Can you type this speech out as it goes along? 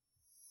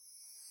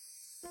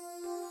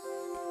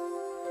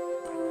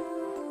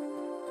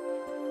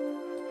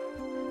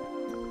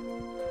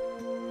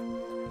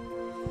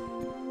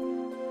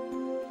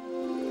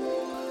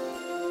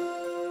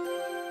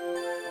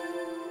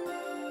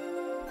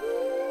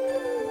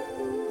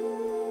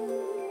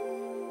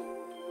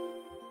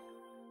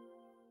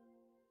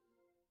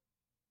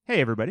Hey,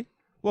 everybody.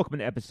 Welcome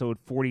to episode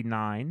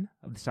 49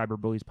 of the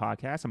Cyberbullies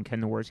podcast. I'm Ken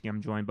Nowinski. I'm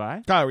joined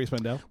by Kyle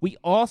Reese-Mendel. We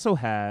also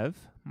have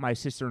my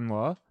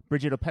sister-in-law,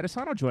 Bridgette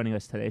Oppedisano, joining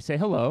us today. Say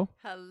hello.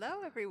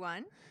 Hello,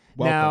 everyone.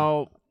 Welcome.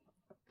 Now,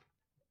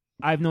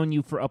 I've known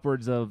you for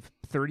upwards of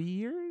 30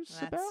 years,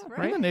 That's about,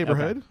 right. In the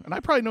neighborhood. Okay. And I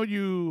probably know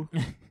you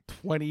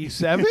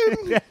 27?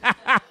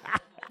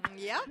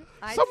 Yeah,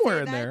 I'd Somewhere say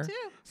in that there. too.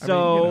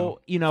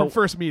 So, From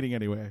first meeting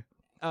anyway.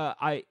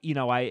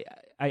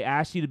 I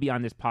asked you to be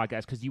on this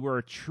podcast because you were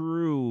a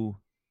true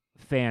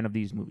fan of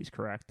these movies,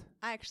 correct?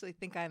 I actually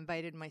think I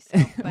invited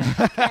myself. But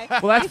okay.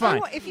 Well, that's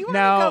fine. If you want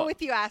Now- to go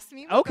with you, ask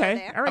me. We'll go Okay.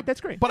 there. All right.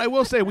 That's great. But I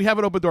will say we have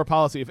an open door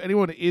policy. If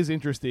anyone is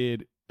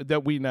interested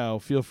that we know,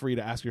 feel free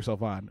to ask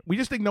yourself on. We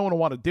just think no one will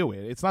want to do it.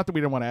 It's not that we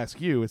don't want to ask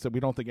you. It's that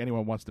we don't think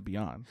anyone wants to be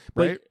on.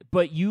 Right?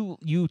 But you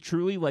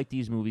truly like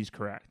these movies,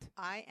 correct?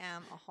 I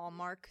am a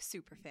Hallmark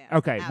super fan.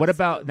 Okay. What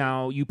about Absolutely.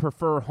 now? You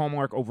prefer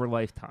Hallmark over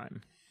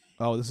Lifetime?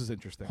 Oh, this is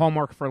interesting.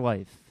 Hallmark for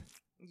life.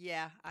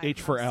 Yeah.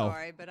 H for I'm L.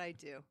 Sorry, but I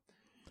do.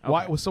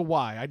 Why? Okay. So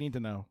why? I need to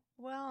know.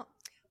 Well,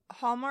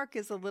 Hallmark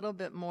is a little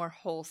bit more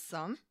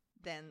wholesome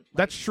than.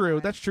 That's true.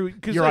 Lifetime. That's true.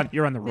 'Cause You're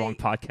on the wrong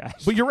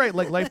podcast. But you're right.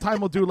 Like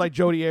Lifetime will do like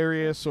Jodi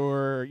Arias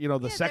or the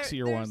Yeah,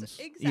 sexier there's- ones.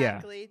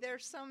 Exactly.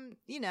 There's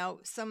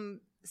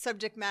some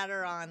subject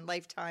matter on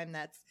Lifetime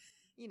that's,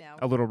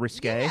 a little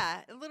risque. Yeah,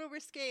 a little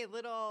risque, a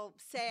little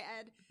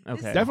sad. Okay.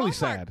 This Definitely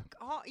Hallmark,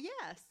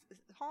 yes,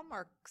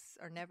 Hallmarks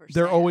are never.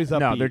 They're sad. always upbeat.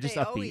 No, they're just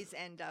they upbeat. always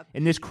end up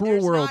In this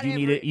cruel world,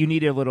 you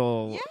need a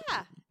little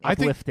Yeah,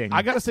 uplifting.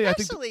 I gotta say, I think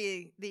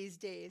especially these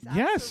days.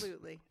 Yes.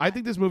 Absolutely. I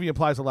think this movie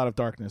implies a lot of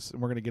darkness,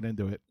 and we're going to get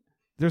into it.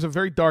 There's a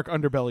very dark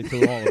underbelly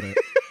to all of it.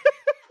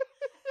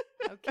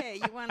 Okay,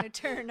 you want to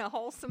turn a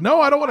wholesome?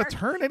 No, I don't want Hallmark to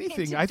turn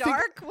anything. into I think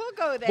dark. We'll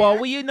go there. well,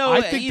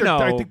 I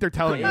think they're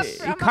telling I'm up us.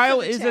 for- I'm up Kyle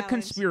for the is a challenge.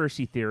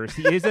 conspiracy theorist.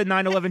 He is a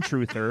 9/11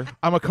 truther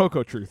I'm a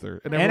Coco truther,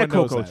 and and a everyone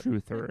knows Coco that.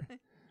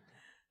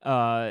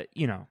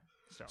 truther.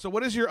 So,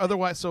 what is your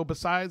otherwise? So,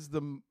 besides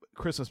the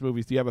Christmas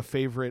movies, do you have a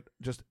favorite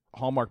just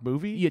Hallmark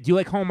movie, Yeah, do you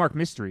like Hallmark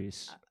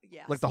mysteries?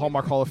 Yes, like the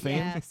Hallmark Hall of Fame?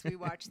 Yes, we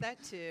watched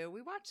that too.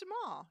 We watched them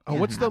all. Oh, Yeah,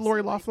 what's the Lori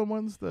absolutely. Loughlin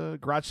ones? The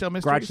Garage Sale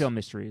Mysteries. Garage Sale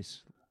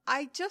mysteries.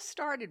 I just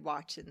started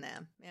watching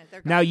them. Yeah,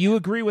 they're Now gone you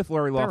agree with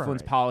Lori They're Loughlin's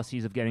alright.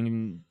 policies of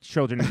getting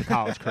children into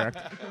college, correct?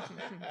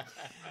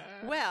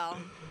 Well,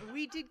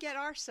 we did get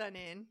our son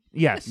in,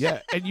 Yes.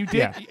 Yeah, and you did,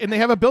 Yeah. and they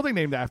have a building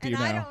named after and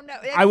you I now. don't know.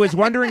 I was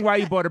wondering why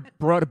you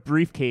brought a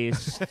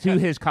briefcase to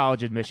his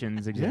college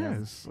admissions exam.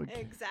 Yes. Like,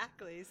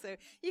 Exactly. So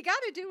you got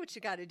to do what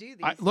you got to do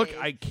these look, days.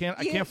 I can't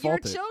your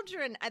fault it.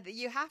 children.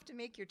 You have to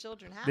make your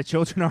children happy. The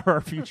children are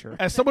our future,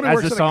 As someone who as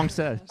works the at song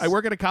says. I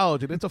work at a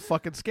college, and it's a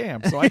fucking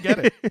scam, so I get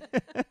it.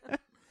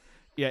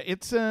 Yeah,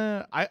 it's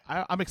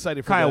I'm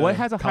excited for Kyle, the what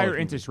has a college higher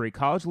movie. interest rate,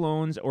 college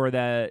loans or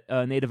that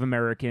Native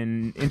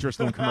American interest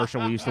loan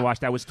commercial we used to watch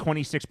that was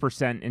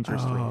 26%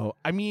 interest rate? Oh,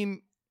 I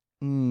mean,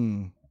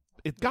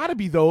 it's got to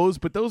be those,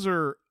 but those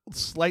are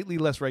slightly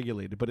less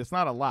regulated, but it's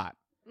not a lot.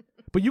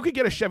 But you could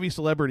get a Chevy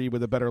Celebrity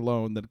with a better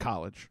loan than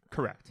college.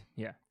 Correct.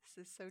 Yeah.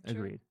 This is so true.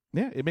 Agreed.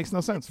 Yeah, it makes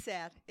no sense. It's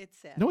sad. It's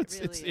sad. No, it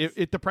really is.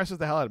 it depresses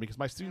the hell out of me because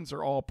my students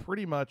are all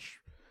pretty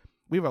much.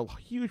 We have a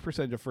huge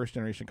percentage of first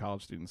generation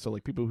college students, so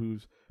like people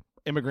who's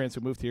immigrants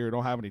who moved here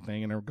don't have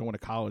anything and are going to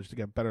college to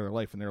get better in their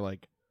life, and they're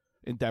like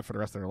in debt for the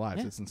rest of their lives.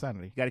 Yeah. It's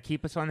insanity. You got to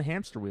keep us on the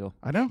hamster wheel.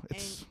 I know.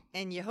 It's.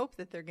 And you hope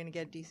that they're going to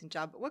get a decent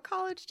job. But what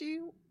college do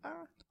you? I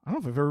don't know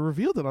if I've ever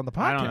revealed it on the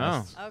podcast. I don't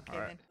know. Okay, All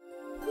right. then.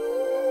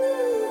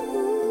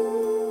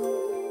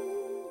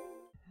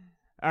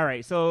 All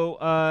right, so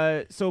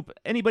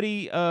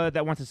anybody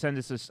that wants to send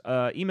us this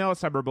email,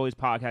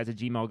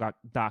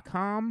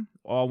 cyberbulliespodcast@gmail.com,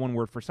 all one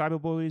word for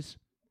cyberbullies.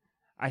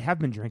 I have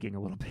been drinking a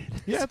little bit.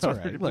 Yeah, it's so all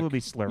right. A little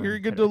bit slurring. You're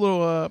going to today. do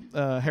a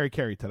little Harry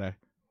Carey today.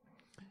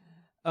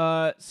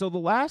 So the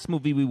last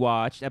movie we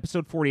watched,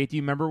 episode 48, do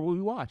you remember what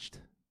we watched?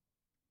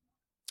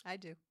 I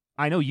do.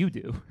 I know you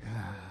do.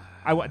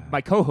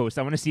 My co-host,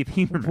 I want to see if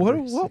he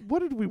remembers. What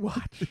did we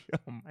watch?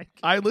 Oh my God.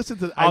 I listened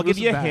to. I'll give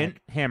you a listened hint.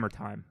 back. Hammer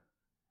Time.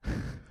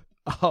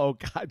 Oh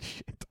God,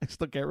 shit! I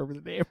still can't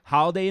remember the name.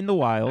 Holiday in the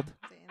Wild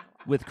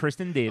with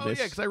Kristen Davis. Oh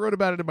yeah, because I wrote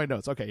about it in my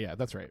notes. Okay, yeah,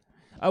 that's right.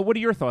 What are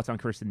your thoughts on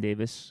Kristen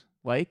Davis?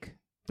 Like?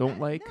 Don't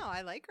like? No,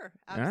 I like her.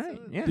 All right,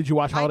 Absolutely. yeah. Did you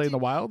watch I Holiday in did-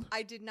 the Wild?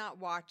 I did not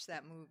watch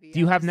that movie. Do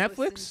you I have just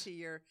listened Netflix? To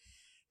your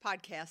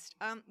podcast.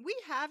 We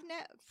have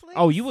Netflix.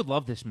 Oh, you would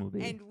love this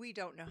movie. And we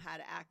don't know how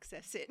to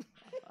access it.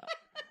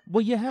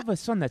 Well, you have a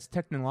son that's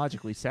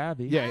technologically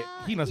savvy. Yeah,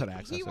 he knows how to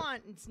access He it.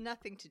 wants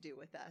nothing to do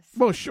with us.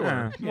 Well, sure.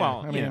 Yeah,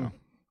 well, I you mean, know.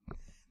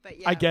 But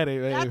yeah, I get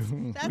it.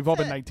 that's We've all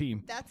been a-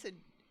 19. That's a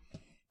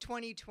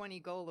 2020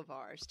 goal of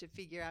ours to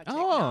figure out Oh,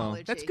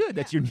 technology. that's good.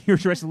 That's Yeah. your New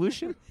Year's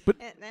resolution. And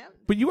that-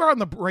 But you are on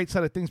the right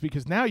side of things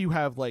because now you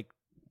have like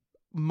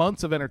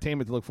months of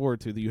entertainment to look forward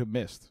to that you have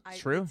missed.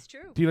 True. It's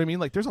true. Do you know what I mean?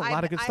 Like, there's a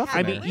lot of good I stuff.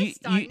 have in I a there. mean,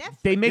 list on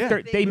they make Netflix their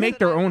of they things make that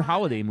their I own wanna-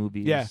 holiday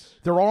movies. Yeah,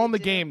 they're all in the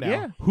do. game now.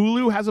 Yeah.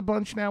 Hulu has a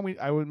bunch now.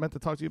 I meant to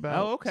talk to you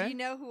about. Oh, Do okay. you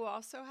know who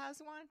also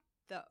has one?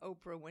 The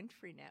Oprah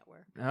Winfrey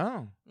Network.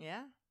 Oh,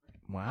 Yeah.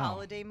 Wow.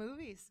 Holiday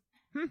movies.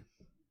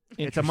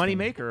 It's a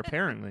moneymaker,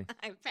 apparently.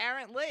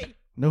 Apparently.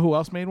 Know who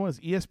else made one? Is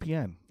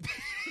ESPN.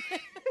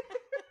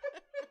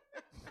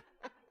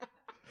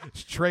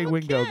 Trey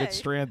Wingo gets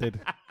stranded.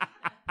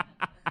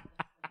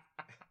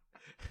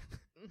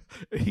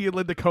 He and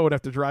Linda Cohen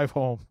have to drive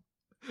home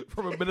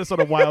from a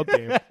Minnesota Wild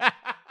game.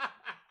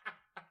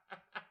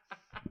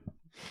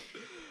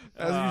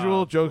 As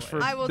usual, jokes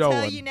for I will no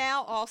tell one. you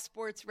now, all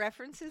sports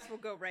references will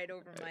go right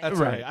over my That's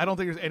head. right. I don't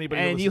think there's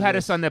anybody. And who you had a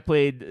listens to son that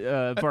played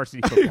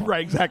varsity football.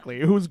 Right, exactly.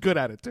 Who's good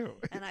at it too.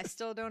 And I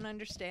still don't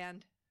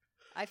understand.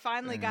 I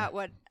finally got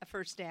what a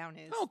first down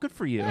is. Oh, good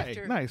for you.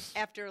 Hey, nice.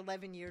 After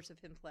 11 years of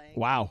him playing.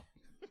 Wow,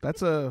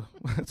 that's a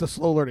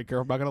slow learning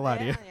curve. I'm not gonna lie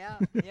to you.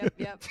 Yeah.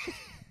 Yep.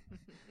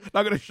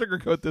 Not gonna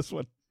sugarcoat this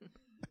one.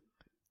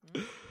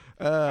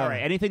 All right.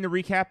 Anything to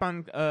recap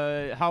on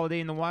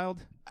Holiday in the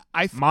Wild?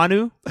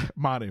 Manu.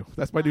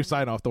 That's my new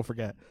sign off. Don't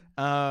forget.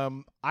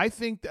 I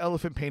think the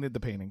elephant painted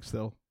the painting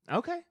still.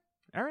 Okay.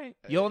 All right.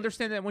 You'll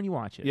understand that when you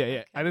watch it.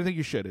 Yeah. I don't think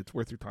you should. It's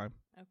worth your time.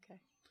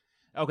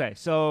 Okay.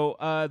 So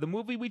the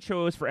movie we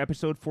chose for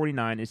episode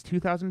 49 is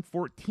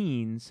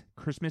 2014's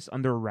Christmas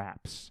Under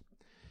Wraps.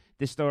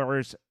 This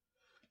stars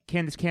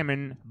Candace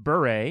Cameron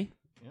Bure.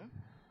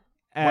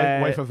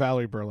 Wife of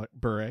Valerie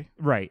Bure.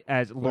 Right.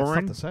 As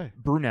Lauren tough to say.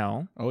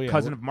 Brunel. Oh, yeah.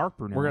 Cousin of Mark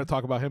Brunel. We're going to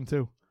talk about him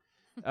too.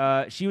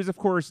 She was, of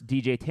course,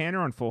 DJ Tanner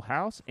on Full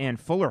House and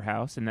Fuller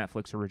House, a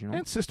Netflix original.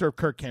 And sister of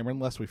Kirk Cameron,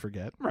 lest we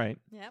forget. Right.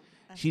 Yep.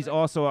 She's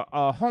also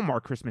a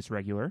Hallmark Christmas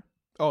regular.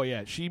 Oh,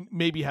 yeah. She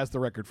maybe has the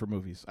record for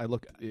movies. I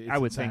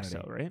would think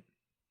so, right?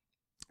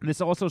 This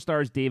also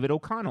stars David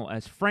O'Connell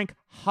as Frank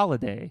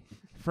Holiday.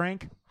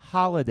 Frank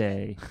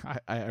Holiday.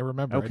 I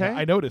remember. Okay.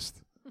 I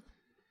noticed.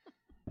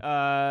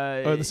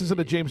 This isn't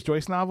a James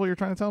Joyce novel you're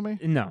trying to tell me?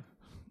 No.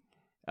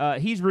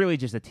 He's really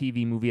just a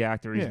TV movie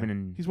actor.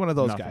 He's one of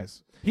those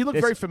guys. He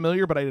looked very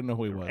familiar, but I didn't know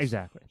who he was.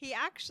 Exactly. He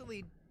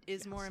actually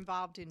is more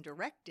involved in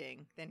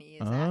directing than he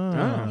is Oh,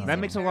 acting. that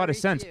makes a lot of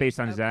sense based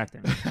on his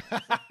acting.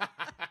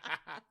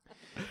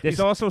 This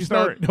he's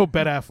stars no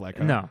Ben Affleck.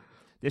 Huh? No.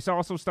 This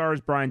also stars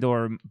Brian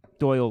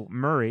Doyle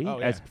Murray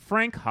as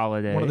Frank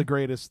Holiday. One of the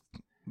greatest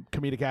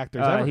comedic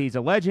actors ever. He's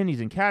a legend. He's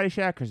in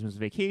Caddyshack, Christmas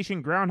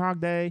Vacation, Groundhog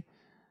Day.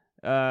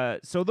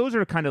 So those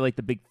are kind of like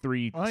the big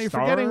three you're stars.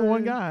 forgetting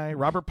one guy,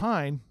 Robert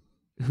Pine.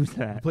 Who's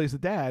that? Who plays the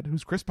dad,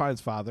 who's Chris Pine's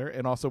father,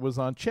 and also was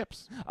on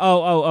Chips.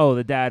 Oh,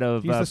 the dad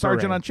of He's the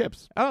sergeant Beret. on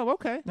Chips. Oh,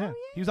 okay. Yeah.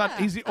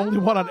 He's the only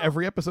one on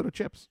every episode of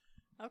Chips.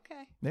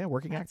 Okay. Yeah,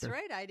 working That's actor.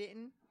 right. I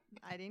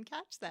didn't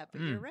catch that,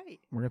 but you're right.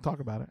 We're gonna talk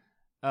about it.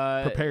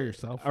 Uh, Prepare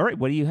yourself. All right.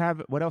 What do you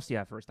have? What else do you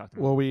have for us, Dr.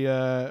 Well,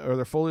 are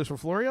there folios for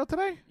Florio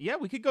today? Yeah,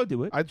 we could go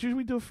do it. I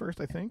usually do it first,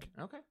 I think.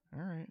 Okay.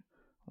 All right.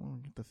 I'll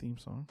get the theme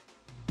song.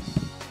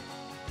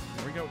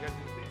 There we go. Guys.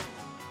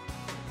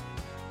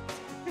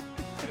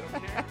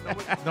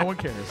 No one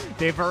cares.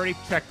 They've already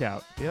checked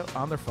out. Yep,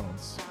 on their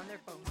phones. On their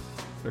phones.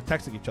 They're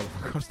texting each other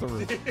across the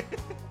room.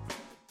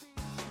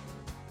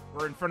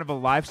 We're in front of a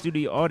live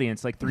studio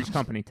audience like Three's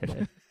Company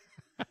today.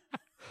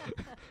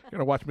 You're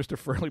gonna watch Mr.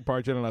 Furley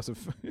barge in on us and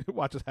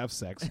watch us have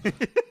sex.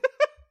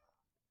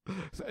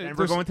 And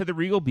we're going to the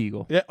Regal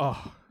Beagle. Yeah.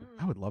 Oh,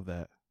 I would love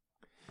that.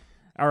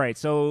 All right.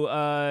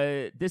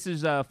 So this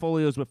is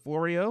Folios with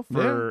Florio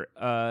for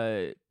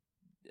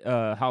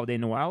Holiday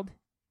in the Wild.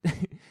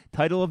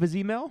 Title of his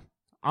email: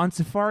 On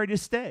Safari to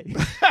Stay.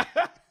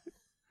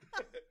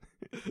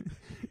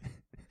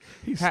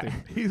 He's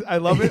stupid. I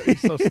love it.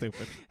 He's so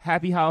stupid.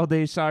 Happy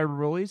holidays,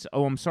 Cyberbullies.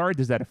 Oh, I'm sorry.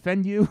 Does that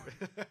offend you?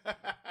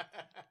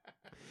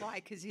 Why?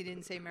 Because he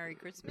didn't say Merry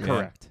Christmas?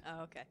 Correct.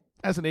 Oh, okay.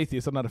 As an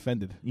atheist, I'm not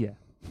offended. Yeah.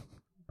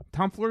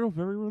 Tom Florio,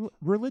 very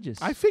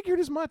religious. I figured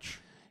as much.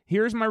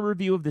 Here's my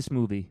review of this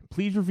movie.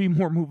 Please review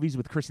more movies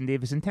with Kristen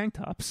Davis in tank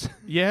tops.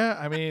 Yeah,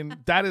 I mean,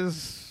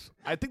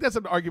 I think that's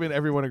an argument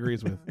everyone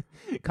agrees with.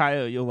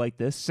 Kyle, you'll like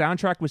this.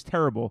 Soundtrack was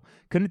terrible.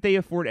 Couldn't they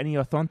afford any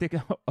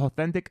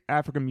authentic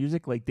African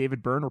music like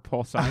David Byrne or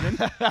Paul Simon?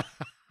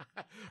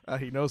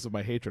 He knows of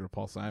my hatred of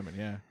Paul Simon,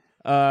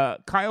 yeah.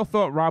 Kyle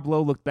thought Rob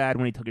Lowe looked bad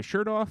when he took his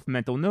shirt off.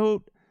 Mental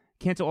note: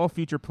 cancel all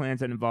future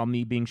plans that involve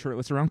me being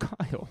shirtless around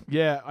Kyle.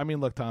 Yeah, I mean,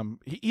 look, Tom,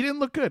 he didn't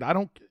look good.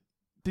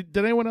 Did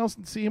anyone else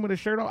see him with his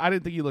shirt off? I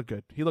didn't think he looked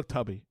good. He looked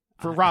tubby.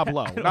 For Rob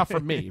Lowe, not for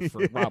me,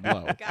 for Rob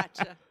Lowe.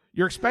 Gotcha.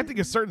 You're expecting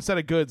a certain set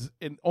of goods,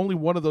 and only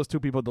one of those two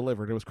people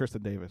delivered. It was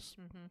Kristen Davis.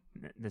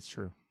 Mm-hmm. That's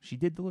true. She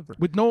did deliver.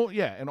 With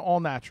and all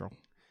natural.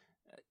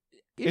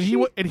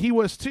 And he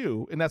was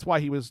too, and that's why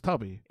he was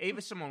tubby.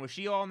 Ava Simone, was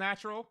she all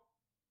natural?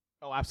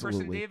 Oh,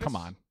 absolutely. Kristen Davis? Come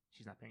on.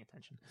 She's not paying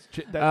attention.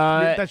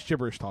 That's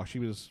gibberish talk. She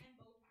was...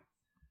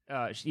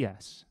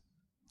 yes.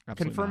 Absolutely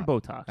Confirmed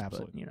not. Botox.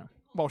 Absolutely. But,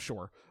 Well,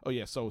 sure. Oh,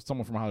 yeah, so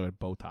someone from Hollywood,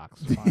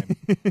 Botox. Fine.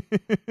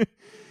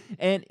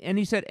 and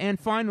he said, and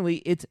finally,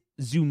 it's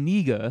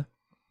Zuniga,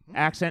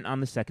 accent on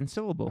the second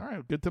syllable. All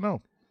right, good to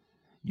know.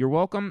 You're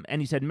welcome.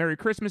 And he said, Merry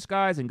Christmas,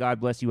 guys, and God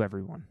bless you,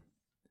 everyone.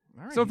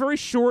 All right. So very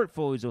short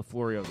Folios of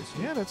Florio this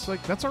week. Yeah,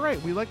 that's all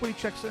right. We like when he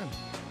checks in.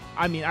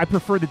 I mean, I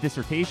prefer the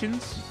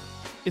dissertations.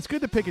 It's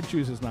good to pick and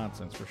choose his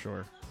nonsense, for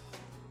sure.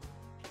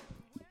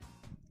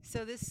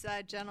 So this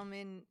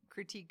gentleman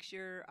critiques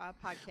your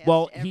podcast.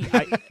 Well, every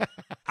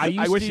I week.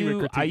 used wish to. you would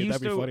critique I it. used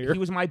That'd be to. funnier. He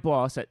was my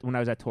boss when I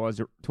was at Toys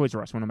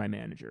R Us, one of my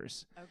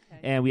managers, Okay.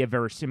 and we have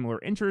very similar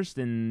interests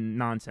in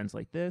nonsense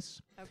like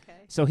this. Okay.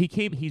 So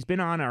he's been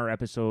on our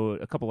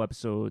episode, a couple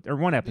episodes, or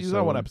one episode. He's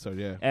on one episode,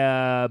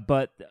 yeah.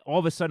 But all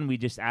of a sudden, we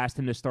just asked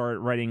him to start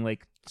writing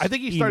I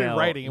think he started email.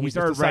 writing, and he we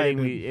started just writing,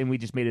 decided and we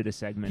just made it a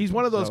segment. He's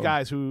one of those So-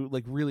 guys who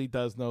like really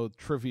does know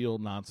trivial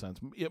nonsense.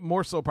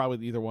 More so probably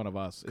than either one of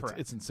us. Correct.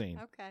 It's insane.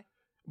 Okay.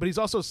 But he's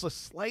also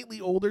slightly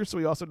older, so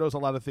he also knows a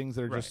lot of things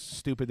that are Right. just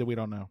stupid that we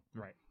don't know.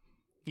 Right.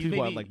 He's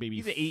what, like maybe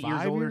he's 8 years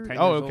 5 older. years? 10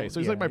 Oh, years okay. old. So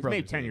he's like my maybe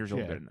brother's 10 years age,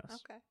 older yeah. than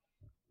us. Okay.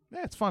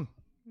 Yeah, it's fun.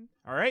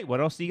 All right. What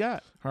else do you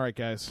got? All right,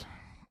 guys.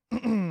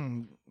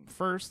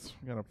 First,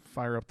 we gotta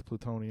fire up the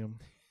plutonium.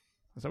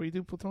 Is that what you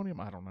do, plutonium?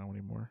 I don't know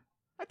anymore.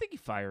 I think you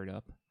fired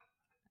up.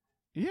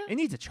 Yeah, It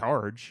needs a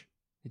charge.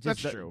 It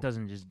just That's true.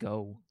 doesn't just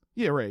go.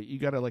 yeah, right. You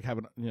gotta like have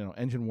an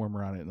engine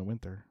warmer on it in the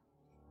winter.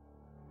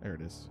 There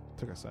it is.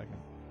 Took a second.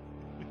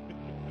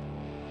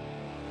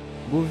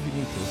 Move if you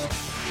need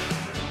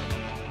to.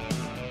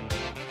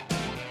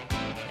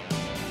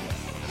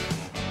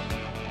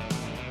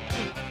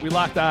 We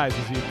locked eyes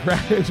as you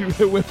as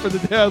you went for the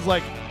day. I was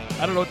like,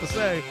 I don't know what to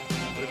say,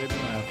 but it made me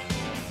laugh.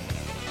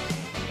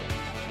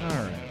 All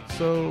right,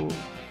 so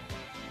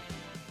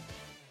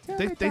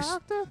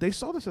they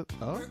saw this.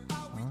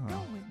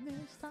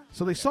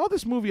 So they saw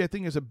this movie. I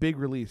think as a big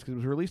release because it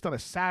was released on a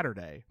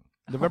Saturday,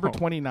 November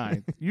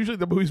 29th. Usually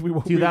the movies we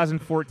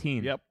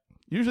 2014. Yep.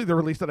 Usually they're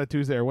released on a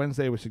Tuesday or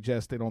Wednesday, which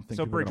suggests they don't think.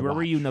 So, people are Bridge, gonna where were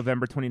watch. you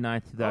November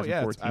 29th, Oh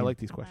 2014? yeah, I like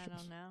these I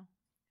questions. don't know.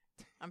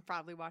 I'm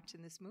probably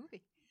watching this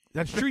movie.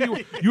 That's true.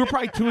 You were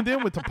probably tuned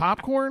in with the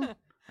popcorn. I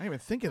didn't even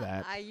think of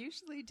that. I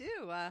usually do.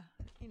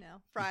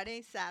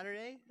 Friday,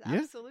 Saturday. Yeah.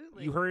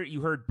 Absolutely. You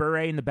heard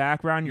Beret in the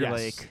background. You're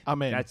Yes, like,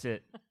 I'm in. That's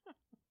it.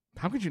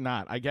 How could you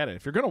not? I get it.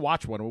 If you're gonna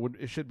watch one,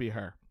 it should be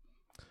her.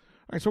 All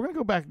right, so we're gonna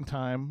go back in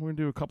time. We're gonna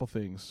do a couple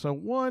things. So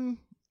one,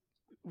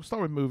 we'll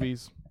start with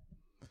movies.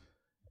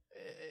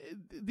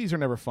 These are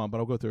never fun, but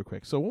I'll go through it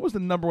quick. So what was the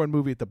number one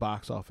movie at the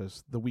box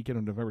office the weekend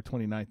of November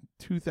 29th,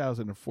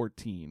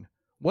 2014?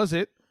 Was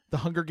it The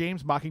Hunger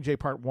Games, Mockingjay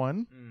Part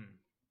 1,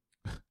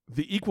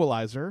 The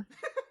Equalizer,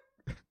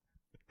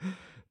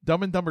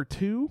 Dumb and Dumber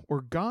 2,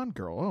 or Gone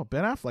Girl? Oh,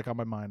 Ben Affleck on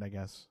my mind, I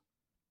guess.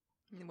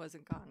 It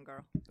wasn't Gone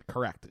Girl.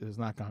 Correct. It is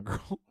not Gone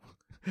Girl.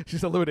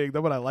 She's eliminating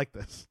them, but I like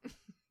this.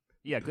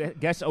 Yeah,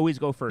 guests always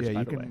go first, Yeah, by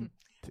you the can-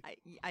 way.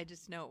 I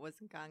just know it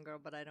wasn't Gone Girl,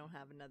 but I don't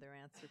have another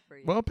answer for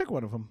you. Well, pick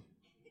one of them.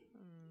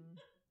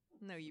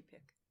 No, you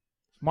pick.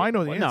 Well, I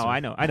know the answer. No,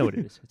 I know what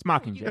it is. It's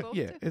Mockingjay. both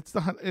Yeah, do? it's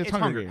it's It's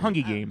Hunger Games.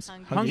 Hunger Games.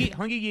 Hunger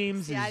Hunger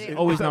Games See, I is didn't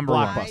always watch number that.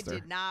 one. I blockbuster.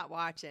 did not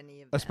watch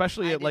any of that.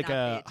 Especially I at did like not pay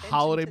a attention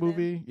holiday to them.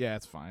 movie. Yeah,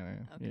 it's fine.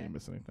 You Okay. didn't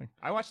miss anything.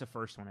 I watched the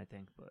first one, I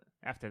think, but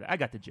after that, I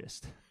got the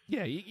gist.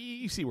 Yeah,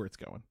 you see where it's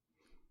going.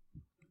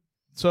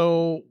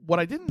 So what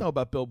I didn't know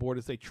about Billboard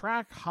is they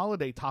track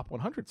holiday top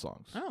 100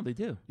 songs. Oh, they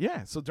do.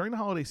 Yeah, so during the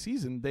holiday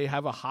season, they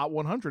have a hot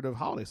 100 of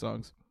holiday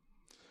songs.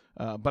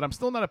 But I'm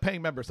still not a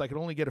paying member, so I can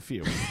only get a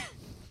few.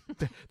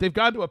 They've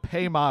gone to a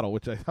pay model,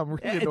 which I'm really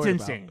annoyed It's about.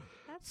 insane.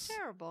 That's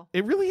terrible.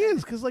 It really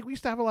is, because like we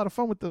used to have a lot of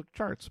fun with the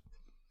charts.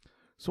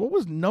 So what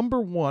was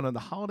number one on the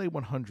Holiday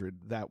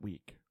 100 that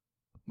week?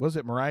 Was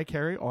it Mariah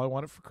Carey, All I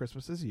Wanted for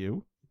Christmas Is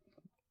You?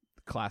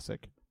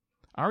 Classic.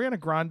 Ariana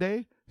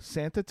Grande,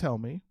 Santa Tell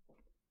Me.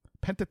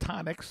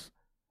 Pentatonics,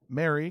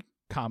 Mary,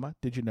 comma,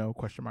 Did You Know,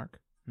 question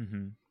mark.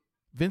 Mm-hmm.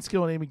 Vince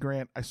Gill and Amy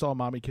Grant, I Saw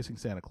Mommy Kissing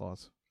Santa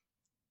Claus.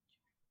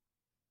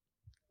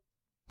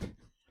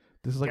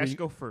 This is like when Guys you,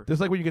 go first. this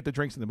is like when you get the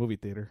drinks in the movie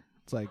theater.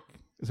 It's like,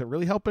 is it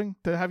really helping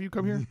to have you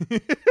come here? I'm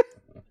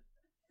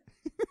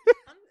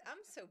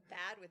so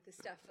bad with this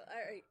stuff. All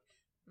right.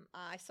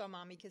 I saw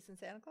Mommy kissing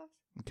Santa Claus.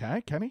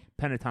 Okay, Kenny.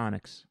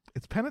 Pentatonics.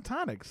 It's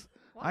Pentatonics.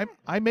 What?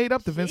 I made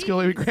up the Vince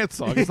Gill Amy Grant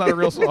song. It's not a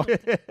real song.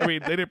 I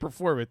mean, they didn't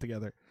perform it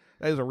together.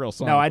 That is a real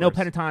song. No, of I know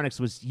course. Pentatonics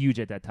was huge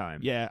at that time.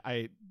 Yeah,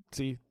 I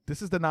see.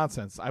 This is the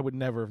nonsense. I would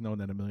never have known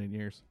that in a million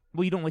years.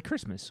 Well, you don't like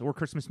Christmas or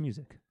Christmas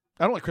music.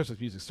 I don't like Christmas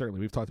music. Certainly,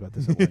 we've talked about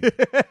this at length.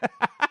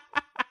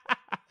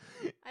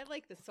 I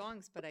like the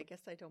songs, but I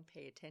guess I don't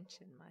pay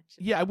attention much.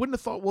 Yeah, I wouldn't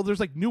have thought. Well, there's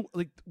like new.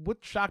 Like, what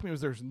shocked me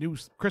was there's new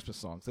Christmas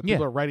songs that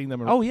people Yeah. are writing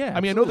them. Oh, yeah,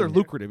 I mean, I know they're absolutely.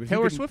 lucrative. If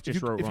Taylor you can, Swift if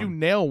just you, wrote if you one.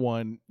 nail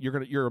one,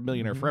 you're a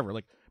millionaire Mhm. forever.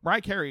 Like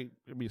Mariah Carey,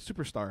 I mean, a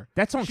superstar.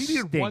 That song She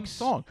needed one stinks.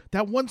 song.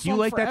 That one song. Do you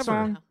like forever. that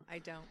song? No, I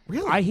don't.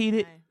 Really? I hate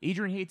it. I-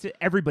 Adrian hates it.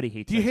 Everybody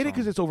hates it. Do you hate it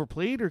because it's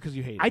overplayed or because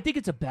you hate it? I think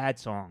it's a bad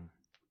song.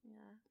 Yeah.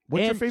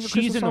 What's your And favorite she's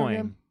Christmas song annoying.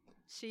 again?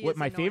 She What is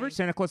my annoying. favorite?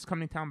 Santa Claus is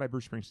Coming to Town by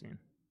Bruce Springsteen.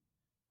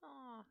 Oh,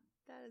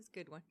 that is a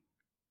good one.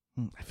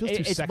 It feels too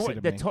It's sexy more,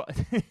 to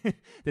the me.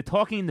 the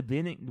talking in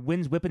the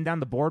wind's whipping down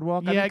the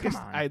boardwalk. Yeah, I I mean, guess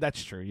come on.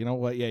 that's true. You know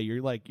what? Yeah,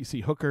 you're like you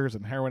see hookers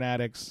and heroin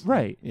addicts.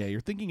 Right. Yeah,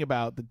 you're thinking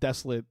about the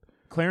desolate.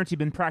 Clarence, you've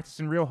been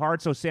practicing real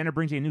hard, so Santa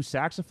brings you a new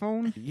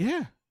saxophone.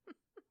 Yeah,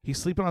 he's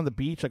sleeping on the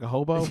beach like a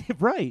hobo.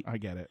 Right. I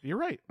get it. You're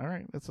right. All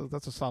right, that's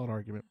a solid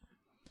argument.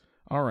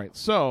 All right,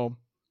 so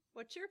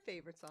What's your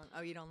favorite song?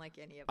 Oh, you don't like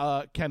any of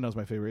them. Ken knows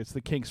my favorite. It's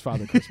the Kinks'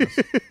 Father Christmas.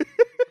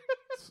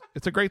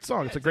 It's a great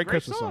song. It's a great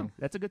Christmas song.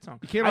 That's a good song.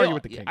 You can't argue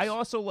with the Kinks. I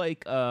also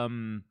like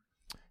the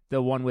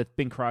one with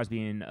Bing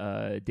Crosby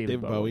and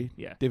David Bowie.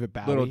 Yeah, David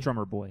Bowie. Little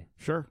Drummer Boy.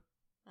 Sure.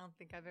 I don't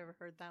think I've ever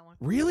heard that one.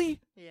 Really?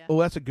 Yeah. Oh,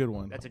 that's a good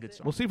one. That's a good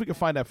song. We'll see if we can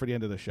find that for the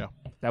end of the show.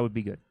 That would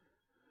be good.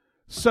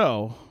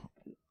 So,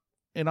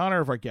 in honor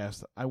of our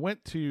guest, I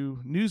went to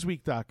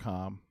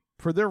Newsweek.com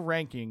for their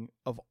ranking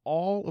of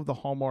all of the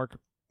Hallmark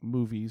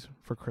movies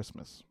for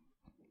Christmas.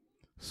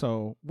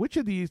 So, which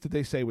of these did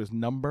they say was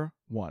number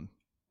one?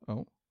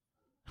 Oh.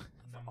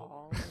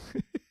 All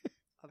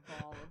of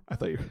I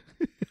thought you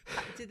were...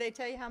 Did they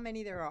tell you how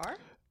many there are?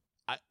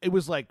 It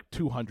was like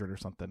 200 or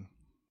something.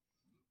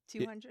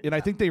 200? And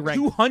I think they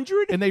ranked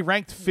 200? And they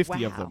ranked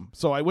 50 of Wow. them.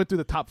 So I went through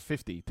the top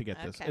 50 to get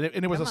this. Okay.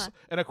 And it was Come on.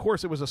 and of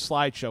course it was a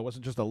slideshow. It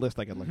wasn't just a list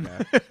I could look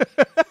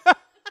at.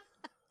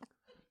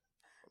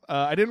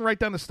 I didn't write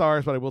down the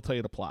stars, but I will tell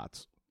you the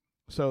plots.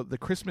 So, The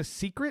Christmas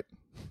Secret,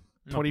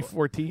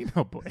 2014.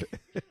 Oh, boy.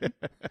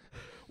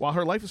 While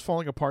her life is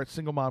falling apart,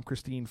 single mom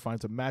Christine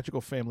finds a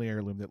magical family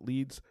heirloom that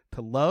leads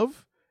to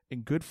love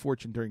and good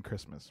fortune during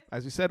Christmas.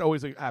 As you said,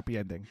 always a happy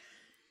ending.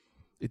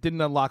 It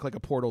didn't unlock like a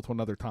portal to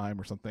another time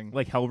or something.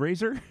 Like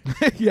Hellraiser?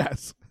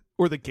 Yes.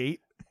 Or The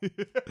Gate.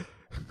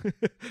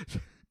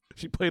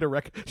 She played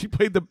She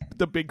played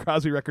the Bing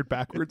Crosby record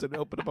backwards and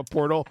opened up a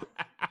portal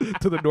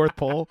to the North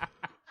Pole.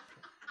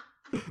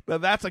 Now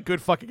that's a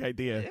good fucking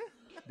idea. Yeah.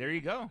 There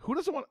you go. Who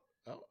doesn't want?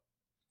 Oh.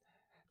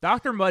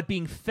 Dr. Mudd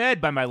being fed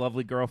by my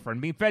lovely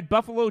girlfriend, being fed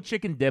buffalo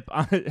chicken dip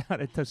on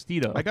a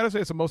Tostito. I gotta say,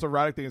 it's the most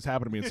erotic thing that's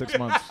happened to me in 6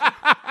 months.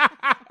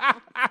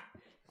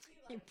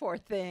 You poor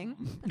thing.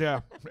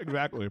 Yeah,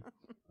 exactly.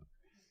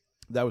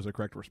 That was the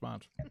correct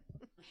response.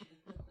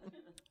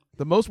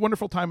 The most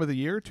wonderful time of the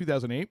year,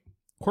 2008.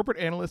 Corporate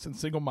analyst and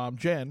single mom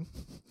Jen.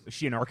 Is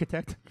she an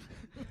architect?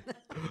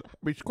 I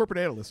mean, she's corporate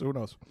analyst, so who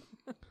knows?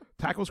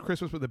 Tackles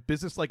Christmas with a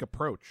business-like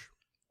approach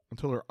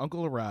until her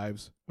uncle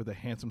arrives with a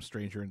handsome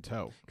stranger in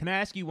tow. Can I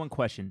ask you one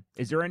question?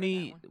 Is there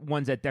any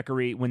ones that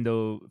decorate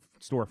window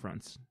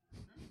storefronts?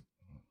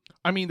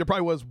 I mean, there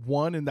probably was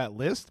one in that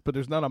list, but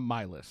there's none on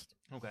my list.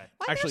 Okay.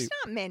 Well, Actually, there's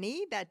not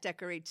many that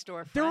decorate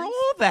storefronts. They're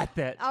all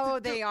that. Oh,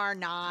 they are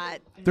not.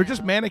 they're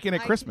just No. mannequin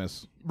at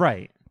Christmas.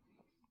 Right.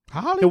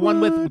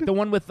 Hollywood. The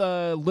one with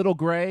Little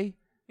Gray.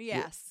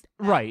 Yes.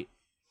 Right.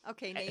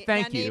 Okay.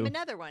 Thank now you. Name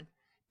another one.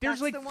 There's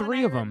That's like the one 3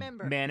 I of them.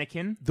 remember.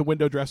 Mannequin. The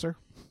window dresser.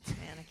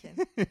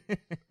 Mannequin.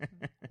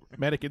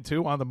 Mannequin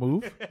 2 on the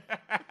move.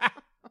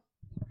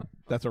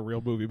 That's a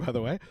real movie, by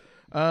the way.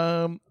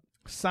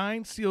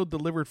 Signed, sealed,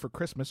 delivered for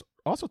Christmas,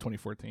 also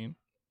 2014.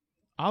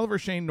 Oliver,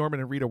 Shane, Norman,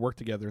 and Rita work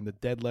together in the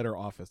Dead Letter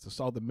office to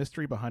solve the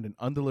mystery behind an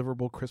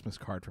undeliverable Christmas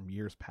card from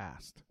years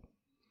past.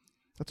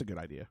 That's a good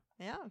idea.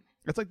 Yeah.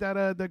 It's like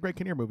that Greg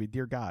Kinnear movie,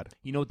 Dear God.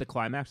 You know what the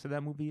climax of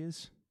that movie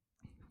is?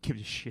 Give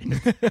a shit. I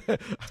thought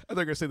they were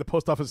going to say the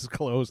post office is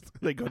closed.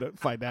 They go to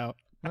find out.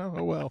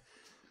 Oh well.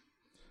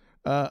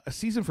 A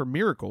Season for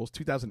Miracles,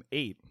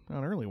 2008,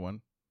 an early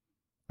one.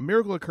 A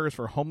miracle occurs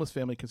for a homeless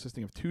family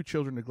consisting of 2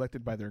 children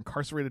neglected by their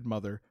incarcerated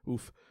mother,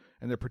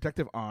 and their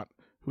protective aunt,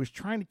 who is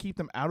trying to keep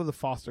them out of the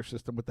foster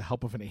system with the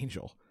help of an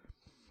angel.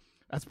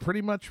 That's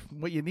pretty much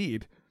what you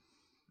need.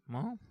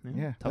 Well,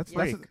 Yeah, tough that's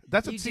break.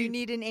 a You do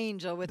need an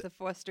angel with a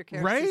foster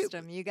care Right?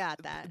 system. You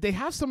got that. They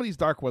have some of these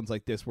dark ones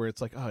like this where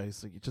it's like, oh,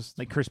 it's like you just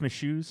Like Christmas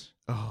shoes.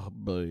 oh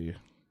boy.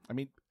 I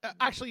mean,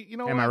 actually, you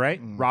know Am what? I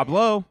right? Mm. Rob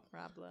Lowe.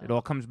 Rob Lowe. It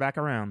all comes back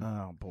around.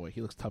 Oh boy,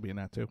 he looks tubby in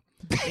that too.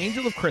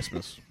 Angel of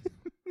Christmas.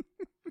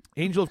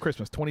 Angel of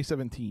Christmas,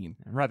 2017.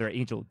 Rather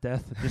Angel of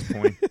Death at this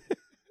point.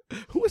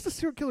 Who was the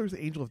serial killer? Who's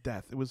the Angel of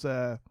Death? It was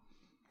I'm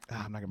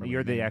not gonna remember.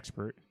 You're the the name.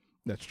 expert.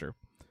 That's true.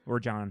 Or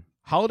John.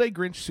 Holiday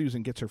Grinch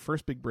Susan gets her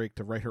first big break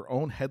to write her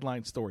own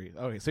headline story.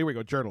 Okay, so here we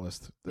go.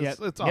 Journalist.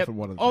 It's often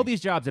one of the all things.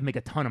 these jobs that make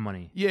a ton of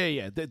money.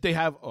 Yeah. They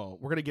have. Oh,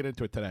 we're gonna get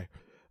into it today.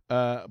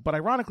 But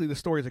ironically, the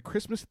story is a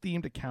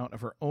Christmas-themed account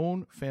of her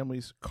own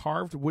family's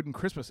carved wooden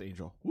Christmas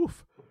angel.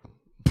 Woof.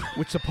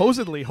 Which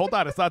supposedly, hold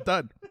on, it's not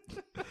done.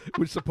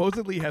 Which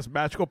supposedly has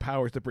magical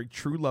powers to bring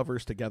true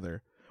lovers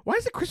together. Why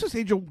does the Christmas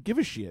angel give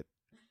a shit?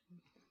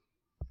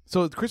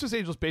 So the Christmas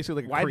angel is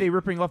basically like Why are they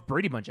ripping off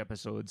Brady Bunch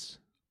episodes?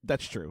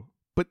 That's true.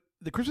 But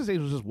the Christmas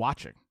angel is just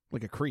watching,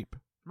 like a creep.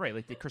 Right,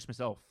 like the Christmas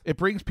elf. It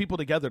brings people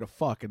together to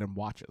fuck and then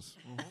watches.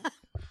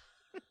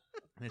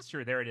 That's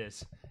true. There it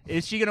is.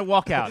 Is she going to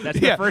walk out? That's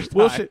Yeah, the first time.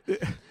 bullshit.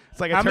 It's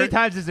like How many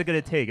times is it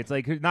going to take? It's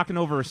like knocking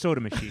over a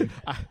soda machine.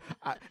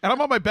 and I'm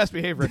on my best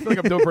behavior. I feel like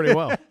I'm doing pretty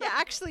well. Yeah,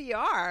 actually, you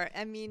are.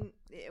 I mean,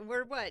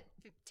 we're what,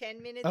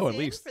 10 minutes? Oh, at in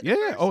least. for the Yeah.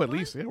 first Oh, at one?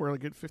 least. Yeah, we're like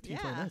a good 15,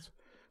 20 Yeah. minutes.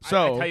 I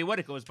So tell you what,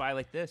 it goes by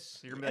like this.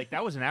 You're going to be like,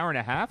 that was an hour and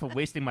a half of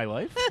wasting my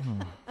life?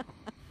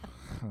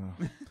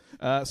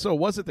 So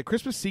was it The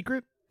Christmas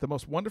Secret, The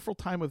Most Wonderful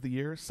Time of the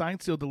Year,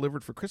 Signed, Sealed,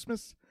 Delivered for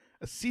Christmas,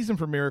 A Season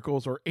for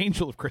Miracles, or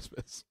Angel of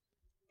Christmas?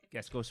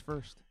 Guess goes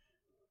first.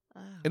 Oh,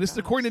 And this is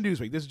gosh. according to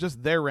Newsweek. This is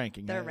just their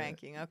ranking. Their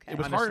ranking, okay. It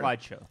was On hard. a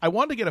slideshow. I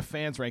wanted to get a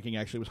fans ranking.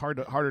 Actually, it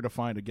was harder to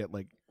find to get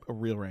like a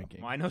real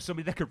ranking. Well, I know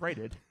somebody that could write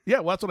it.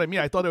 Yeah, well, that's what I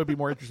mean. I thought it would be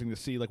more interesting to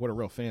see like what a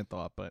real fan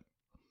thought. But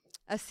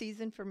A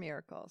Season for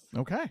Miracles.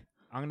 okay,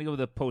 I'm gonna go with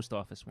the post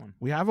office one.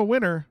 We have a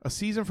winner. A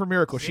season for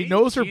Miracle. See? She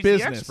knows her She's the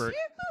business. expert.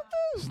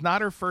 It's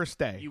not her first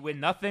day. You win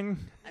nothing.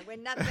 I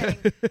win nothing.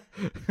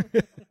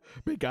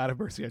 May God have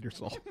mercy on your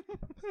soul.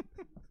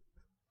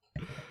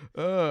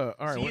 All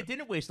right. See, you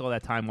didn't waste all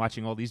that time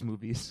watching all these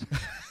movies.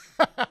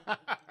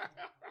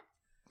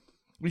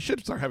 We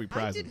should start having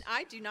prizes.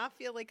 I do not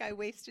feel like I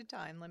wasted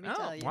time. Let me Oh,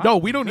 tell you. wow. No,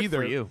 we don't Good either.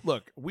 for you.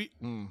 Look,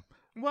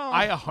 Well,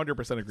 I 100% agree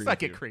let's with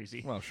not you. get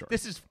crazy. Well, sure.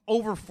 This is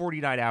over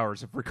 49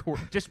 hours of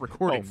just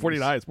recording. Oh,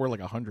 49 is more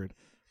like 100.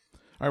 All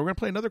right, we're going to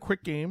play another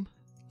quick game.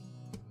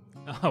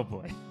 These. Oh,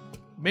 boy.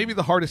 Maybe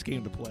the hardest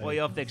game to play. Well,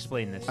 you'll have to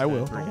explain this. I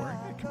will. Bridget. Don't worry.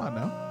 Hey, come on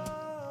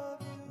now.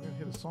 We're going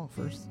to hit a song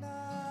first. So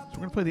we're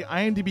going to play the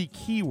IMDb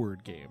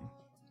keyword game.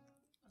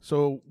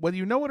 So whether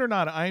you know it or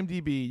not,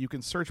 IMDb, you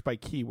can search by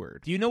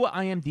keyword. Do you know what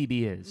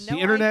IMDb is? No.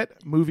 The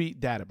Internet Movie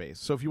Database.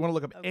 So if you want to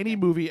look up any Okay.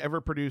 movie ever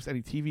produced,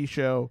 any TV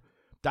show,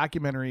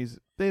 documentaries,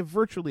 they have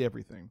virtually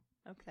everything.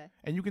 Okay.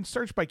 And you can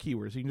search by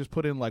keywords. You can just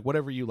put in like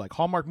whatever you like.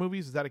 Hallmark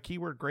movies, is that a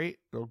keyword? Great.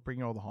 It'll bring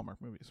you all the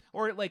Hallmark movies.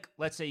 Or, like,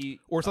 let's say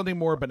Or something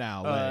more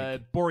banal.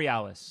 like,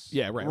 Borealis.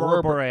 yeah, right.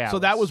 Aurora Borealis. So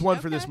that was one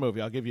for this Okay.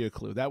 movie. I'll give you a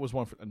clue. That was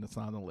one, and it's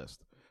not on the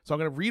list. So I'm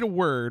going to read a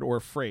word or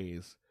a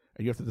phrase,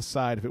 and you have to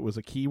decide if it was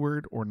a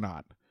keyword or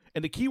not.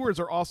 And the keywords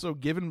are also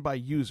given by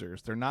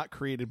users. They're not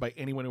created by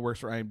anyone who works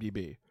for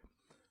IMDb.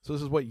 So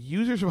this is what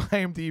users of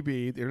IMDb,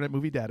 the Internet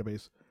Movie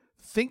Database,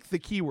 think the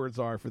keywords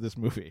are for this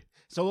movie.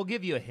 So we'll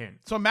give you a hint.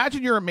 So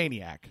imagine you're a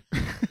maniac.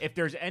 If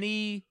there's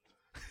any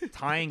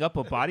tying up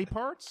of body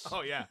parts,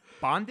 yeah.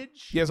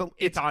 bondage, Yeah, so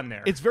it's on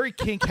there. It's very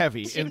kink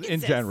heavy in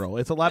Jesus. general.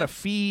 It's a lot of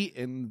feet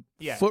and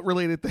Yeah. foot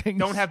related things.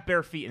 Don't have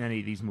bare feet in any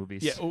of these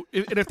movies. Yeah,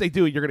 and if they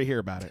do, you're going to hear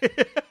about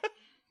it.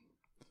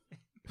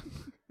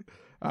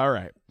 All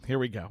right, here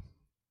we go.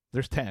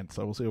 There's 10,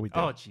 so we'll see what we do.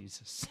 Oh,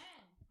 Jesus.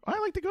 I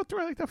like to go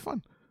through. I like to have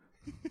fun.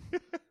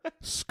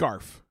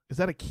 Scarf. Is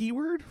that a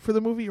keyword for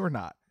the movie or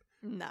not?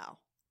 No.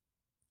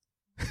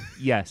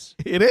 Yes.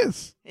 It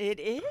is. It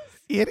is?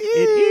 It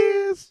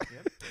is.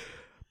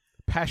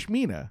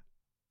 Pashmina.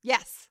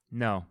 Yes.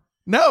 No.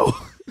 No.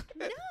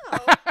 No,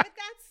 but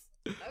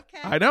that's okay.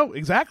 I know,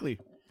 exactly.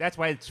 That's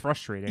why it's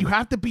frustrating. You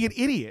have to be an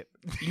idiot.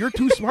 You're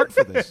too smart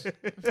for this.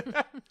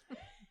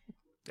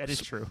 That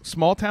is true.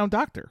 Small town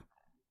doctor.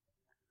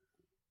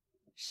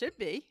 Should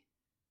be.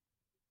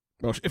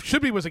 Well, if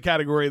should be was a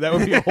category, that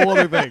would be a whole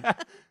other thing.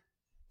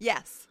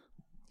 Yes.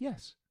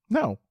 Yes.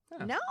 No.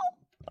 Yeah. No.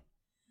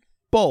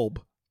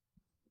 Bulb.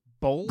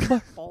 Bulb?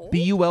 Bulb?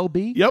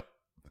 B-U-L-B? Yep.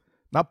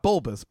 Not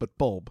bulbous, but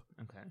bulb.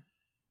 Okay.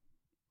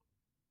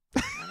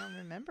 I don't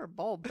remember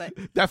bulb, but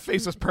That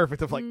face was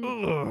perfect of like,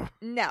 ugh.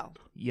 no.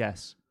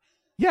 Yes.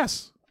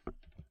 Yes.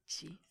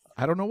 Jeez.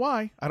 I don't know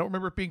why. I don't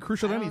remember it being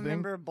crucial I to don't anything.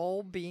 remember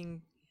bulb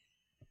being.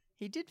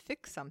 He did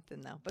fix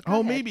something though. But go Oh,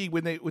 ahead. maybe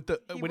when He when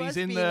he's was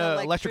in being the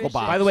an electrical electrician.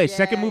 box. By the way, Yeah,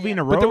 second movie in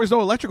a yeah. row. But there was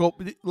no electrical.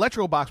 The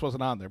electrical box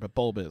wasn't on there, but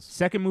bulb is.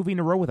 Second movie in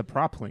a row with a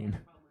prop plane.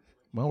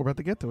 Well, we're about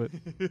to get to it.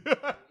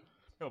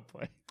 Oh,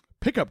 boy.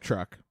 Pickup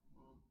truck.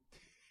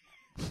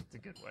 That's a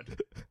good one.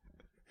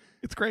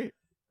 It's great.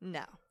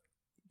 No.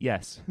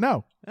 Yes.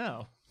 No.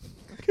 Oh.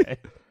 Okay.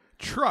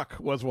 Truck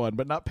was one,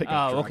 but not pickup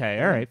Oh, truck.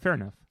 okay. All right. Fair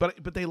enough.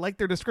 But they like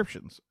their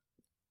descriptions.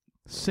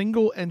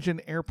 Single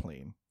engine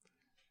airplane.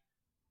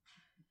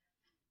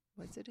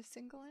 Was it a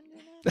single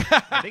engine?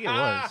 I think it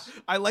was.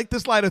 I like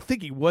this line of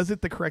thinking. Was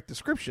it the correct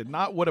description?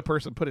 Not what a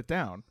person put it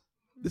down.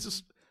 This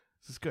is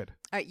good.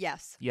 All right.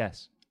 Yes.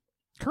 Yes.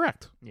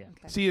 Correct. Yeah.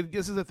 Okay. See,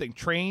 this is the thing.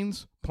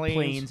 Trains,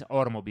 Planes,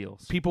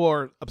 automobiles. People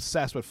are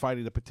obsessed with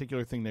finding the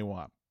particular thing they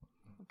want.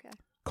 Okay.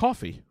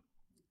 Coffee.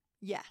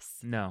 Yes.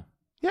 No.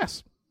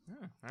 Yes. Oh,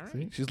 all right.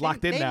 See, she's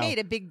locked in they now. made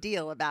a big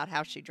deal about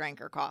how she drank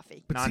her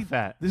coffee. But see,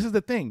 Non-fat. this is the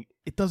thing.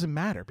 It doesn't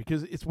matter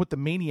because it's what the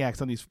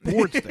maniacs on these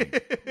boards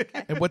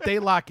think and what they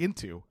lock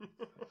into.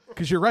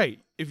 Because you're right.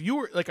 If you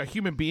were like a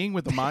human being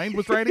with a mind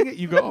was writing it,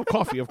 you go, oh,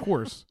 coffee, of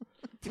course.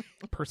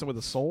 Person with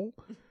a soul.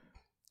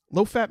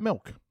 Low-fat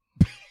milk.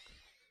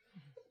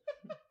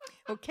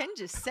 Well, Ken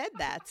just said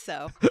that,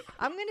 so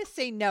I'm going to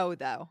say no,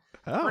 though.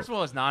 Oh, First of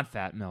all, it's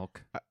non-fat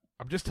milk.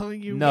 I'm just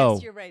telling you. No.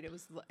 Yes, you're right. It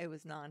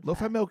was non.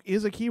 Low-fat milk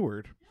is a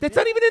keyword. That's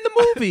not even in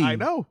the movie. I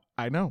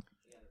know.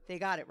 They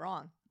got it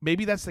wrong.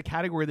 Maybe that's the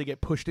category they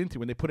get pushed into.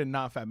 When they put in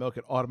non-fat milk,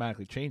 it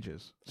automatically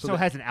changes. So it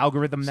has an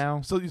algorithm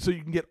now. So you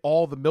can get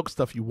all the milk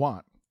stuff you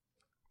want.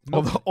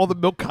 All the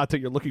milk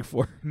content you're looking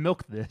for.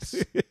 Milk this.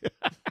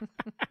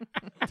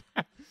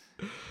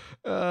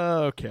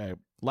 Okay.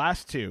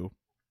 Last two.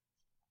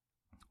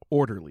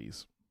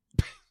 Orderlies.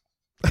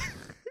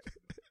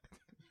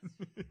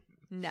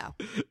 No.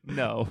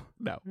 No.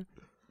 No.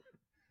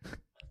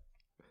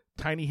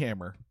 Tiny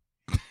hammer.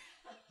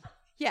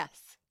 Yes.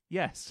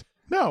 Yes.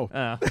 No.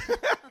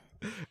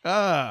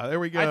 There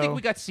we go. I think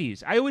we got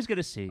C's. I always get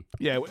a C.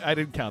 Yeah, I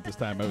didn't count this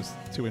time. I was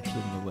too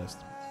interested in the list.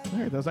 All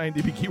right, that was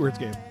IMDb Keywords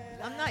game.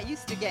 I'm not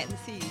used to getting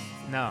C's.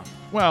 No.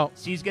 Well,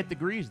 C's get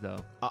degrees, though.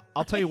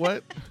 I'll tell you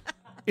what.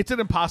 It's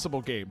an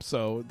impossible game,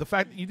 so the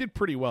fact that you did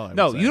pretty well. I would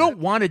No, say. you don't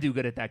want to do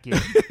good at that game.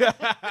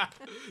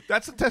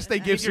 That's the test they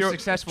give you're you.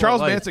 successful Charles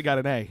at life. Manson got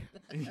an A.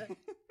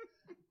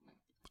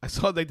 I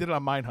saw they did it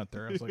on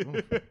Mindhunter. I was like,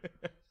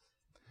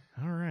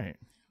 all right.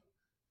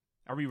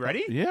 Are we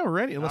ready? Yeah, we're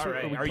ready. All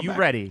right. Are you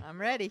ready? I'm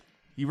ready.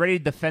 You ready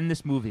to defend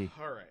this movie?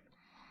 All right.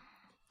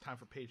 Time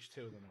for page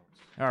 2 of the notes.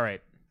 All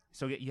right.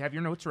 So you have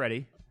your notes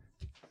ready.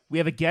 We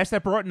have a guest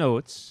that brought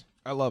notes.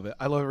 I love it.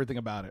 I love everything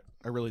about it.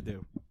 I really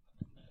do.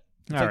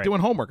 It's All like right.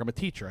 doing homework. I'm a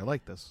teacher. I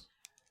like this.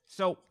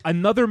 So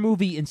another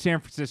movie in San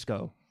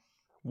Francisco.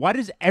 Why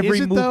does every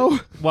Is it, movie? though?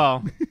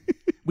 Well,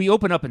 we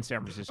open up in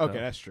San Francisco. Okay,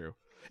 that's true.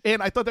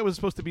 And I thought that was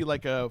supposed to be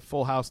like a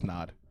Full House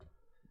nod.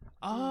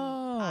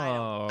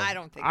 Oh, I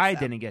don't think I so.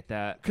 didn't get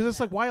that. Because it's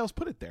like, why else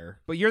put it there?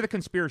 But you're the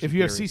conspiracy. If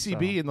you have theorist,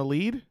 CCB so. in the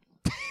lead,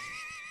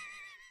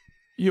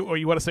 you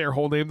want to say her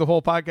whole name the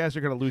whole podcast,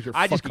 you're going to lose your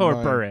I just fucking call her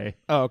mind. Bure.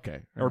 Oh, okay.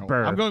 Or All right.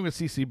 Burr. I'm going with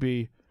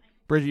CCB.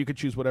 Bridget, you can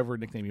choose whatever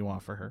nickname you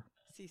want for her.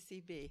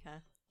 CCB,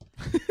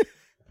 huh?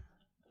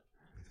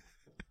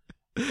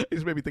 It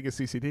just made me think of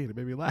CCD and it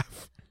made me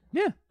laugh.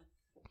 Yeah.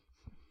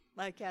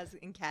 Like as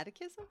in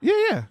catechism?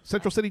 Yeah.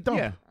 Central City Dump.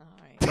 Yeah. All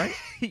right.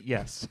 Right?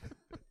 Yes.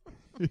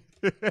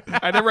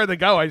 I never had to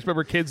go. I just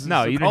remember kids.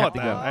 No, you didn't have call to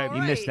it go. that.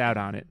 You missed Right. out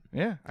on it.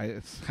 Yeah,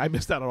 I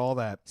missed out on all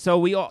that. So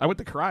we all I went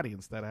to karate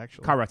instead,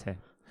 actually. karate.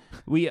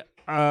 We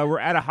we're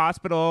at a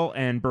hospital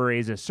and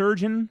Bure's a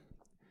surgeon.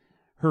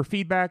 Her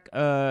feedback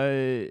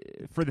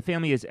for the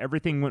family is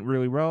everything went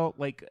really well.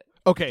 Like,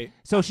 Okay,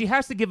 so she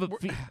has to give a.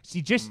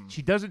 She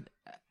doesn't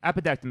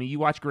appendectomy. You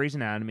watch Grey's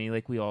Anatomy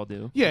like we all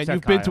do. yeah, and except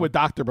you've been to Kyle. a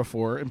doctor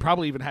before and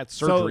probably even had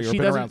surgery So or she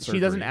been around doesn't. surgery.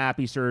 She does an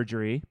appy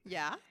surgery.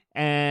 Yeah.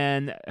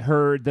 And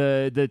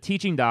the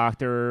teaching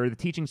doctor, the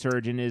teaching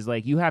surgeon is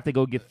like, you have to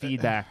go give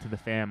feedback to the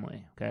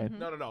family. Okay.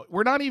 No.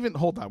 We're not even.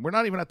 Hold on. We're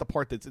not even at the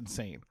part that's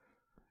insane.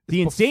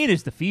 The insane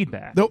is the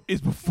feedback. No,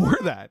 it's before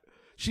that.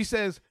 She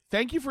says,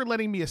 "Thank you for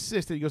letting me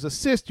assist." And he goes,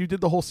 "Assist? You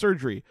did the whole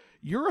surgery.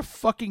 You're a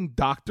fucking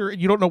doctor,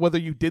 and you don't know whether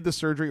you did the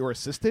surgery or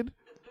assisted."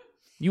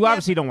 You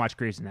obviously don't watch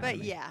Grey's Anatomy.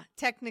 But yeah,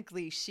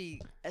 technically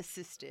she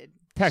assisted.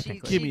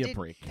 Technically. Give me a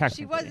break. She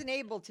Technically. wasn't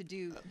able to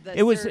do the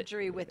It was-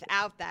 surgery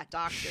without that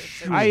doctor.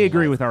 So I she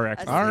agree was with our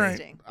expert. All right,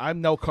 assisting.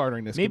 I'm no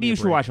Cartering this. Give Maybe me a you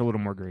should break. watch a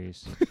little more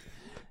Grey's.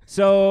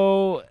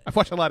 So I've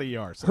watched a lot of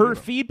ER. So her you know.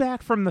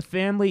 feedback from the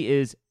family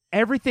is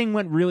everything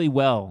went really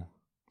well.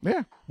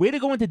 Yeah, Way to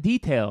go into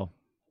detail.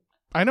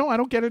 I know. I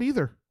don't get it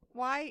either.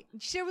 Why?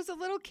 She was a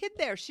little kid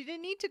there. She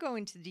didn't need to go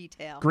into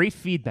detail. Great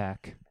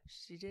feedback.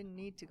 She didn't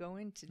need to go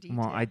into detail.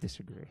 Well, I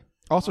disagree.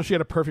 Also, she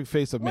had a perfect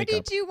face of What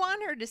makeup. did you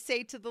want her to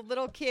say to the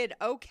little kid?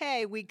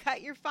 Okay, we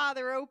cut your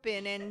father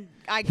open, and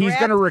He's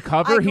going to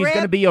recover. He's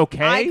going to be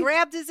okay. I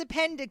grabbed his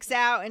appendix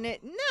out, and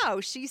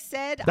no, she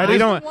said. That we is-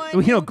 don't. one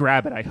We who- don't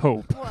grab it. I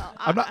hope. Well,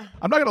 I'm not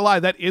gonna lie.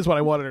 That is what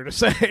I wanted her to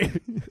say.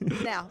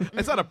 No,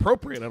 It's not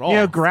appropriate at all. You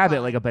know, grab it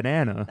fine. like a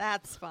banana.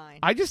 that's fine.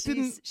 I just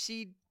She's-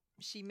 didn't-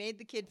 She made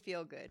the kid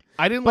feel good.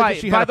 I didn't like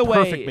that she had the a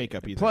perfect way,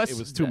 makeup either. Plus, It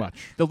was too much.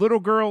 The little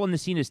girl in the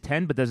scene is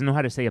 10 but doesn't know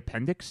how to say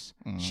appendix.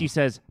 She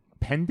says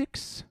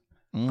appendix.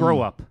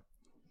 Grow up.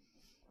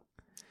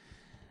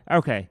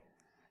 Okay.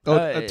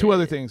 Oh, two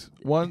other things.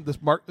 One, this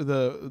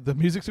the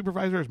music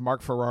supervisor is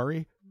Mark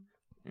Ferrari,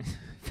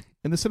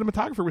 and the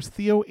cinematographer was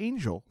Theo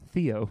Angel.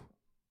 Theo.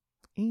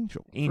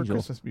 Angel. For Angel.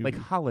 Christmas movie. Like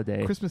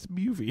holiday. Christmas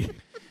movie.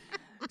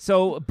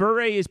 So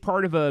Bure is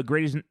part of a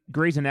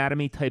Grey's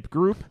Anatomy type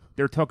group.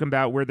 They're talking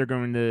about where they're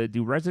going to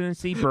do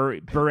residency.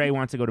 Bure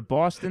wants to go to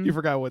Boston. You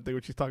forgot one thing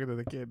when she's talking to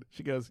the kid.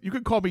 She goes, "You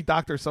can call me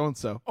Dr.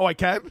 So-and-so." Oh, I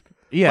can?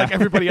 Yeah. Like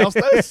everybody else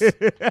does?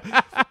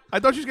 I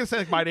thought she was going to say,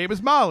 like, my name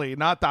is Molly,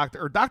 not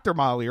Dr. or Dr.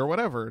 Molly or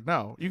whatever.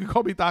 No, you can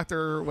call me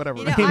Dr. whatever.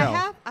 You know,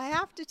 No. I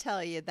have to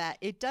tell you that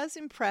it does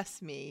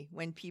impress me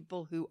when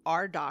people who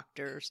are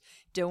doctors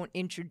don't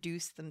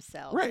introduce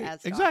themselves Right,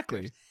 as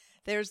exactly. doctors.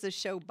 There's the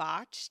show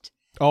Botched.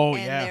 Oh,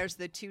 and yeah. there's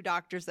the two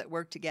doctors that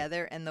work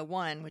together, and the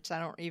one, which I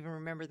don't even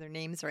remember their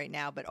names right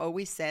now, but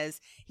always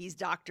says he's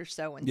Dr.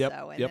 So-and-so. Yep,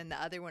 And yep. then the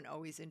other one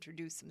always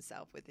introduced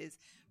himself with his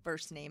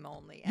first name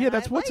only. Yeah, And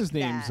that's I what's his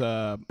like name's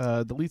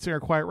that. the lead singer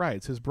of Quiet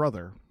Riot, his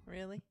brother.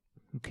 Really?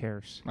 Who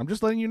cares? I'm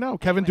just letting you know.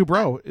 Kevin Anyway,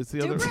 Dubrow is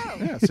the other. Dubrow.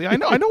 Yeah, see, I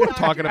know what I'm Dr.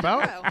 talking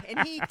about. Dubrow.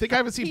 And he, I think I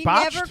haven't seen he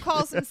Botched. never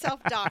calls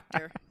himself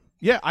doctor.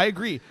 Yeah, I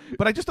agree.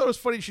 But I just thought it was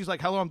funny. She's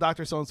like, "Hello, I'm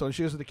Dr. So-and-so." And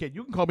she goes to the kid,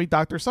 "You can call me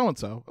Dr.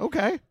 So-and-so."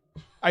 Okay.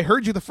 I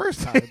heard you the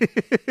first time.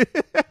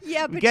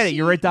 Yeah, but Get it?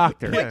 You're a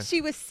doctor. What Yeah.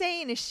 she was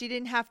saying is she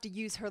didn't have to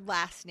use her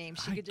last name.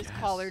 She could just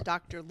call her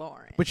Dr.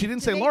 Lauren. But she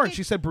didn't To say make Lauren. it-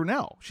 She said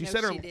Brunel. She No,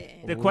 said her. she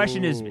didn't. The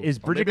question is Well,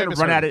 Bridget maybe I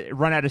going to misheard.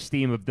 run out of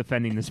steam of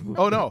defending this movie?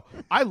 Oh, no.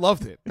 I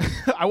loved it.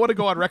 I want to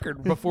go on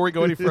record before we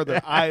go any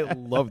further. I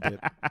loved it.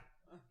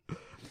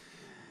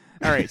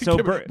 All right, so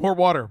Give me more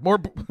water.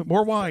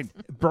 More wine.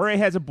 Bure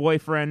has a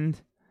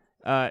boyfriend.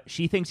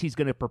 She thinks he's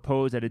going to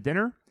propose at a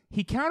dinner.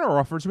 He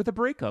counteroffers with a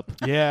breakup.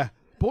 Yeah.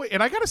 Boy,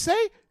 and I got to say,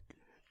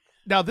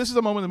 now this is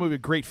a moment in the movie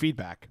with great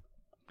feedback.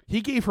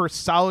 He gave her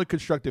solid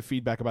constructive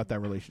feedback about that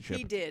relationship.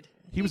 He did.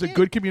 He was a did.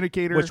 good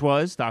communicator. Which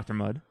was Dr.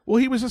 Mudd. Well,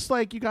 he was just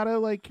like, you got to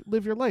like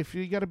live your life.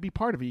 You got to be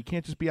part of it. You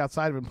can't just be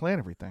outside of it and plan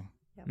everything.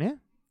 Yeah.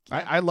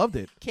 I loved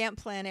it. Can't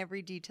plan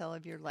every detail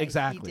of your life.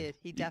 Exactly. He did.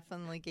 He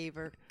definitely gave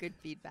her good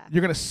feedback.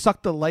 You're going to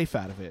suck the life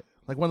out of it.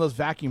 Like one of those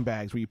vacuum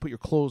bags where you put your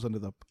clothes under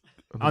the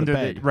Under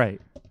bed the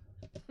right.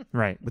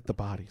 Right. with the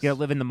bodies. You gotta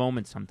live in the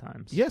moment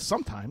sometimes. Yes,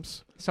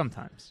 sometimes.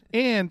 Sometimes.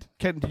 And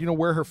Ken, do you know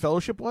where her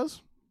fellowship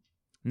was?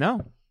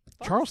 No.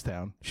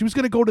 Charlestown. She was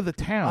going to go to the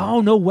town.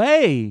 Oh, no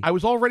way. I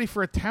was all ready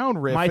for a town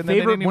riff. My and then they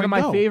favorite, didn't one of even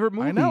my go. favorite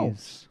movies. I know.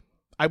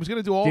 I was going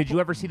to do all. Did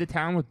you ever see The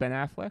Town with Ben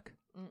Affleck?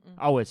 Mm-mm.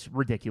 Oh, it's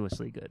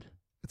ridiculously good.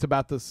 It's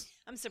about this.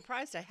 I'm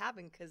surprised I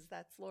haven't because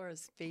that's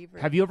Laura's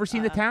favorite. Have you ever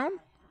seen The Town?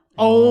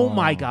 Oh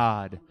my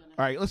God.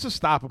 All right, let's just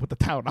stop and put the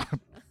town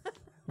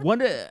on.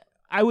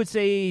 I would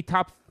say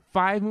top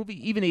 5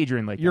 movie. Even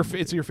Adrian like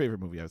It's your favorite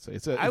movie, I would say.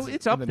 It's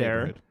up in the there.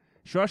 neighborhood.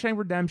 Shawshank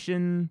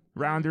Redemption,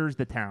 Rounders,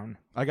 The Town.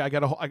 I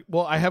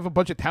have a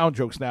bunch of town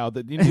jokes now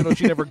that you know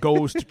she never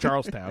goes to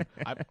Charlestown.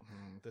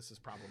 This is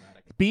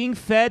problematic. Being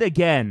fed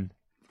again.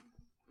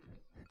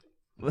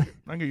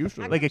 I get used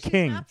to it. Like a She's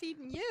king. not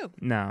feeding you.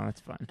 No,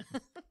 that's fine.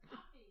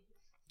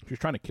 She's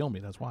trying to kill me.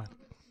 That's why.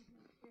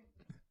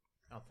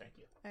 Oh, thank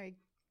you. All right.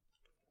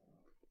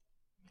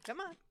 Come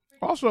on.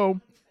 Also,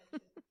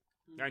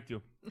 Thank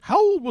you. how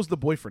old was the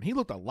boyfriend? He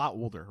looked a lot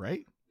older,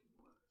 right?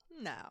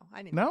 No,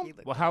 I didn't. No? think he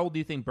looked Well, how old do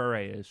you think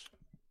Beret is?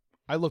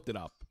 I looked it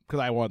up because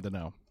I wanted to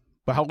know.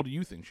 But how old do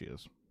you think she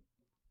is?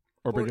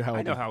 Or Bridget, how old?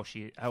 I know how old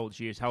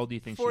she is. How old do you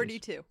think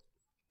 42.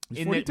 she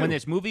is? 42. When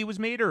this movie was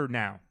made or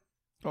now?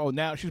 Oh,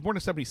 now she's born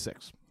in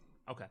 76.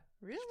 Okay.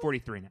 Really? She's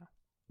 43 now.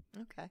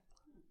 Okay.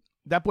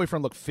 That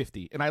boyfriend looked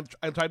 50, and I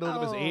tried to look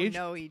up his age,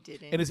 No, he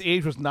didn't. and his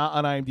age was not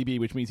on IMDb,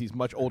 which means he's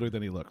much older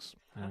than he looks.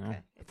 I don't know. Okay.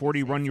 It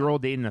did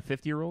 41-year-old dating a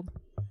 50-year-old?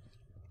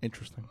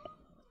 Interesting.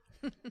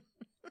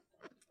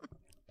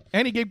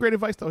 And he gave great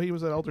advice, though. He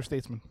was an elder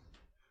statesman.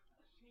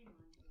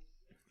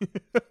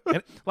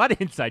 A lot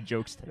of inside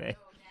jokes today.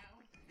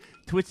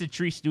 Twisted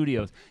Tree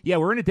Studios. Yeah,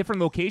 we're in a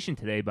different location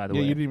today, by the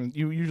Yeah, way.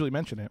 you usually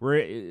mention it.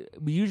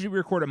 We usually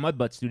record at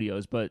Mudbutt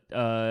Studios, but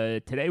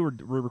today we're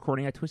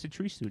recording at Twisted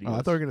Tree Studios. Oh,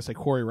 I thought you were going to say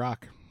Quarry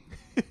Rock.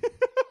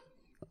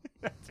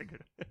 That's a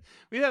good.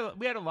 We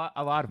had a lot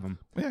of them.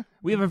 Yeah.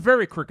 We have a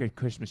very crooked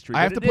Christmas tree.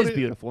 I have but to it put is it-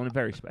 beautiful and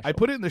very special. I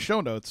put it in the show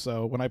notes,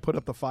 so when I put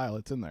up the file,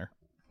 it's in there.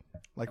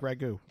 Like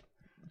Ragu.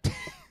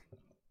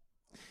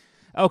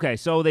 Okay,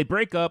 so they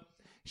break up.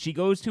 She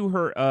goes to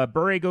her.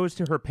 Beret goes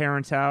to her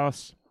parents'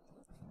 house,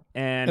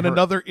 and her,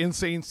 another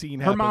insane scene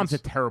her happens. mom's a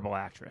terrible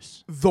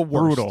actress. the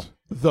worst. brutal.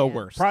 The Yeah.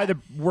 worst. Probably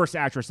the worst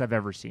actress I've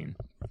ever seen.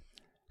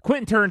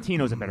 Quentin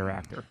Tarantino's a better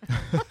actor.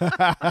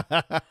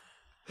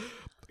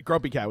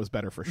 Grumpy Cat was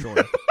better for sure.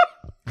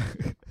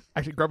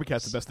 Actually, Grumpy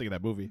Cat's the best thing in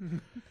that movie.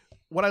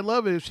 What I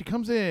love is she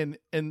comes in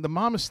and the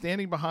mom is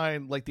standing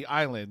behind like the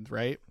island,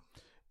 right?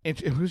 And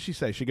what does she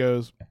say? She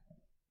goes,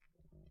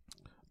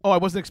 "Oh, I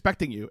wasn't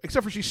expecting you."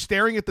 Except for she's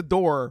staring at the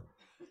door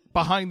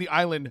behind the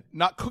island,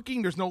 not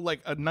cooking. There's no like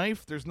a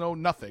knife. There's no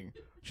nothing.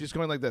 She's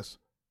going like this,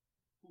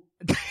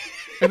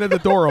 and then the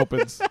door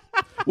opens.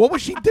 What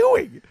was she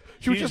doing?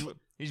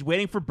 He's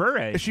waiting for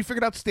Beret. She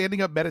figured out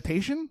standing up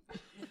meditation.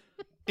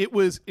 It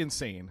was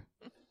insane.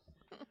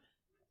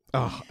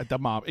 Oh, the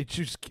mom.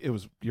 It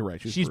was. You're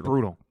right. She's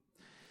brutal.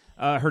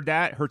 Her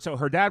dad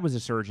was a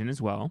surgeon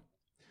as well.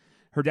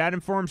 Her dad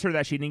informs her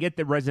that she didn't get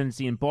the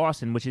residency in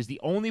Boston, which is the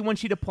only one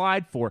she'd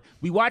applied for.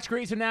 We watch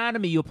Grey's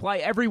Anatomy. You apply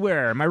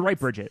everywhere. Am I right,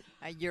 Bridget?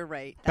 You're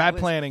right. Bad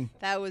planning.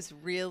 That was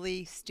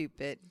really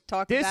stupid.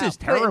 This about is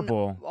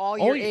terrible. putting all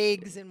your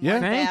eggs in Yeah.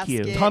 one Thank you.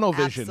 basket. Tunnel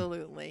vision.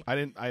 Absolutely.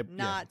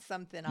 Not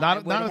Something Not- I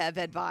would not- have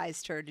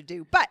advised her to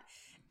do. But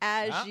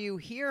as you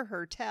hear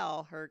her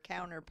tell her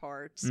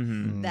counterparts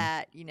Mm-hmm.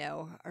 that,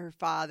 her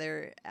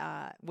father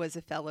was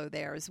a fellow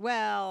there as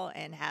well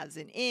and has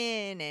an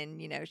inn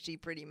and, she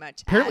pretty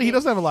much Apparently, had he it.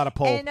 doesn't have a lot of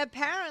pull. And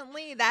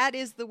apparently that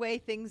is the way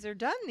things are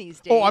done these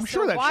days. Oh, I'm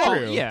sure that's why,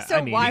 true. Yeah, So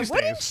I mean, why these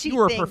wouldn't days, she You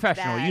were a think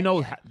professional. that? You know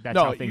Yeah. that's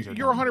no, how things are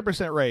you're done.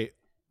 100% right.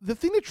 The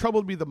thing that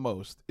troubled me the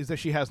most is that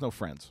she has no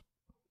friends.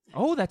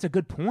 Oh, that's a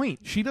good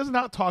point. She does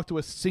not talk to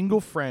a single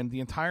friend the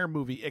entire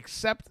movie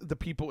except the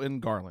people in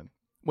Garland,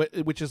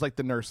 which is like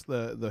the nurse,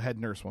 the head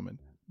nurse woman.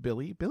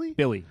 Billy?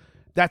 Billy.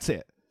 That's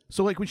it.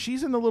 So, like, when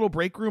she's in the little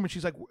break room and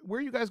she's like, "Where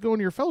are you guys going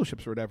to your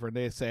fellowships or whatever?" And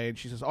they say, and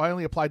she says, "Oh, I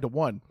only applied to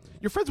one."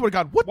 Your friends would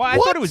have gone, "What?" Well, I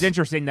what? thought it was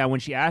interesting that when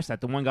she asked that,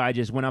 the one guy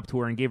just went up to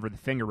her and gave her the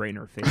finger right in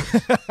her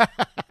face.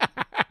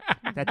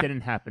 That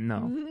didn't happen,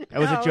 no. That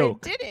was a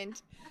joke. It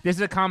didn't. This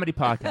is a comedy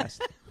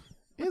podcast.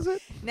 Is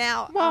it?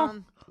 Now,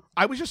 Well,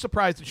 I was just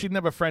surprised that she didn't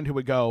have a friend who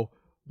would go,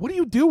 "What are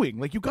you doing?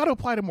 Like, you got to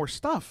apply to more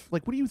stuff.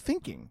 Like, what are you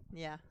thinking?"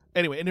 yeah.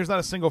 Anyway, and there's not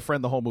a single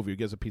friend the whole movie who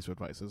gives a piece of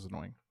advice. This is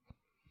annoying.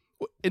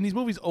 And these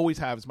movies always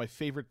have, is my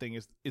favorite thing,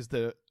 is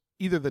the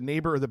either the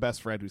neighbor or the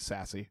best friend who's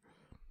sassy.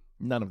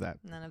 None of that.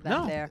 None of that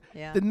No. there.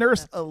 Yeah. The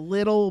nurse a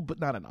little, but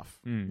not enough.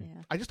 Mm.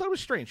 Yeah. I just thought it was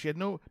strange. She had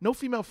no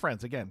female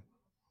friends. Again,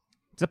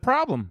 It's a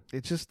problem.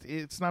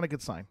 it's not a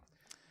good sign.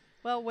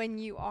 Well, when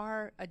you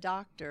are a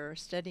doctor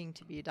studying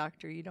to be a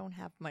doctor, you don't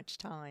have much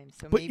time.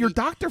 So But maybe, your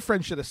doctor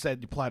friend should have said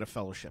you apply to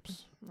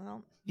fellowships.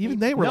 well, Even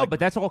maybe- they were No, like, but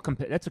that's all.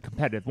 That's a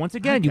competitive. Once I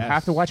again, you have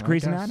guess, to watch I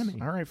Grey's guess.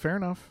 Anatomy. All right, fair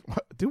enough.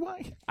 Do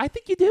I? I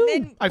think you do.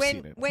 Then I've when-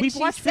 seen it. when We've she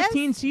watched says-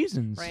 15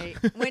 seasons. Right.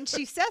 When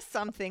she says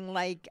something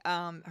like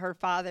her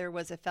father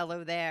was a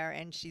fellow there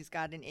and she's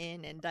got an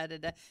in and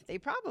da-da-da, they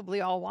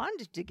probably all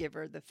wanted to give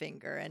her the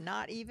finger and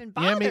not even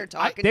bother Yeah, I mean,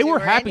 talking They to were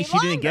her happy any she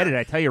didn't get it, longer.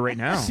 I tell you right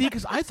now. See,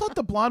 because I thought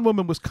the blonde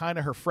woman was kind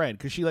of her friend,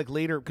 because she like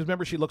later, because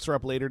remember she looks her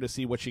up later to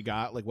see what she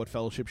got, like what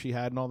fellowship she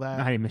had and all that.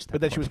 I missed that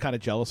But then she part. was kind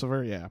of jealous of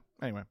her. Yeah.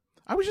 Anyway,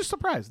 I was just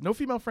surprised. No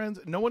female friends.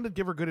 No one to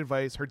give her good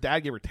advice. Her dad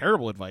gave her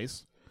terrible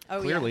advice. Oh,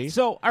 Clearly. yeah.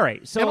 So, all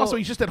right. So And also,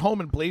 he's just at home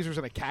in blazers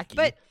and a khaki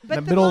But in the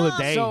the middle of the mom-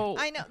 day. So-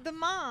 I know the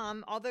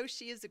mom, although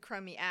she is a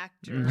crummy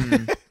actor,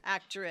 Mhm.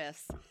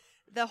 actress,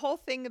 the whole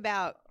thing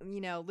about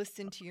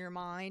listen to your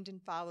mind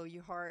and follow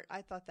your heart.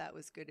 I thought that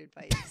was good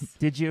advice.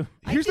 did you?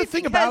 I Here's the did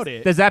thing because- about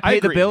it. Does that I pay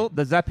the agree. bill?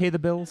 Does that pay the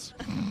bills?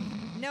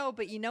 No,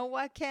 but you know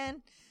what,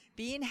 Ken?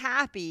 Being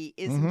happy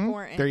is Mhm.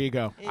 important. There you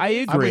go. It I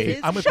is- agree. it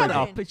is I'm with Shut Bridget.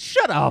 important. up.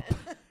 Shut up.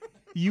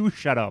 You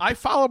shut up. I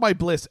follow my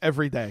bliss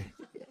every day.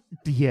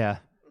 Yeah.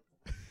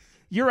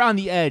 You're on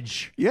the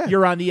edge. Yeah.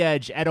 You're on the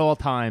edge at all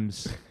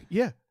times.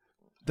 Yeah.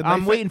 The I'm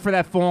knife waiting for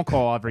that phone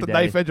call every the day.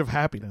 knife edge of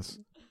happiness.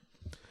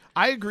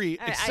 I agree,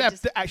 I except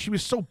just- that she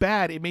was so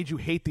bad it made you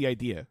hate the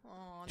idea.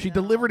 Oh, She no.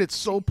 delivered it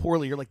so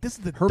poorly. You're like, this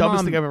is the Her dumbest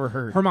mom- thing I've ever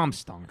heard. Her mom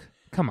stunk.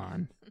 Come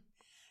on.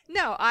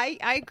 No, I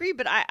agree,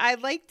 but I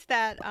liked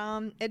that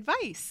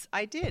advice.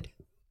 I did.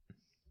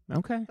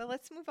 Okay. But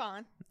let's move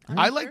on.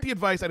 I like the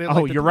advice. I didn't.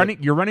 Oh, like the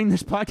you're running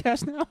this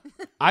podcast now?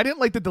 I didn't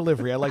like the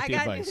delivery. I like I the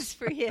got advice. news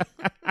for you.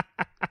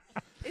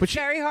 But It's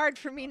very hard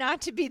for me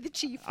not to be the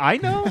chief. I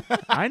know.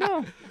 I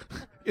know.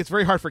 It's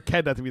very hard for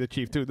Ken not to be the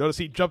chief too. Notice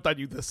he jumped on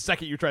you the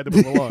second you tried to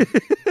move along.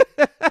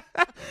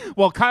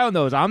 Well, Kyle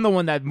knows I'm the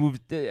one that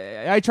moved.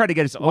 I try to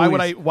get us. Why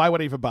would I? always- Why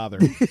would I even bother?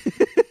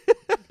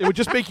 It would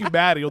just make you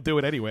mad, and you'll do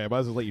it anyway. I might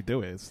as well let you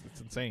do it.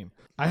 It's insane.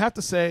 I have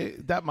to say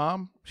that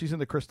mom, she's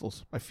into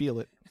crystals. I feel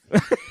it.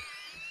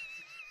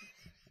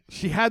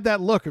 She had that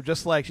look of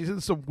just like she's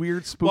in some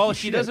weird spooky. Well,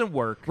 she shit. doesn't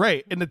work.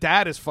 Right, and the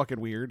dad is fucking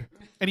weird,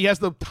 and he has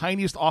the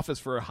tiniest office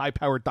for a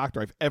high-powered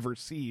doctor I've ever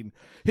seen.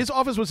 His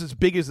office was as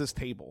big as this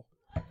table,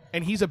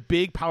 and he's a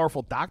big,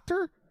 powerful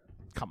doctor.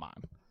 Come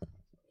on.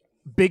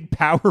 Big,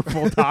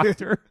 powerful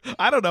doctor.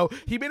 I don't know.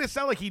 He made it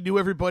sound like he knew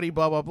everybody,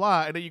 blah, blah,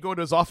 blah. And then you go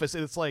into his office,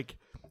 and it's like,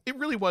 it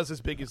really was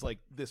as big as like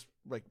this,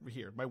 like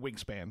here, my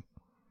wingspan.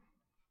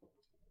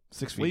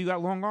 6 feet. Well, you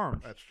got long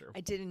arms. That's true.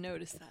 I didn't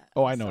notice that.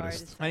 Oh, I I'm sorry noticed.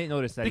 to say. I didn't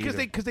notice that Because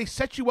either. they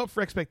set you up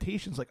for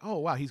expectations like, oh,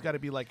 wow, he's got to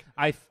be like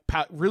I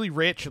really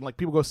rich, and like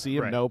people go see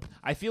him. right. Nope.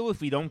 I feel if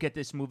we don't get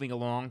this moving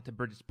along to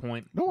Bridget's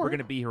point, No, we're we're- going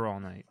to be here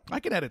all night. I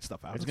can edit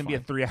stuff out. It's It's going to be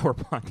a fine. 3-hour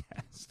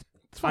podcast.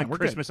 It's fine. On We're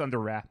Christmas under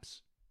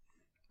wraps.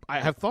 good. I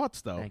have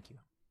thoughts, though. Thank you.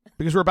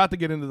 Because we're about to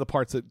get into the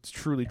parts that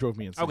truly drove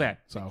me insane. Okay.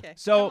 So, Okay,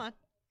 So- come on.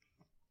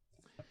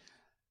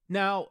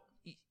 Now,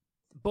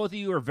 both of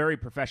you are very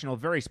professional,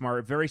 very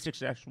smart, very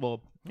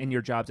successful in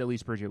your jobs. At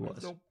least Bridget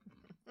was. Nope.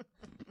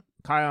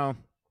 Kyle,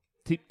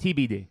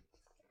 TBD.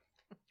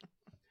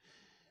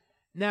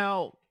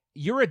 Now,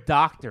 you're a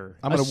doctor,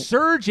 I'm a gonna-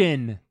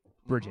 surgeon,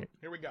 Bridget.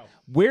 here we go.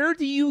 Where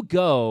do you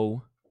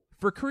go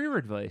for career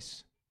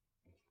advice?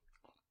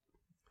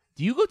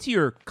 Do you go to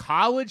your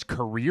college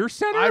career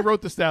center? I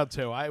wrote this down,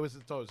 too. I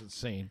thought it was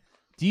insane.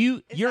 Do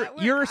you? Is You're that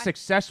where you're a I-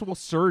 successful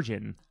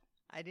surgeon.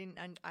 I didn't.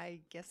 I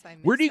guess I.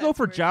 Where do you missed go that's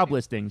for where job she-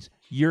 listings?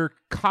 Your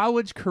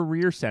college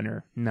career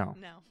center? No,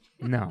 No.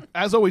 no,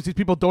 As always, these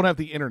people don't have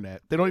the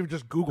internet. They don't even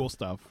just Google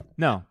stuff.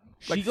 no.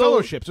 Like She goes.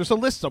 fellowships. There's a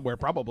list somewhere,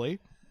 probably.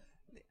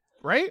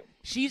 Right?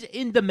 She's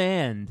in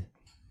demand.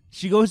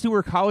 She goes to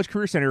her college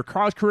career center. Her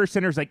college career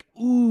center is like,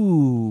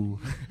 ooh,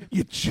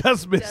 You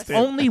just missed Just- it.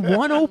 only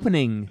one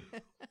opening.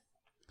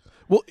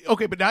 Well,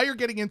 okay, but now you're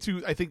getting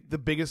into, I think, the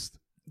thing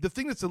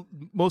that's the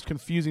most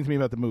confusing to me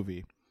about the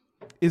movie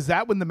is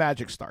that when the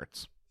magic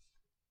starts.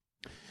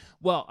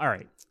 Well, all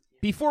right.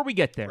 Before we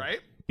get there, Right?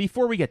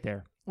 Before we get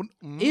there,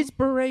 is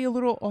Beret a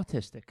little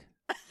autistic?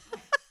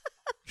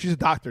 She's a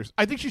doctor.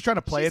 I think she's trying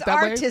to play She's it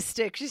that way.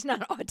 artistic. She's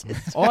not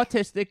autistic.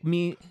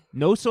 Autistic,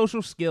 no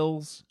social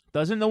skills,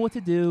 doesn't know what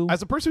to do.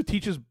 As a person who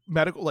teaches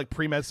medical, like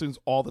pre-med students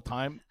all the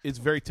time, it's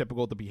very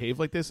typical to behave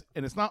like this.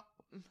 And it's not,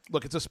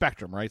 look, it's a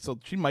spectrum, right? So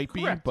she might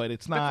be, Correct. but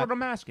it's That's not, what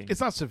I'm asking. it's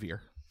not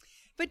severe.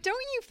 But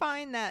don't you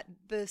find that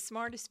the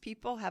smartest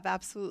people have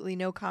absolutely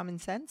no common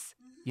sense?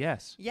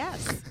 Yes.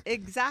 Yes,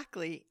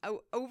 exactly.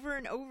 Over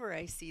and over,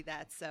 I see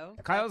that. So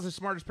Kyle's the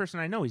smartest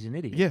person I know. He's an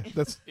idiot. Yeah,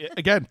 that's,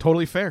 again,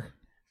 totally fair.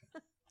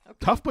 Okay.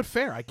 Tough but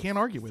fair. I can't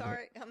argue with it.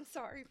 sorry, I'm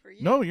sorry for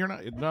you. No, you're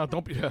not. No,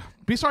 don't be.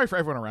 Be sorry for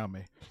everyone around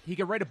me. He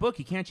could write a book.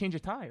 He can't change a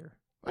tire.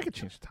 I could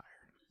change the tire.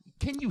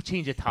 Can you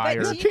change a But tire?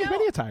 Yeah, do you change know,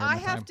 many a tire in I my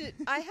have time. to.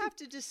 I have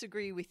to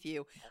disagree with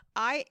you.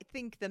 I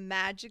think the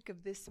magic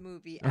of this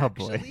movie Oh,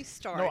 boy. actually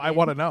started. No, I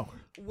want to know.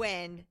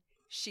 when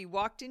she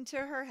walked into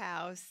her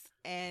house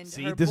and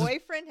See, her this is-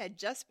 boyfriend had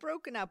just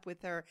broken up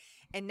with her,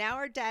 and now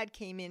her dad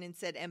came in and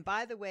said, and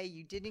by the way,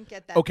 you didn't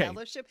get that Okay.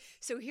 fellowship.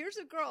 So here's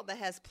a girl that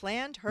has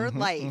planned her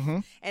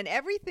life, and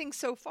everything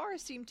so far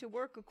seemed to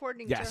work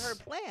according Yes. to her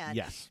plan.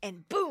 Yes.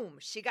 And boom,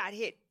 she got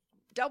hit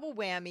double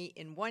whammy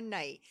in one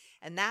night.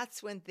 And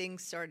that's when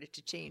things started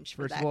to change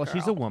for First that of all, girl.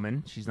 she's a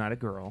woman. She's not a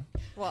girl.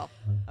 Well,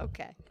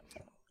 okay.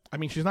 I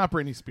mean, she's not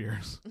Britney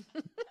Spears.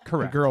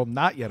 Correct. A girl,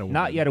 not yet a woman.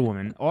 Not yet a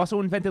woman. Also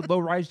invented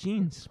low-rise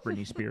jeans,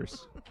 Britney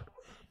Spears.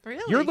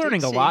 Really? You're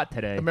learning Did a she? lot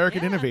today.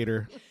 American Yeah.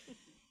 innovator.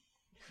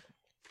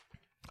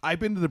 I've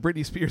been to the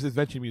Britney Spears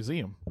Invention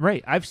Museum.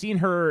 Right. I've seen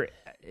her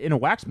in a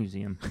wax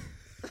museum.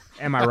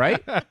 Am I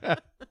right?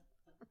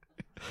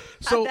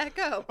 So, How'd that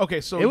go? okay,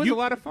 so It was you, a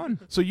lot of fun.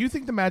 So you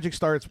think the magic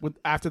starts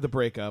after the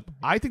breakup?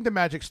 I think the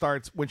magic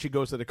starts when she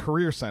goes to the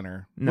career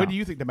center. No. When do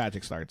you think the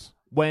magic starts?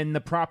 When the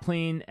prop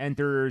plane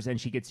enters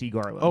and she gets see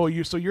Garland. Oh,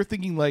 you're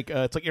thinking like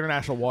it's like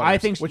international waters. I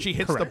think when she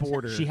hits correct. the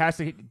border, She has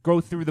to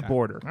go through the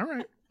border. All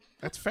right,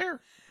 that's fair.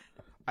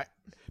 I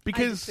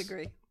Because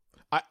disagree.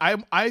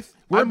 I'm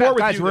We're more about, with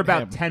guys, you we're than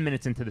about him. 10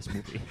 minutes into this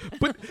movie.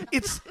 But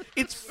it's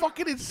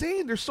fucking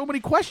insane. There's so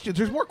many questions.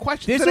 There's more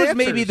questions. This than was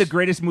maybe answers. the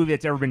greatest movie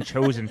that's ever been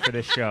chosen for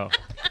this show.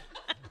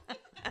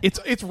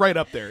 It's right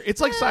up there.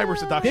 It's like cyber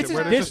seduction. This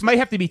where there's this just, might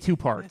have to be 2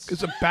 parts.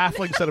 it's a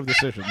baffling set of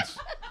decisions.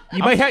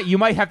 You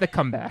might have to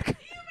come back.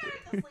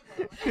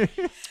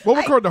 We'll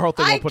record the whole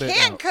thing. I We'll put it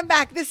can't out. come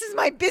back. This is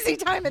my busy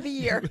time of the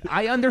year.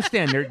 I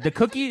understand the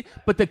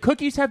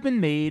cookies have been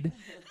made.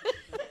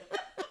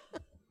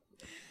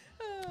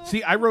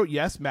 See, I wrote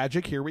yes,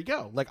 magic. Here we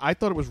go. Like I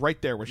thought it was right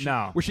there where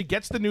she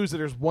gets the news that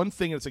there's one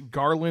thing and it's in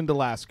Garland,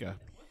 Alaska.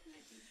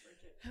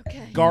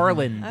 Okay.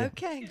 Garland.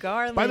 Okay,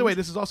 Garland. By the way,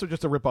 this is also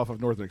just a ripoff of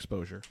Northern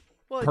Exposure.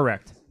 well,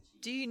 Correct.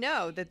 do you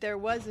know that there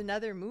was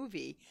another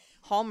movie,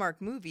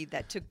 Hallmark movie,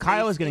 that took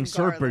Kyle place is getting in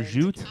served Garland?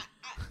 prosciutto.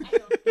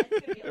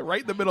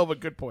 Right in the middle of a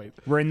good point.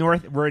 We're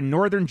in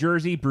northern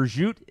Jersey.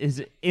 Prosciutto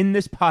is in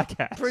this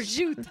podcast.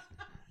 Prosciutto.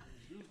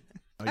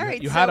 Oh, All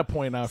right, you so, had a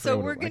point out. So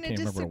we're going to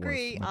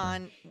disagree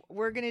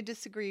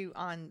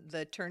on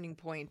the turning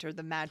point or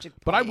the magic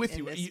point. But I'm with in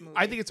you. this movie.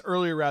 I think it's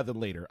earlier rather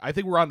than later. I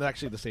think we're on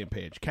actually the same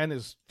page.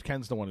 Ken's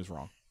the one who's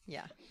wrong.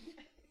 Yeah.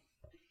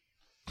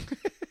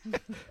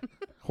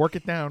 Hork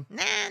it down.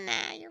 Nah,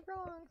 you're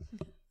wrong.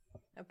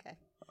 Okay.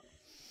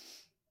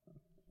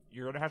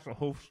 You're gonna have to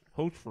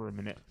host for a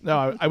minute.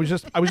 No, I was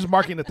just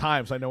marking the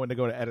time so I know when to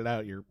go to edit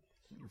out your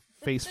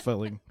face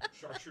filling.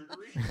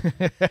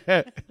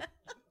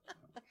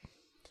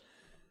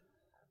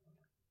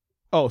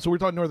 Oh, so we're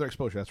talking Northern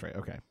Exposure. That's right.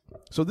 Okay.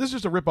 So this is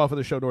just a ripoff of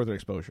the show Northern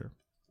Exposure.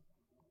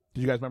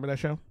 Did you guys remember that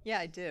show? Yeah,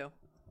 I do.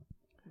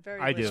 Very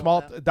I do. little,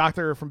 Small though.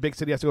 doctor from big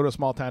city has to go to a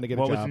small town to get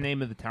What a was job. the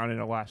name of the town in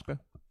Alaska?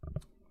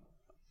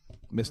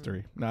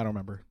 Mystery. No, I don't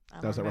remember.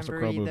 I That was a don't Russell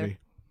remember Crowe either. movie.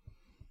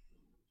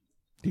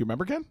 Do you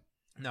remember, Ken?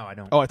 No, I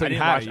don't. Oh, I thought you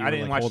didn't had watch. it. You I were,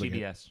 didn't like, watch holding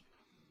it. CBS.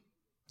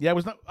 Yeah, it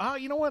was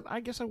not. You know what? I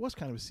guess I was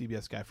kind of a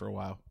CBS guy for a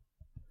while.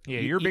 Yeah,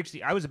 you're a big.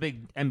 I was a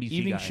big NBC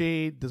Evening guy.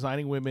 Shade,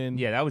 Designing Women.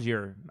 Yeah, that was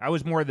I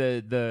was more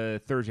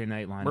the Thursday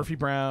night line. Murphy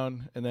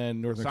Brown, and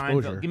then Northern Seinfeld.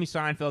 Exposure. Give me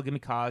Seinfeld. Give me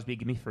Cosby.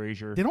 Give me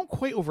Frasier. They don't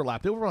quite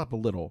overlap. They overlap a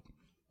little.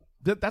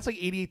 That's like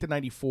 88 to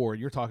 94.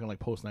 You're talking like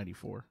post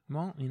 94.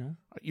 Well,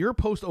 You're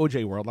post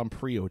OJ world. I'm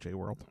pre OJ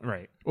world.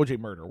 right. OJ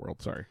murder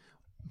world. Sorry.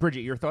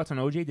 Bridgette, your thoughts on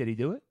OJ? Did he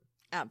do it?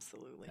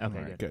 Absolutely. Okay,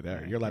 All right, good. good. All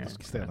right, you're allowed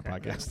to stay on the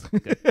Okay, podcast.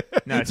 good.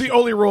 No, it's the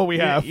only rule we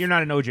have. You're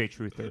not an OJ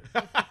truther.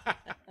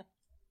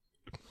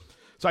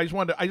 So I just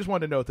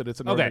wanted to note that it's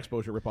a Northern Okay.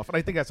 Exposure ripoff, and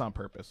I think that's on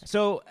purpose.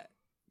 So,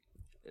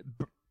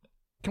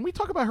 Can we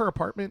talk about her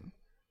apartment?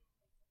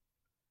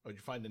 Oh, did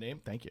you find the name?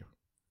 Thank you.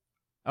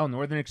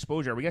 Northern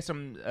Exposure. We got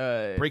some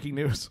Breaking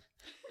news.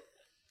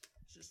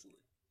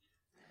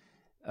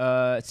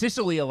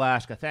 Sicily,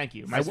 Alaska. Thank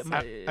you. I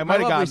My might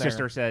have lovely gone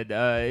sister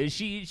said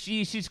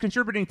she's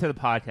contributing to the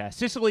podcast.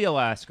 Sicily,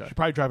 Alaska. She's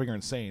probably driving her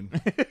insane.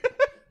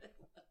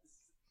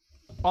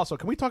 Also,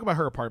 can we talk about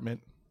her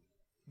apartment?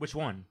 Which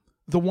one?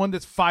 The one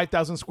that's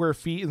 5,000 square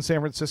feet in San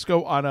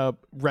Francisco on a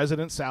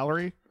resident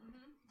salary?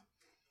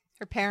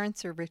 Her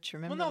parents are rich.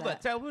 Remember Well, no,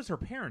 that? that was her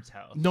parents'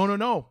 house.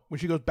 No. When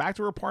she goes back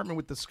to her apartment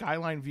with the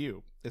skyline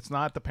view, it's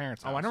not the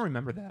parents' house. Oh, I don't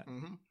remember that.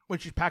 When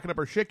she's packing up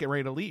her shit, getting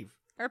ready to leave.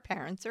 Her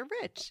parents are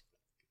rich.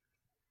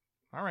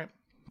 All right.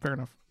 Fair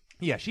enough.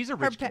 Yeah, she's a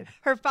rich kid.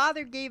 Her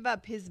father gave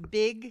up his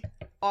big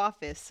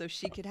office so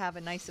she could have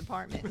a nice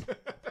apartment.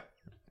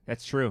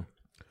 That's true.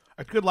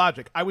 That's good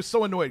logic. I was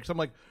so annoyed because I'm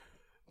like,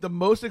 the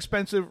most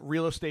expensive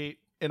real estate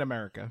in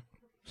America,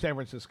 San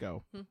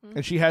Francisco,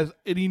 and she has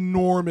an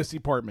enormous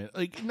apartment.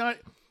 Like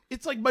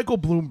it's like Michael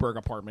Bloomberg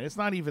apartment. It's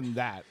not even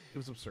that. It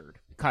was absurd.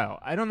 Kyle,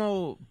 I don't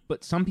know,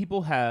 but some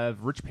people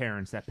have rich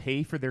parents that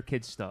pay for their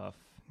kids' stuff.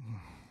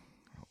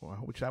 Well,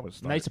 which that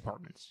was Nice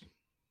apartments.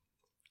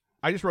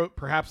 I just wrote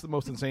perhaps the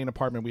most insane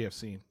apartment we have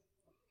seen.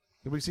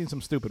 We've seen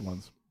some stupid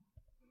ones.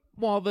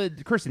 Well, the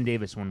Kirsten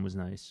Davis one was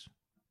nice.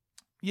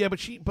 Yeah,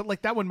 but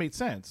like that one made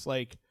sense.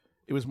 Like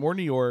it was more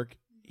New York.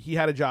 He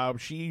had a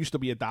job. She used to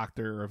be a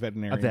doctor or a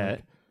veterinarian. A vet.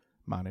 Like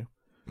Manu.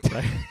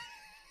 Right?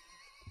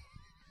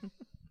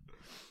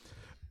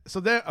 So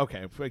then,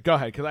 okay, go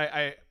ahead.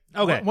 Because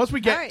Okay. Once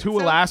we get All right, to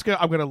so-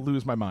 Alaska, I'm going to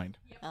lose my mind.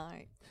 All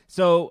right.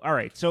 So, all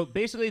right. So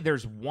basically,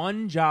 there's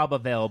one job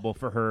available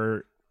for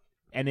her,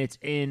 and it's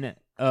in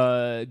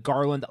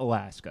Garland,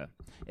 Alaska.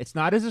 It's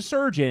not as a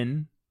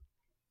surgeon,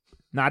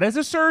 Not as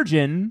a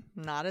surgeon.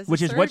 Not as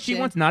which a is what she surgeon.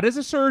 wants. Not as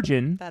a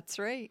surgeon. That's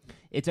right.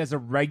 It's as a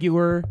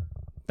regular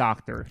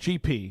doctor.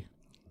 GP.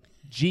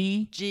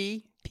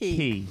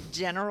 GP.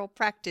 General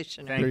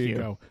practitioner. Thank There you you.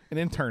 go. An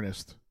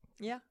internist.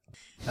 Yeah.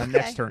 An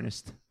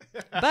externist.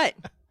 But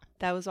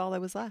that was all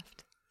that was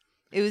left.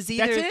 It was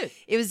either That's it.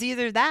 It was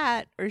either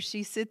that or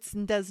she sits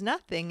and does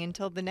nothing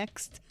until the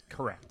next.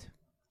 Correct.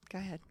 Go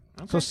ahead.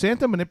 So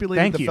Santa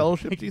manipulated Thank the you.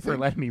 fellowship. Thank Do you you for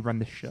think? letting me run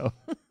the show.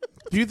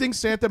 Do you think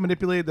Santa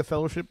manipulated the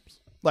fellowships?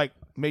 Like,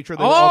 made sure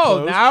they were all Oh,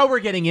 closed? now we're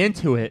getting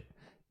into it.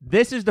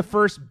 This is the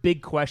first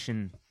big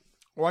question.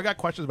 Well, I got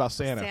questions about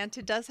Santa.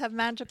 Santa does have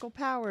magical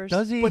powers.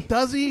 Does he? But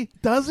does he?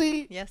 Does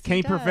he? Yes, Can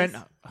he does. prevent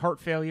heart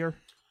failure?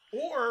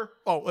 Or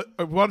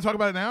we want to talk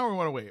about it now, or we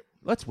want to wait?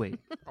 Let's wait.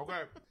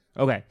 Okay.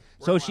 Okay.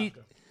 So Alaska.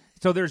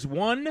 so there's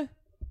one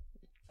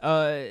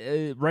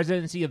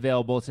residency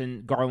available. It's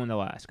in Garland,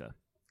 Alaska.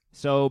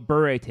 So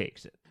Burray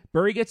takes it.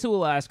 Burray gets to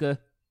Alaska,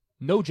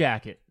 no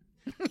jacket.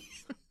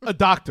 A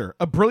doctor,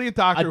 a brilliant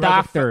doctor, A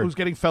doctor. who's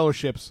getting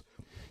fellowships.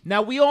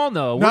 Now we all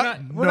know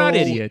we're not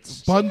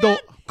idiots. Bundle.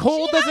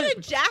 Cold She doesn't had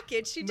a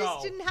jacket. She just No.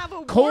 didn't have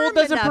a cold warm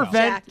doesn't enough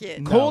prevent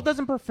jacket. No. cold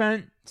doesn't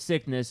prevent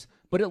sickness,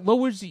 but it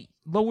lowers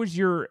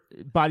your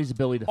body's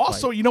ability to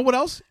Also, fight. you know what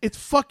else? It's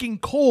fucking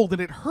cold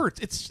and it hurts.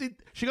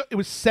 It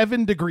was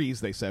 7 degrees.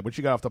 They said when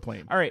she got off the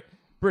plane. All right,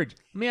 Bridge.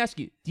 Let me ask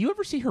you: do you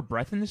ever see her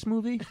breath in this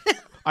movie?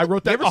 I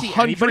wrote You that ever see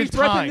 100 anybody's times.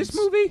 breath in this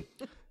movie?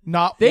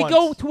 Not They once.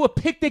 go to a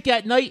picnic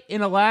at night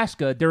in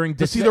Alaska during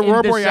to see the in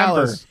Aurora December.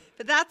 Borealis.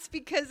 But that's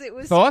because it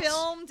was Thoughts?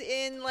 filmed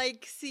in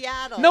like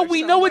Seattle. No, or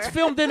we know it's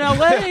somewhere. filmed in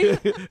L.A.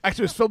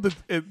 Actually, it was filmed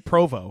in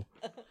Provo,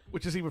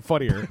 which is even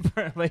funnier.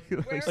 like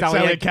Where- Sally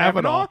Ann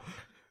Kavanaugh.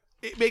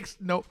 It makes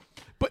no,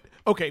 but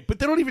okay, but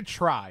they don't even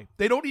try.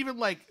 They don't even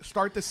like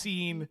start the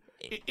scene.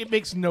 It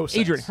makes no sense.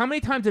 Adrian, how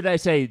many times did I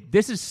say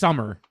this is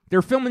summer?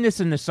 They're filming this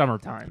in the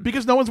summertime.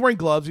 Because no one's wearing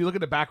gloves. You look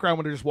at the background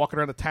when they're just walking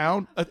around a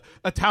town,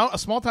 a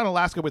small town in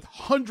Alaska with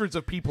hundreds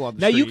of people on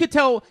the Now street. you could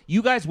tell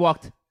you guys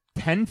walked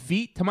 10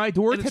 feet to my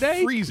door And it's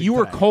today. freezing You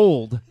were today.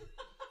 cold.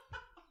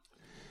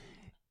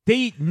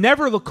 They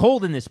never look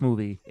cold in this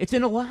movie. It's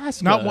in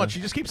Alaska. Not once.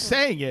 She just keeps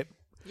saying it.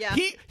 Yeah.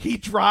 He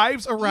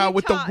drives around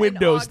with the Utah in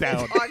windows August-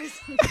 down.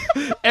 August-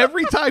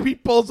 Every time he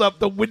pulls up,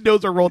 the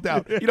windows are rolled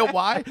down. You know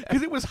why?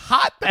 Because it was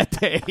hot that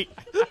day.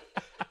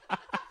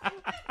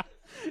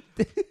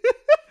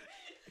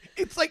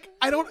 It's like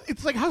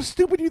It's like, how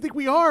stupid do you think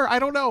we are? I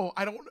don't know.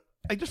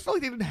 I just felt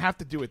like they didn't have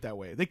to do it that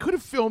way. They could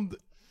have filmed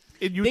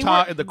in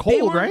Utah in the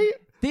cold, right?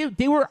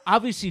 They were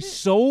obviously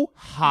so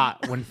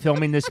hot when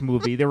filming this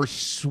movie. They were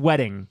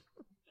sweating.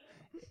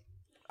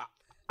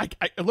 I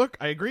look.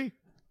 I agree.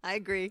 I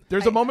agree.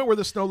 There's a moment where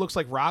the snow looks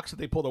like rocks that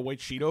they pulled a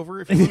white sheet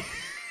over. If you look.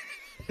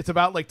 It's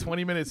about like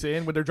 20 minutes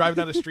in when they're driving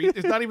down the street.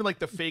 It's not even like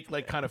the fake,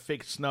 like kind of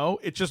fake snow.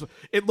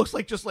 It looks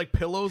like just like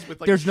pillows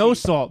with like. There's a no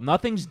sheet. salt.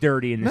 Nothing's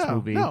dirty in this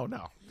movie. No.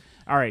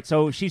 All right,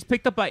 so she's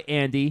picked up by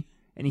Andy,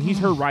 and he's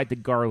her ride to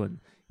Garland.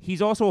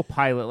 He's also a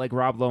pilot, like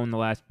Rob Lowe in the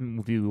last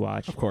movie we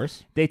watched. Of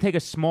course. They take a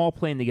small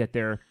plane to get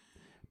there.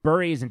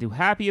 Burry isn't too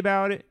happy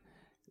about it.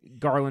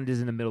 Garland is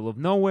in the middle of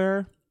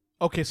nowhere.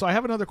 Okay, so I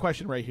have another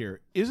question right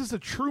here. Is this a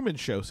Truman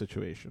Show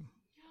situation?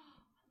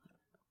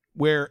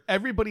 Where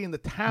everybody in the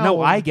town...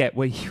 No, I get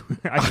what you...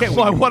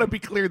 I want to be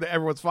clear that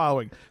everyone's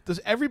following.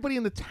 Does everybody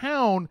in the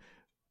town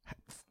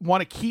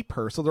want to keep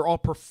her, so they're all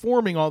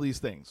performing all these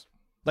things?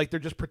 Like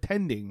they're just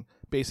pretending,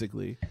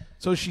 basically,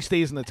 so she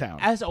stays in the town.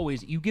 As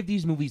always, you give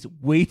these movies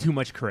way too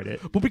much credit.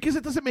 Well, because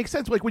it doesn't make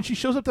sense. Like when she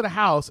shows up to the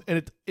house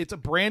and it's a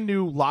brand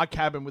new log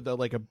cabin with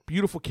a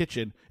beautiful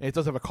kitchen and it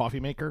doesn't have a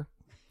coffee maker.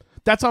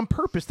 That's on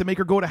purpose to make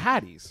her go to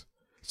Hattie's.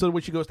 So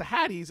when she goes to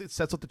Hattie's, it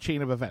sets up the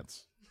chain of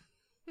events.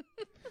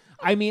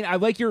 I mean, I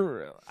like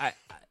your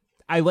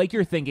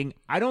thinking.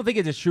 I don't think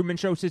it's a Truman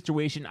Show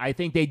situation. I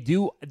think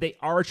they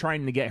are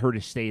trying to get her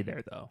to stay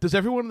there, though. Does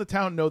everyone in the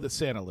town know that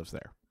Santa lives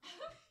there?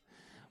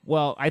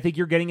 Well, I think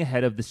you're getting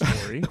ahead of the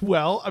story.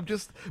 Well,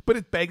 but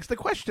it begs the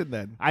question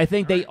then. I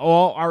think they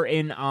all are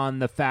in on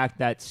the fact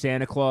that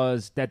Santa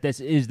Claus, that this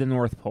is the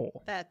North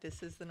Pole. That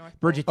this is the North Pole.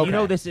 Bridget, Okay. you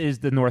know this is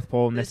the North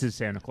Pole and this is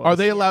Santa Claus. Are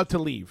they allowed to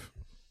leave?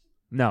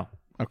 No.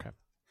 Okay.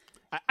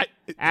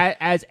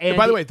 As Andy, And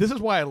by the way, this is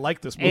why I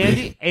like this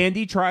movie.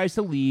 Andy tries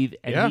to leave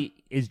and Yeah. he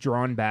is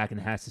drawn back and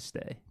has to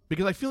stay.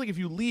 Because I feel like if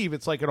you leave,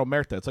 it's like an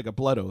omerta. It's like a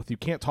blood oath. You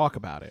can't talk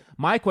about it.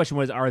 My question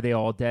was, are they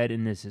all dead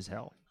and this is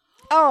hell?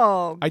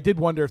 Oh, I did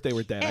wonder if they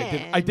were dead.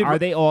 I did. Are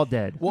they all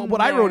dead? Well, what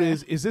I wrote No.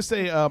 is this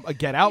a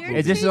Get Out You're movie?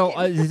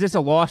 Is this a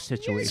lost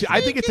situation? See,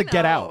 I think it's a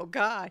Get Oh Out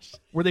gosh.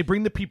 where they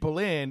bring the people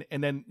in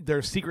and then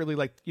they're secretly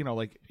like you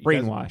guys-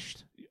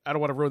 Brainwashed. I don't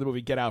want to ruin the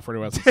movie Get Out for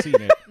anyone else who's seen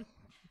it.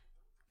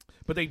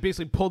 But they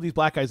basically pull these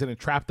black guys in and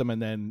trap them,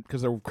 and then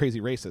because they're crazy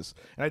racists.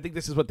 And I think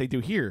this is what they do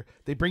here.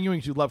 They bring you in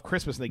because you love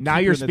Christmas, and they Now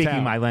keep you're you in the speaking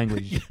town. my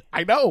language.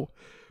 I know.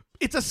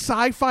 It's a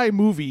sci-fi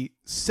movie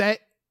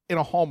set in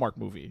a Hallmark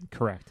movie,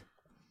 Correct.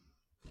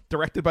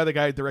 directed by the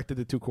guy who directed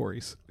the two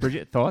Corys.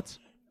 Bridget, thoughts?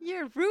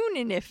 You're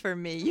ruining it for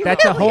me. You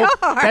That's really the whole.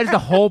 are. That is the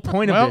whole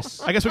point Well, of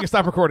this. I guess we can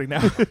stop recording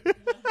now.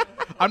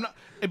 I'm not.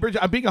 Hey,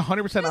 Bridget, I'm being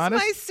 100% This is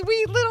honest. my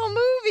sweet little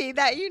movie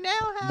funny that you now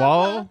have.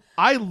 Well,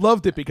 I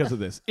loved it because of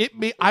this.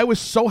 I was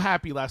so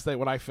happy last night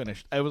when I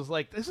finished. I was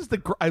like, this is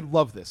I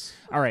love this.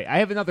 all right. I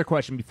have another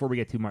question before we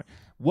get too much.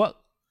 What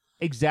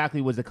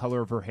exactly was the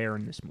color of her hair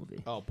in this movie?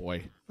 Oh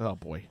boy.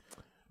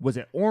 Was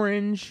it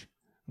orange?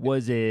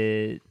 Was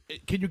it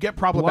Can you get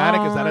problematic?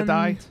 blonde? Is that a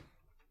dye?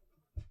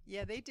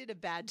 Yeah, they did a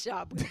bad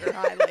job with her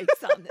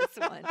highlights on this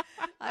one,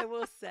 I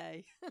will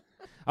say.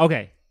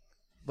 Okay.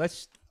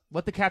 Let's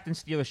let the captain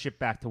steer the ship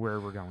back to where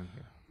we're going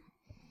here.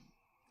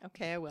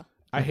 Okay, I will.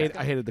 I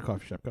hated the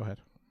coffee shop. Go ahead.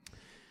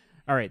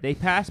 All right. They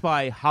pass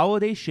by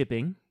Holiday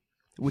Shipping,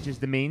 which is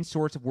the main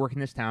source of work in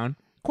this town.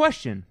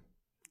 Question.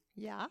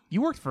 Yeah.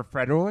 You worked for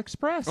Federal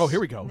Express. Oh, here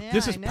we go. Yeah,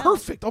 this I is know.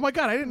 perfect. Oh my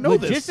God, I didn't know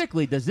this.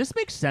 Logistically, does this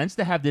make sense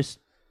to have this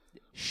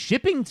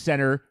shipping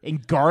center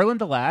in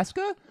Garland,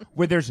 Alaska,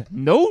 where there's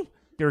no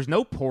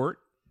port,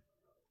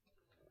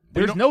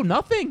 there's no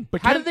nothing?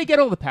 but How Ken- did they get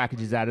all the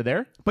packages out of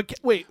there? But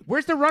wait,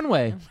 Where's the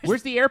runway?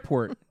 Where's the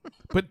airport?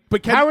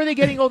 but How are they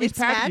getting all these It's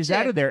packages magic.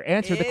 out of there?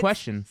 Answer the It's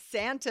question.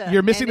 Santa.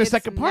 You're missing and the it's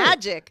second part.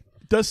 Magic.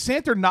 does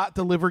Santa not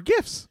deliver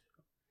gifts?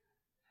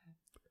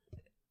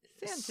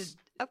 Santa.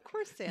 Of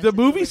course, Santa. The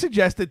movie delivers.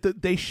 suggested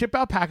that they ship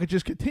out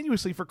packages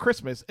continuously for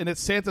Christmas, and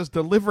it's Santa's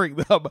delivering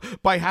them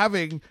by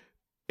having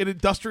an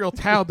industrial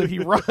town that he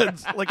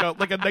runs like a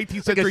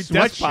 19th century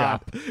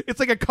sweatshop. despot. It's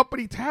like a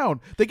company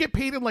town. They get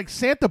paid in like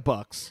Santa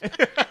bucks.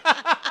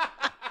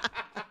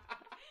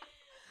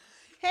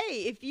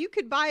 Hey, if you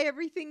could buy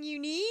everything you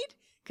need,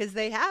 because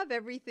they have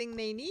everything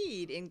they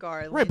need in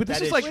Garland. Right, but this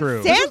That is is like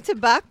true. Santa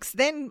bucks,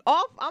 then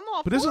I'm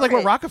all But this for is like it.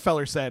 what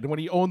Rockefeller said when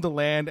he owned the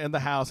land and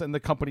the house and the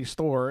company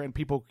store, and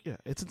people. Yeah,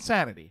 it's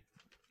insanity.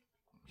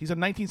 He's a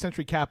 19th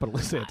century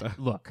capitalist, Santa.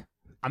 Look,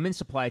 I'm in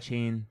supply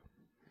chain.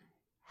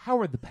 How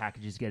are the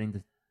packages getting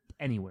to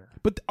anywhere?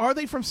 But are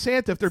they from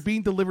Santa if they're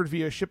being delivered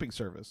via shipping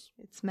service?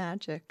 It's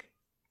magic.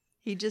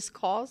 He just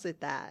calls it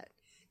that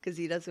because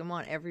he doesn't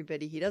want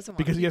everybody. He doesn't want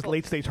Because he has people-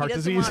 late-stage heart he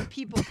doesn't disease? want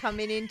people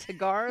coming into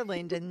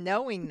Garland and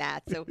knowing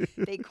that. So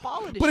they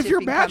call it a But if you're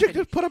shipping magic,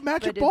 company. just put a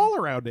magic But ball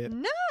around it.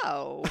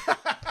 No.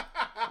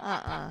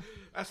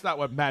 That's not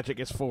what magic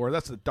is for.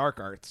 That's the dark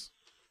arts.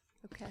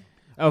 Okay.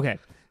 Okay,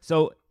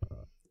 so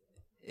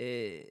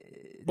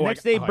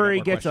next day, I got Burry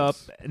more gets up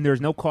questions. and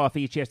there's no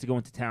coffee. She has to go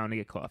into town to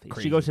get coffee.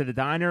 Crazy. She goes to the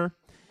diner,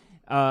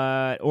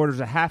 orders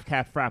a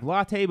half-cap frap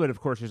latte, but of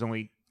course there's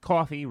only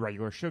coffee,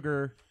 regular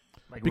sugar,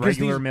 like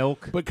regular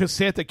milk. Because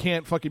Santa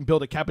can't fucking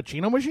build a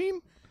cappuccino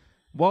machine?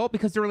 Well,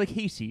 because they're like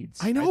hayseeds.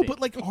 I know, but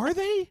like, are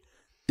they?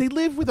 They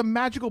live with a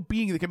magical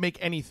being that can make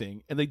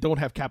anything, and they don't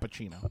have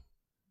cappuccino.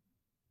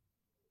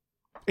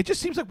 It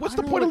just seems like, what's I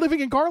the don't point know of living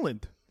in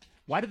Garland?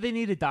 why do they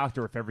need a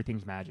doctor if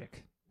everything's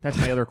magic? That's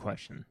my other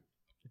question.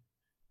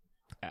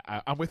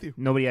 I'm with you.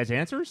 Nobody has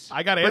answers?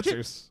 I got Bridget?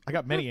 answers. I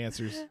got many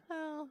answers.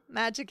 Well,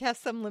 magic has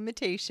some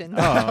limitations.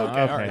 Oh,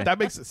 Okay, all right. That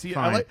makes it. See,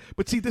 Fine.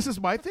 but see, this is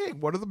my thing.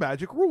 What are the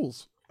magic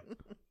rules?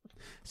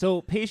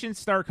 So patients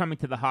start coming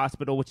to the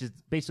hospital, which is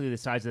basically the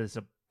size of this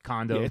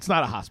condo. Yeah, it's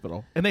not a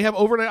hospital, and they have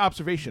overnight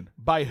observation.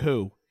 By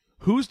who?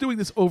 Who's doing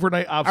this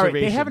overnight All observation?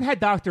 right, they haven't had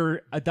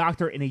a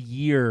doctor in a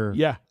year.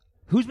 Yeah.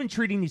 Who's been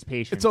treating these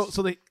patients? And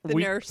so they The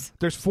nurse.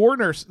 There's 4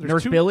 nurses. There's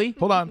Nurse 2 Billy?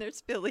 Hold on.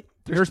 There's Billy.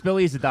 Nurse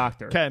Billy is a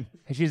doctor. Ken.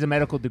 And she has a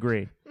medical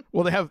degree.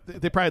 Well,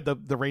 they probably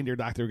had the reindeer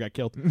doctor who got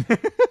killed.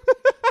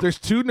 There's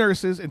 2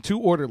 nurses and 2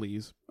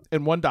 orderlies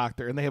and 1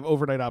 doctor, and they have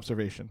overnight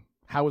observation.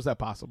 How is that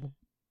possible?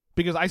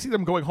 Because I see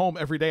them going home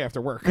every day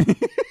after work.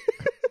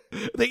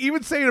 They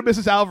even say to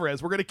Mrs.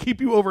 Alvarez, "We're going to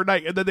keep you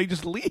overnight," and then they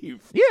just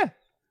leave. Yeah.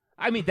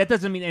 I mean, that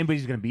doesn't mean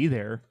anybody's going to be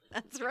there.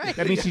 That's right.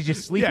 That means she's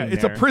just sleeping Yeah,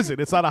 it's there. a prison.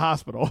 It's not a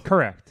hospital.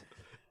 Correct.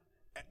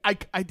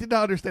 I did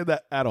not understand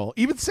that at all.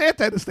 Even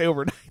Santa had to stay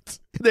overnight.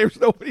 There's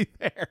nobody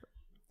there.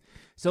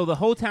 So the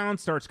whole town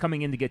starts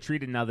coming in to get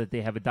treated now that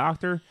they have a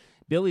doctor.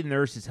 Billy the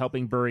nurse is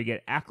helping Burry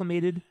get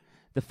acclimated.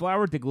 The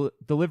flower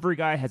delivery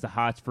guy has a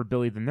hots for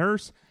Billy the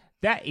nurse.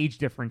 That age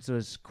difference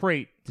is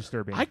quite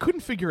disturbing. I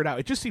couldn't figure it out.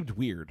 It just seemed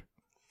weird.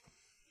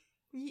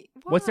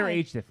 What's their Why?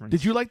 age difference?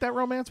 Did you like that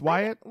romance,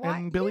 Wyatt Why-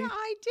 and Billy? Yeah,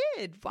 I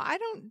did. Well, I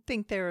don't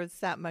think there was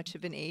that much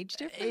of an age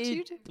difference. You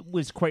It did.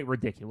 was quite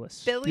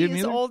ridiculous. Billy You didn't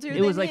is either? older It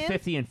than was like him?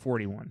 50 and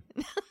 41.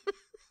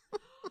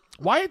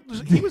 Wyatt,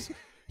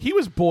 he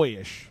was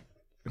boyish.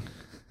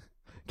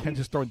 Ken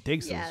just throwing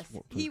digs. to his- Yes,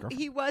 to his girlfriend.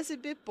 he was a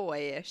bit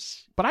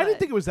boyish. But I didn't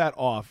think it was that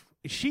off.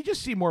 She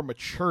just seemed more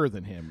mature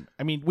than him.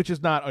 I mean, which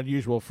is not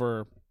unusual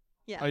for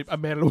Yes, a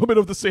man and a woman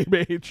of the same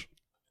age.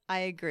 I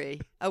agree.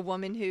 A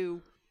woman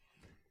who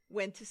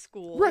went to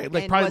school, Right,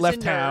 like and probably was left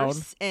a town.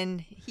 nurse,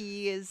 and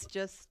he is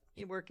just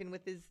working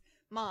with his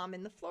mom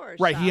in the florist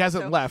Right, shop, he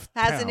hasn't so left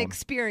hasn't town.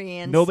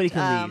 experienced Nobody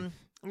can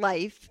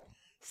life.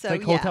 So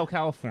It's like yeah. Hotel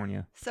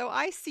California. So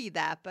I see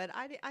that, but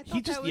I thought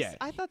just- that was yeah.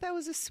 I thought that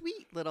was a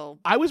sweet little.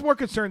 I was more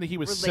concerned that he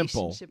was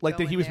simple, Relationship like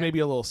that he going was there. maybe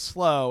a little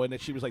slow, and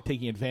that she was like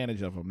taking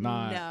advantage of him.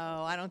 Not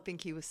No, I don't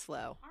think he was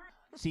slow.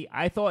 See,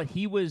 I thought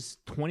he was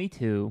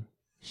 22.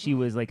 She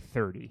was like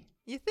 30.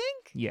 You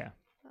think? Yeah.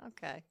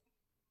 Okay.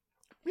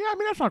 yeah, I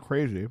mean that's not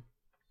crazy.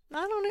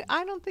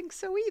 I don't think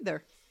so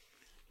either.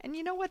 And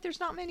you know what? There's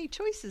not many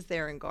choices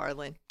there in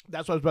Garland.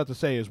 That's what I was about to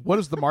say. Is what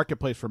is the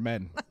marketplace for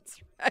men?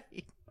 That's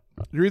right.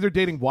 You're either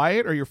dating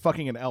Wyatt or you're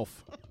fucking an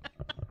elf.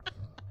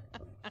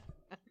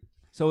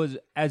 So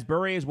as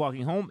Bure is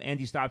walking home,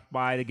 Andy stops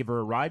by to give her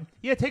a ride.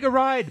 Yeah, take a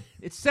ride.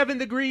 It's 7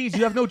 degrees.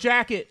 You have no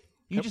jacket.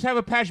 You just have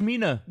a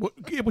pashmina. Well,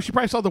 she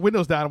probably saw the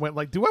windows down and went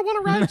like, "Do I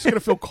want to ride? It's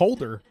gonna feel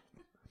colder."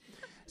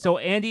 So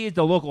Andy is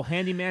the local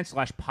handyman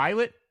 /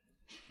 pilot.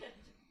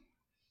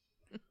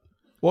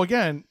 Well,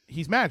 again,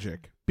 he's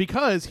magic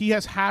because he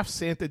has half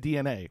Santa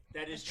DNA.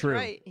 That is true.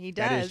 Right, he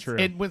does. That is true.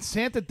 And when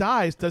Santa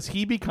dies, does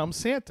he become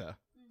Santa?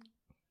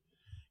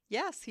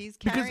 Yes, he's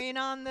Because carrying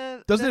on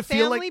the doesn't it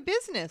feel family like-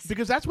 business.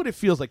 Because that's what it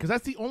feels like. Because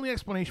that's the only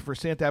explanation for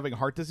Santa having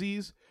heart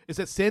disease is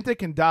that Santa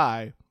can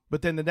die,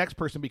 but then the next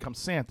person becomes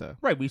Santa.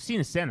 Right, we've seen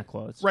a Santa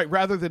Claus. Right,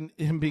 rather than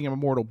him being an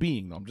immortal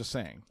being, though. I'm just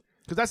saying.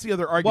 Because that's the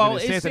other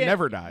argument is Santa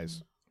never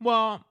dies.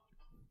 Well,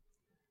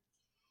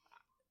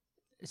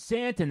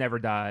 Santa never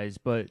dies,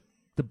 but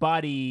the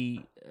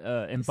body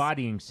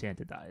embodying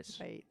Santa dies.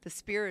 Right, the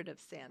spirit of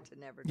Santa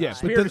never Yes,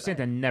 dies. but Spirit of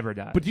Santa never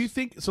dies. But do you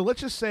think so? Let's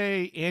just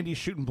say Andy's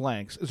shooting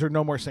blanks. Is there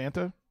no more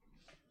Santa?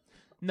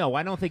 No,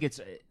 I don't think it's.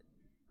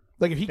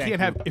 Like if he Thank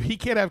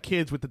can't have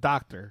kids with the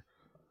doctor.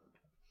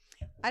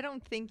 I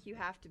don't think you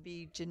have to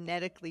be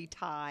genetically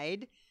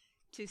tied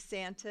to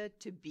Santa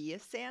to be a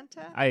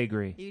Santa. I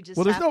agree. You just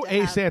Well, there's have no to a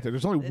have Santa.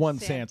 There's only the one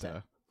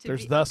Santa. to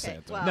There's be- the okay,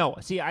 Santa. well, No,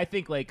 see, I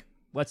think like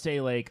let's say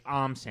like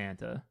I'm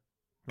Santa,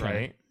 Okay.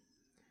 right?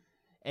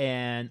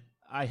 And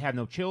I have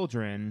no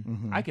children.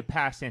 Mhm. I could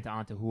pass Santa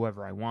on to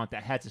whoever I want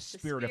that has a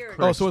spirit of spirit of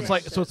Christmas. Oh, so it's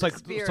like Christmas. so it's like The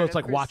spirit so it's of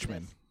like Christmas.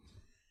 Watchmen.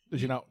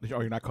 Did you not? Oh,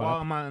 you're not caught Well,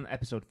 up. I'm on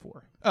episode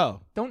 4. Oh,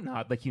 Don't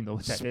nod like you know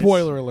what that is.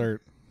 spoiler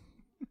alert.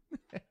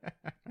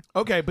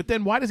 Okay, but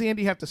then why does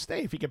Andy have to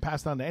stay if he can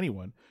pass it on to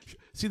anyone?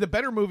 See, the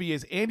better movie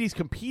is Andy's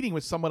competing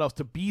with someone else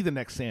to be the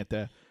next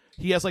Santa.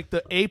 He has like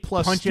the A+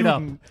 Punch it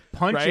up. student,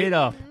 Punch right? it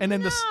up. and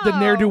then the No.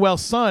 ne'er do well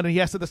son, and he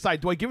has to decide: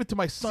 do I give it to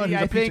my son, See,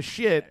 who's I a piece think- of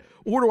shit,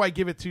 or do I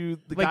give it to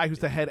the Like, guy who's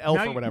the head elf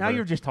now, or whatever? Now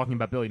you're just talking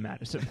about Billy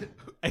Madison.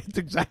 It's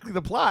exactly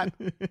the plot.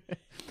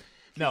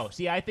 No,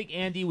 see, I think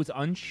Andy was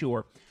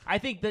unsure. I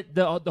think that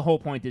the whole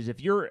point is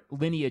if you're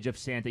lineage of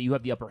Santa, you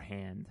have the upper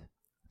hand.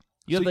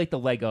 You have So like the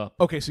leg up.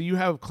 Okay, so you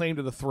have claim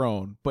to the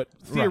throne, but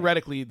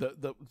theoretically,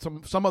 the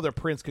some other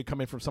prince could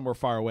come in from somewhere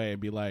far away and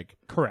be like,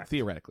 Correct.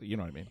 theoretically, you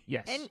know what I mean?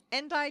 Yes.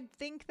 And I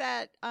think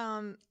that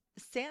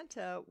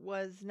Santa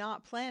was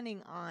not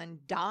planning on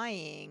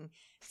dying.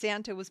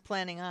 Santa was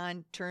planning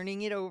on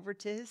turning it over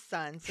to his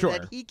son so Sure.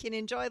 that he can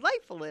enjoy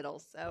life a little.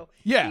 So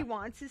Yeah. he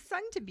wants his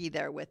son to be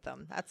there with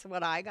him. That's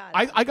what I got.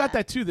 I got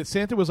that too. That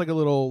Santa was like a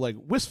little like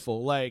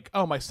wistful, like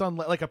oh my son,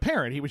 like a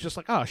parent. He was just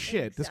like oh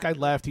shit, this guy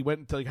Exactly. left. He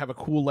went to like, have a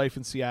cool life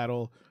in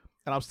Seattle,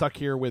 and I'm stuck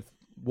here with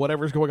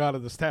whatever's going on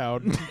in this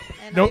town.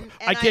 And No, and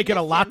I can't get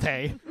a miss him.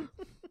 latte.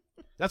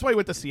 That's why he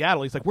went to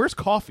Seattle. He's like, where's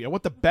coffee? I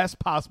want the best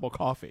possible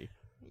coffee.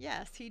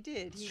 Yes, he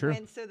did. He true.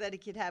 went so that he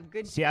could have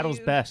good Seattle's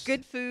food, best.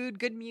 good food,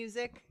 good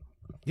music.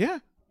 Yeah,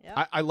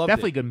 Yep. I love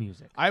Definitely it. good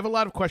music. I have a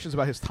lot of questions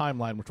about his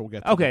timeline, which we'll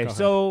get to. Okay, Go ahead.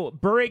 so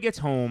Bure gets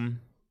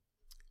home.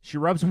 She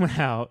rubs one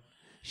out.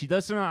 She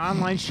does some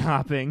online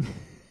shopping.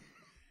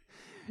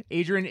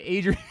 Adrian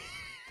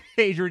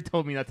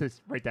told me not to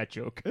write that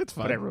joke. It's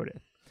fine. But I wrote it.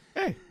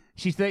 Hey,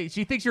 She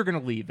thinks you're going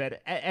to leave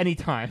at any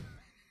time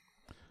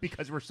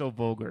because we're so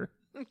vulgar.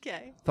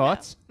 Okay.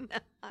 Thoughts? No,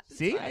 it's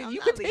See? fine. I'm You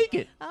not can leaving. take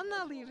it. I'm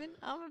not leaving.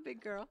 I'm a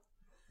big girl.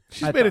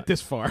 she's I made it thought-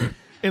 this far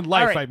in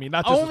life. All right. I mean,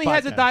 not just Only this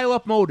has a podcast.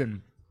 dial-up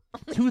modem.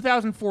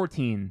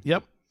 2014.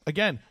 Yep.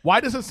 Again,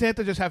 why doesn't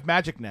Santa just have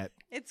Magic Net?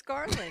 It's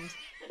Garland.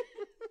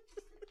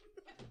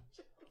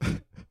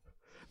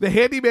 The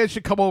handyman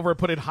should come over and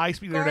put in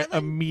high-speed internet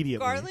Garland-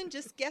 immediately. Garland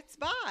just gets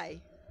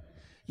by.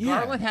 Yeah.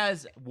 Garland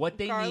has what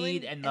they Garland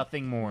need and and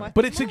nothing more. what-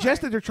 But it more.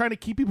 suggests that they're trying to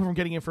keep people from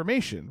getting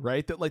information,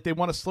 right? That like they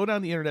want to slow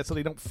down the internet so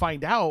they don't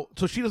find out,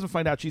 so she doesn't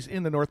find out she's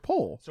in the North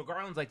Pole. So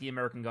Garland's like the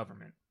American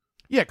government.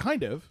 Yeah,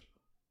 kind of.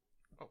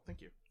 Oh,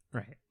 thank you.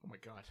 Right. Oh my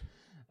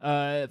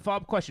god.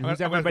 Follow-up question. I'm Who's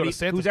gonna go to everybody,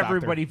 Santa's who's doctor.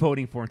 everybody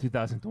voting for in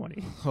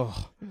 2020?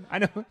 Oh, I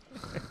know.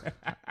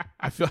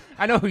 I feel.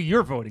 I know who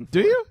you're voting for. Do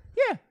you?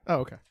 Yeah. Oh,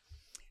 okay.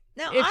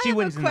 Now, If I she have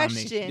wins a the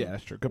nomination. question. Yeah,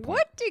 that's true. Good point.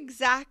 What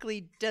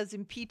exactly does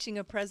impeaching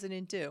a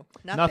president do?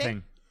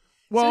 Nothing.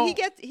 Well, so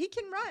he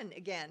can run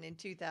again in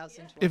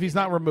 2020 if he's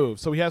not removed,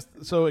 so he has.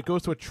 So it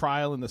goes to a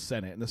trial in the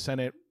Senate. In the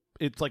Senate,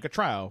 it's like a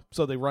trial.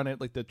 So they run it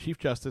like the Chief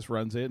Justice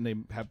runs it, and they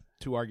have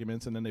two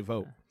arguments, and then they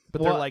vote.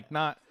 But Well, they're like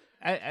not.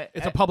 I-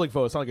 It's a public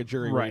vote. It's not like a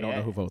jury where you don't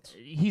know who votes.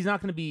 He's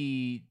not going to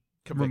be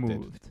Convicted.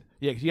 removed.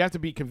 Yeah, 'cause you have to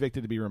be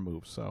convicted to be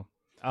removed. So,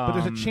 but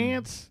there's a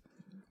chance.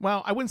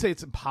 Well, I wouldn't say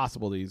it's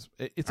impossible. It's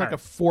like All a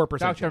 4%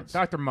 Dr. chance.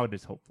 Dr. Mudd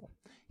is hopeful.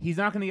 He's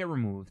not going to get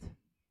removed.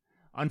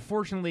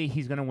 Unfortunately,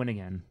 he's going to win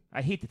again.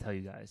 I hate to tell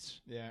you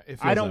guys. Yeah, it feels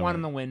I don't that want way.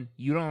 him to win.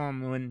 You don't want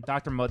him to win.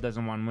 Dr. Mudd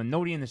doesn't want him to win.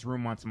 Nobody in this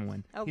room wants him to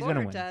win. Oh, he's going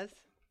to Laura win. does.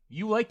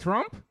 You like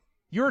Trump?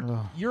 You're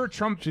a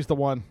Trump. She's the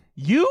one.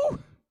 You?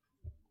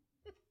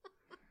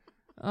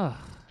 Ugh.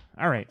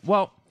 All right.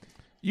 Well,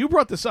 You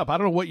brought this up. I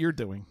don't know what you're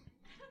doing.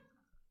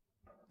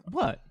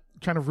 what?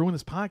 trying to ruin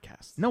this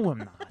podcast. No, I'm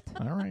not.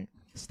 All right.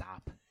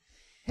 Stop.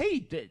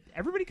 Hey,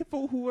 everybody can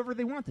vote whoever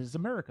they want. This is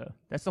America.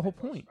 That's the whole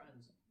point.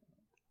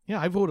 Yeah,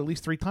 I vote at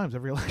least 3 times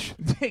every election.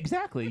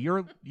 Exactly. You're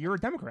a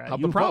Democrat.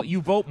 I'm the problem.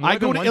 You vote more I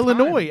than go to one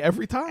Illinois time.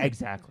 every time.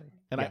 Exactly.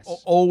 And yes.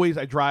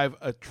 I drive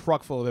a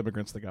truck full of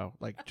immigrants to go.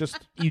 Like, just...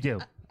 You do.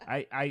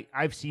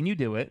 I've seen you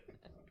do it.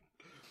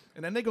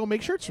 And then they go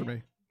make shirts for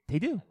me. They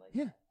do.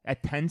 Yeah.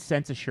 At 10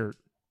 cents a shirt.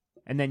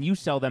 And then you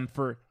sell them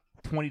for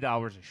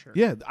 $20 a shirt.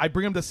 Yeah, I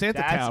bring them to Santa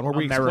That's Town where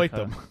we America.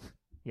 exploit them.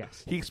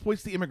 Yes. He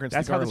exploits the immigrants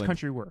That's to how Garland. this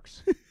country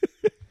works.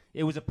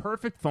 It was a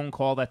perfect phone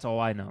call. That's all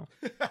I know.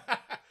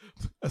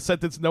 A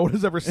sentence no one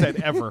has ever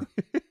said ever.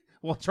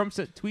 Well, Trump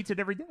tweets it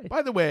every day.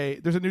 By the way,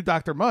 there's a new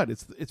Dr. Mudd.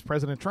 It's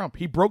President Trump.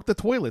 He broke the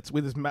toilets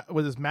with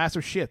his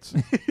massive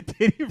shits.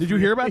 Did you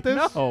hear about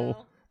this?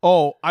 No.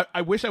 Oh,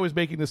 I wish I was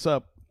making this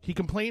up. He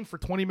complained for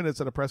 20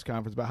 minutes at a press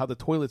conference about how the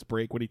toilets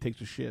break when he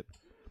takes a shit.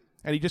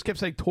 And he just kept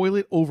saying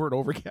toilet over and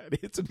over again.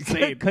 It's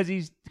insane. Because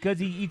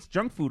he eats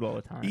junk food all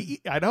the time.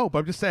 I know, but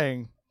I'm just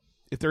saying,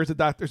 if there's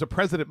a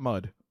President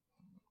Mudd,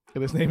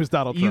 and his name is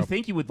Donald Trump. You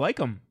think you would like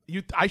him?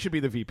 I should be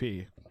the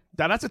VP.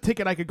 That's a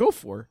ticket I could go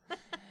for.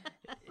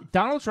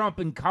 Donald Trump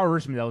and Kyle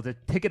Rittenhouse is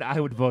a ticket I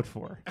would vote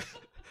for.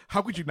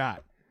 How could you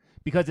not?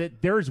 Because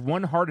there is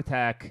one heart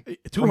attack.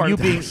 Two heart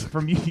attacks.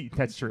 From you.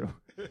 That's true.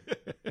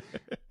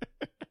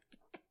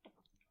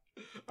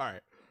 All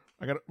right.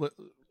 I got to...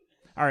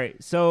 All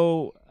right,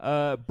 so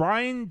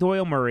Brian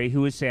Doyle Murray,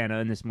 who is Santa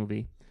in this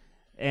movie,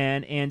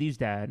 and Andy's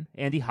dad,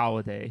 Andy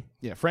Holiday.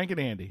 Yeah, Frank and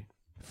Andy.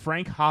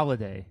 Frank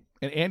Holiday.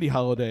 And Andy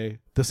Holiday,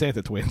 the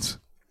Santa twins.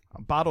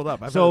 I'm bottled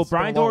up. So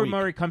Brian Doyle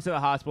Murray comes to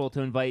the hospital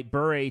to invite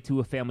Burray to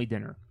a family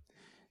dinner.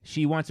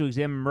 She wants to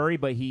examine Murray,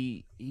 but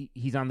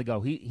he's on the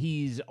go.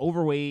 He's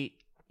overweight.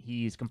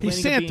 He's complaining.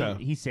 He's Santa.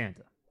 He's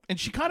Santa. And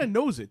she kind of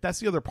knows it. That's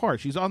the other part.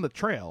 She's on the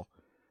trail.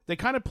 They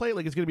kind of play it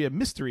like it's going to be a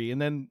mystery,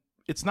 and then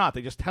it's not.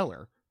 They just tell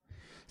her.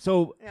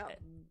 So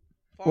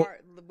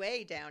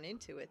way down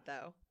into it,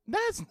 though.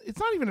 It's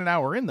not even an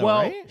hour in, though,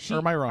 right? Or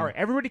am I wrong? All right,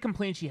 everybody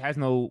complains she has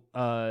no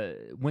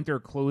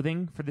winter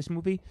clothing for this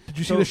movie. Did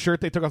you see the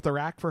shirt they took off the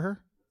rack for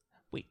her?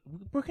 Wait,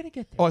 we're going to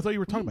get there. Oh, I thought you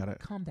were talking about it.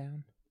 Calm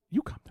down.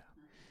 You calm down.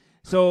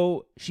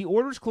 So she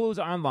orders clothes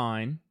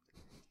online.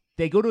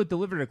 They go to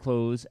deliver the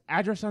clothes.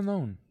 Address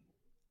unknown.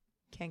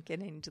 Can't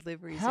get any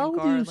deliveries How in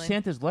Garland. do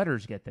Santa's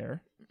letters get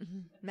there?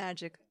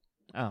 Magic.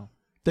 Oh.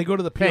 They go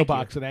to the P.O.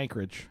 box in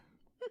Anchorage.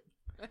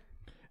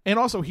 And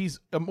also, he's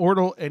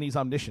immortal and he's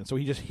omniscient, so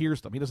he just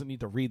hears them. He doesn't need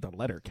to read the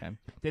letter, Ken.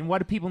 Then why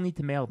do people need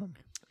to mail them?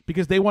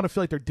 Because they want to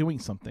feel like they're doing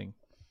something.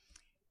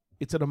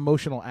 It's an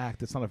emotional act.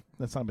 That's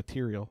not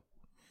material.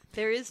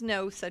 There is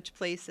no such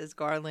place as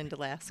Garland,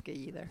 Alaska,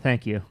 either.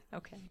 Thank you.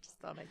 Okay, just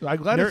thought I'm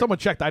glad that someone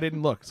checked. I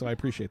didn't look, so I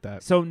appreciate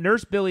that. So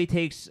Nurse Billy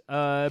takes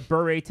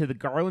Burray to the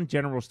Garland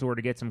General Store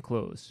to get some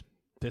clothes.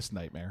 This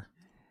nightmare.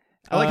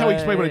 I like how he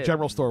explained what a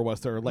general store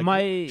was to her. Like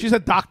she's a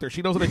doctor.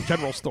 She knows what a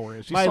general store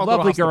is. My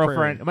lovely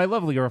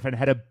girlfriend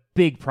had a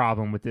big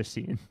problem with this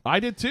scene. I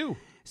did too.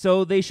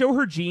 So they show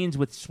her jeans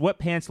with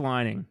sweatpants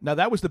lining. Now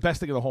that was the best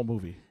thing of the whole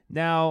movie.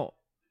 Now,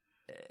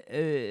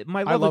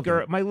 my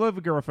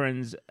lovely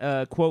girlfriend's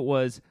quote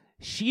was,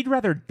 "She'd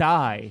rather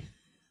die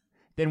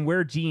than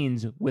wear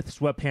jeans with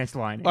sweatpants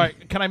lining." All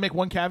right, can I make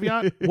one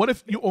caveat? What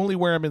if you only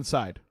wear them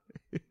inside?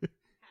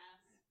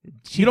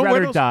 She'd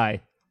rather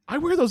die. I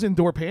wear those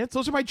indoor pants.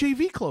 Those are my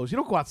JV clothes. You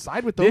don't go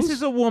outside with those. This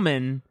is a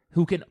woman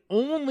who can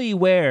only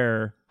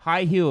wear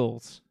high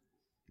heels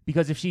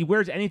because if she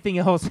wears anything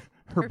else,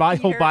 her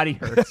whole body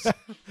hurts.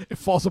 It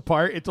falls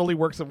apart. It only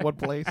works in one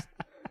place.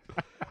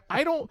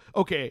 I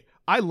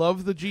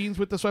love the jeans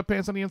with the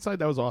sweatpants on the inside.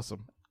 That was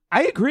awesome.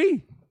 I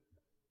agree.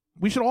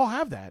 We should all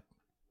have that.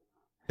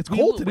 It's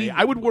cold today.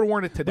 I would have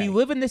worn it today. We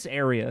live in this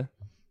area.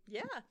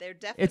 Yeah, they're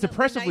definitely It's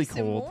oppressively nice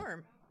cold. And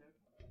warm.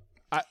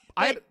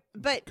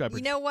 But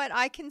you know what?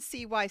 I can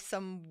see why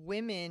some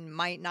women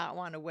might not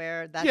want to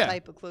wear that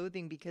type of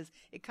clothing because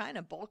it kind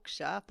of bulks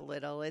you up a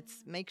little. It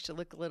makes you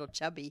look a little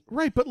chubby.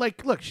 Right, but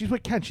look, she's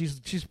with Ken.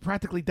 She's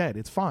practically dead.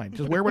 It's fine.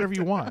 Just wear whatever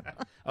you want.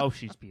 Oh,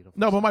 she's beautiful.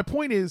 No, but my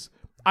point is,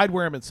 I'd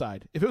wear them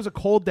inside. If it was a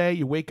cold day,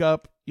 you wake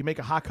up, you make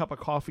a hot cup of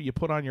coffee, you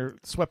put on your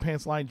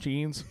sweatpants lined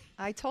jeans.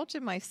 I told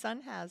you my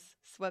son has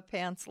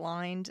sweatpants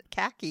lined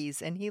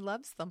khakis, and he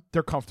loves them.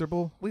 They're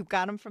comfortable. We've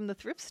got them from the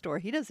thrift store.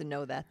 He doesn't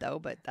know that though,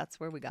 but that's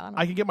where we got them.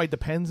 I can get my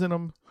Depends in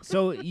them.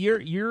 So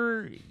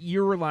you're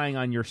relying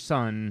on your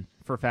son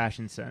for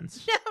fashion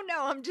sense.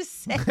 No, I'm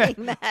just saying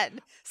that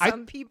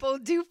some people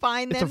do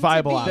find them a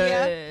viable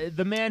to be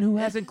the man who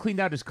hasn't cleaned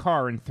out his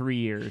car in 3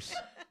 years.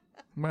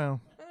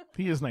 Well,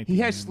 he is 19.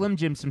 He has Slim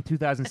Jims from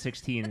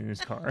 2016 in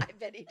his car. I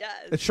bet he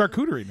does. It's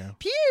charcuterie now.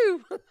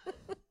 Pew!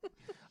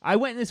 I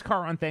went in his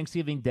car on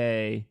Thanksgiving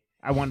Day.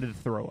 I wanted to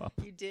throw up.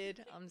 You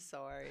did? I'm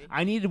sorry.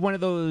 I needed one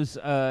of those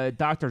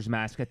doctor's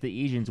masks that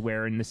the Asians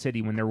wear in the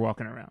city when they're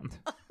walking around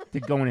to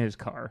go in his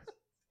car.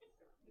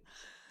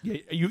 Yeah,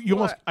 you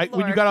almost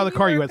when you got out of the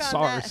car, you had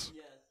SARS.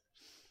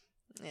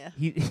 Yeah.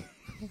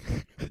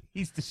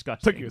 He's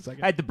disgusting. Took you a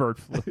second. I had the bird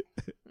flu.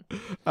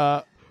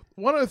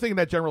 one other thing in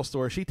that general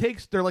store,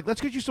 they're like,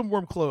 let's get you some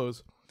warm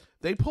clothes.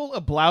 They pull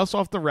a blouse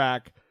off the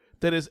rack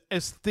that is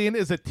as thin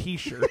as a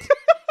T-shirt.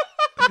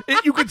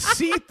 You could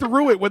see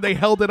through it when they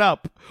held it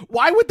up.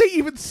 Why would they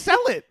even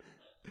sell it?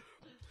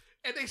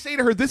 And they say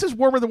to her, this is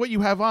warmer than what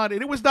you have on.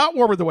 And it was not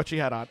warmer than what she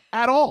had on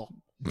at all.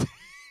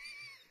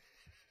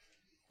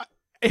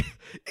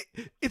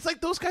 It's like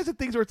those kinds of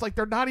things where it's like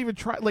they're not even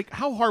trying. Like,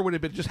 how hard would it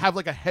have been to just have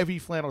like a heavy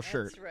flannel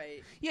shirt? That's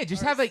right. Yeah,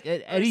 just Or have like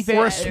an Eddie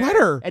or a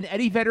sweater. An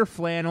Eddie Vedder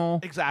flannel.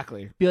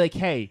 Exactly. Be like,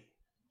 hey,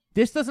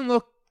 this doesn't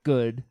look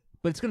good,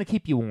 but it's going to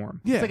keep you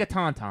warm. Yeah. It's like a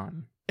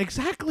tauntaun.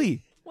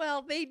 Exactly.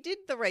 Well, they did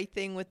the right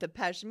thing with the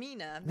pashmina.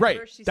 Remember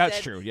Right, she that's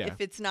said true, yeah. If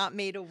it's not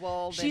made of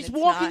wool, then She's it's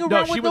walking not.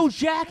 around No, with she no was-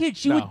 jacket.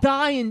 She No. would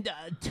die in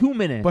 2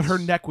 minutes. But her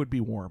neck would be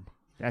warm.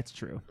 That's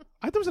true.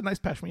 I thought it was a nice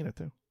pashmina,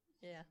 too.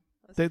 Yeah.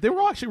 They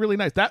were all actually really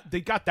nice.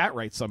 They got that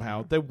right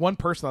somehow. The one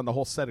person on the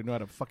whole set who knew how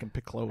to fucking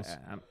pick clothes.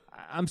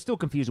 I'm still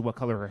confused with what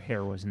color her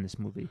hair was in this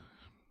movie.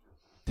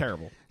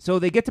 Terrible. So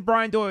they get to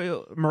Brian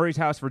Doyle Murray's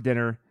house for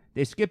dinner.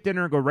 They skip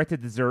dinner and go right to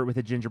dessert with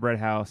a gingerbread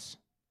house.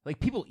 Like,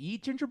 people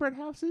eat gingerbread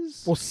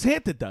houses? Well,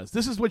 Santa does.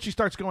 This is when she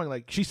starts going,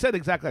 like, she said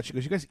exactly that. She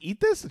goes, you guys eat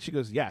this? And she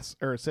goes, yes.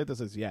 Or Santa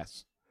says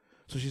yes.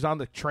 So she's on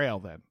the trail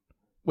then.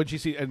 When she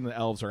sees, and the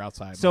elves are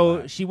outside.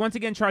 So she once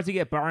again tries to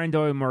get Brian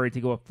Doyle Murray to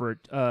go up for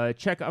a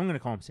checkup. I'm going to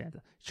call him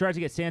Santa. She tries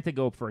to get Santa to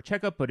go up for a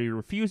checkup, but he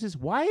refuses.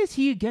 Why is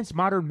he against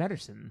modern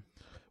medicine?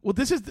 Well,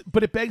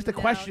 but it begs the No,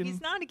 question. he's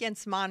not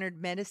against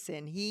modern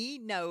medicine. He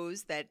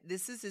knows that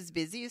this is his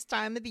busiest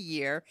time of the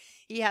year.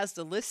 He has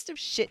the list of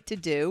shit to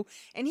do,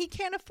 and he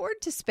can't afford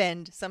to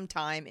spend some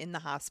time in the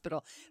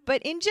hospital.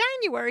 But in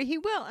January, he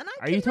will. And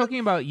Are you talking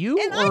about you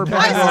And or I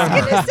Brian Doyle was Murray?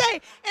 going to say,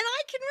 and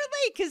I can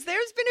relate because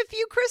there's been a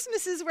few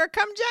Christmases where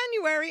come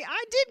January,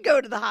 I did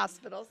go to the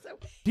hospital. So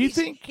Do you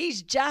think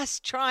he's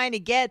just trying to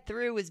get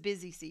through his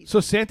busy season? so?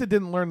 Santa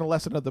didn't learn the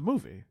lesson of the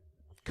movie.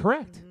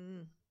 Correct.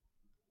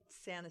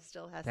 Santa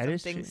still has That some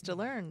is things true. to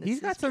learn. This He's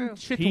is got some true.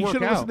 shit He to work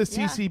should have out.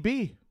 listened to Yeah.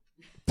 CCB.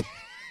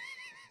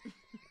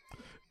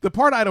 The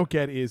part I don't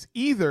get is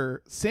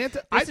either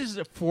Santa. This is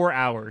 4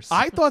 hours.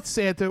 I thought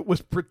Santa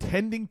was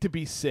pretending to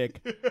be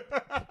sick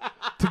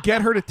to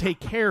get her to take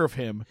care of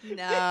him.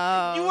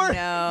 No, you're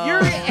no,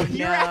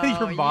 you're out of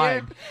your no,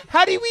 mind.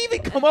 How do you even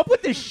come up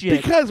with this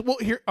shit? Because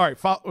here, all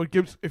right,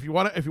 Gibbs. If you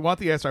want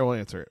the answer, I will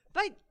answer it.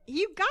 But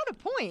you've got a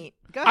point.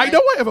 Go I ahead. know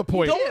I have a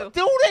point. do.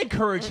 Don't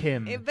encourage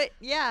him. But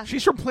yeah,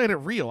 She's from Planet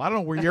Real. I don't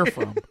know where you're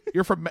from.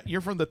 You're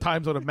from the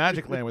time zone of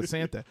Magic Land with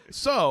Santa.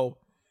 So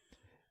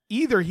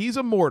either he's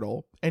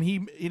immortal and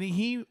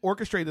he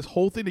orchestrated this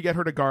whole thing to get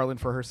her to Garland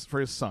for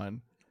his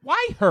son.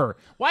 Why her?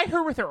 Why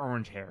her with her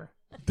orange hair?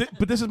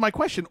 But this is my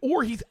question.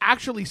 Or he's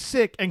actually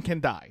sick and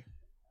can die.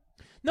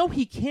 No,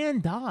 he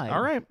can die.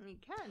 All right. he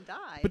can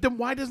die. But then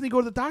why doesn't he go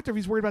to the doctor if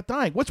he's worried about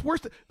dying? What's worse?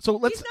 He's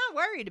not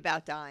worried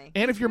about dying.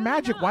 And if He's you're really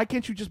magic, not. why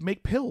can't you just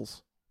make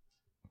pills?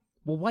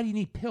 Well, why do you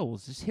need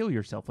pills? Just heal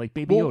yourself like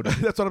Baby Well, Yoda.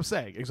 that's what I'm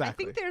saying. I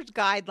Exactly. think there's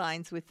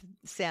guidelines with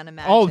Santa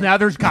Magic. Oh, now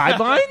there's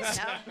guidelines?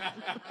 No.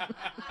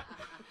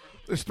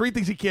 There's 3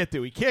 things he can't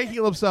do. He can't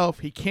heal himself.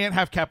 He can't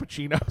have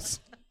cappuccinos.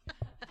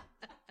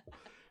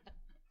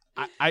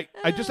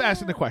 I just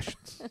asking the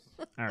questions.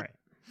 All right.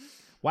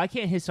 Why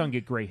can't his son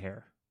get gray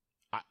hair?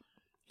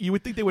 You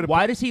would think they would have.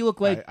 Why does he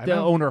look like I the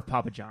know. owner of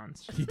Papa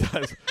John's? He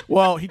does.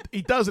 Well, he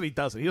does and he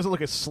doesn't. He doesn't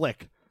look as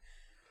slick.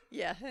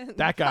 Yeah,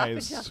 That guy Papa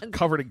is John's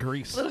covered in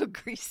grease. a little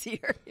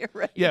greasier. You're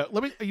right. Yeah,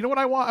 you know what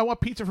I want? I want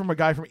pizza from a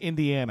guy from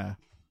Indiana.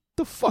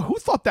 The fuck? Who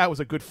thought that was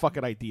a good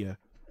fucking idea?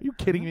 Are you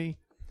kidding me?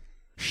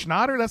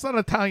 Schnatter? That's not an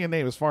Italian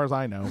name as far as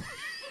I know.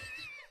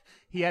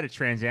 He had a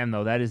Trans Am,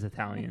 though. That is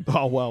Italian.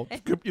 Oh, well.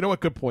 Good, you know what?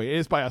 Good point. It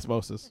is by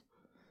osmosis.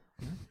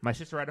 My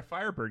sister had a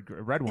Firebird,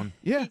 a red one.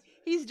 Yeah.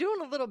 He's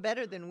doing a little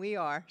better than we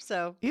are.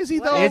 So Is he,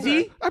 though? whatever.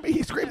 Is he? I mean,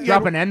 he's screaming.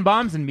 Dropping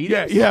N-bombs and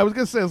Yeah, meetings? yeah. I was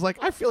going to say, I was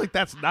like, I feel like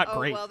that's not Oh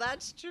great. well,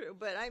 that's true.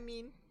 But I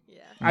mean,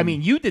 yeah. I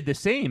mean, you did the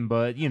same,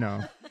 but, you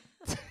know.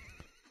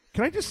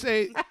 Can I just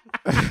say...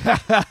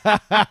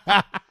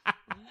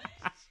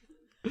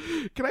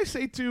 Can I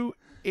say to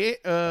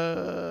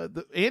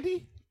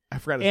Andy? I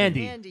forgot his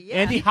name. Andy. yeah.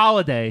 Andy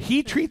Holiday.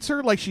 He treats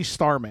her like she's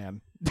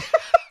Starman.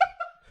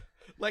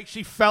 Like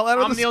she fell out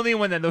of I'm the only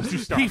one that knows who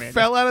He Starman is.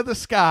 fell out of the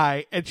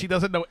sky and she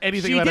doesn't know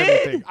anything She about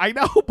did. anything. I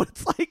know, but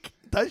it's like,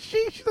 does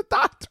she? She's a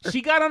doctor.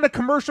 She got on a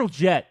commercial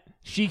jet.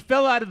 She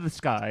fell out of the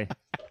sky.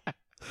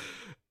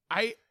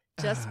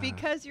 Just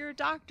because you're a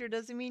doctor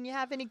doesn't mean you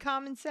have any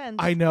common sense.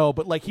 I know,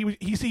 but like he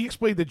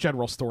explained the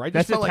general store. I just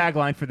That's the felt like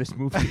tagline for this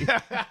movie.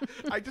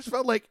 I just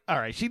felt like, all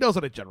right, she knows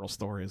what a general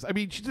store is. I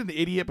mean, she's an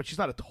idiot, but she's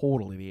not a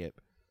total idiot.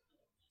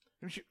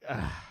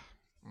 All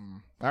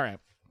right.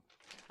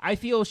 I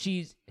feel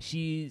she's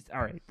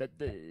all right.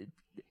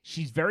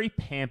 She's very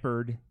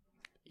pampered.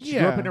 She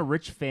grew up in a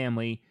rich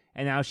family,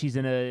 and now she's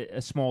in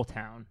a small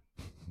town.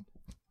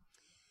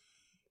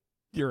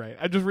 You're right.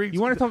 I just read. You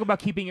want to talk about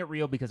keeping it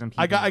real because I'm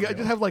keeping I it real.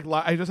 just have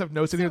I just have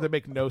notes in here that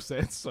make no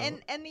sense. So.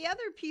 And the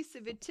other piece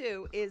of it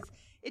too is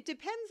it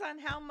depends on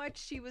how much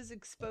she was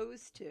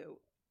exposed to.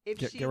 If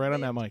Get she right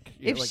on lived- that mic.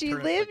 If she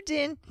lived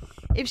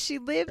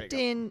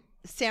in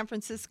San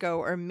Francisco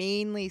or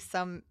mainly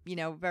some,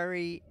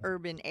 very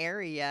urban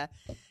area,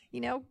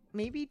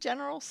 maybe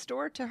general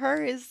store to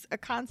her is a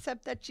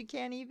concept that she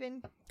can't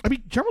even. I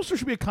mean, general store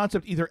should be a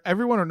concept either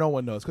everyone or no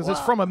one knows because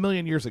it's from a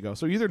million years ago.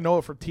 So you either know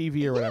it from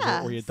TV or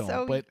whatever, or you don't.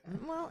 So, but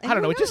I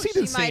don't know. It just seemed she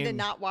insane. might have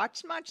not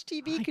watched much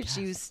TV because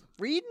she was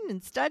reading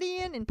and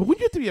studying. And But wouldn't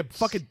you have to be a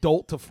fucking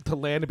dolt to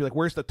land and be like,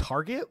 "Where's the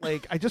target?"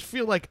 Like, I just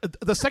feel like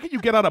the second you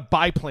get on a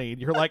biplane,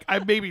 you're like,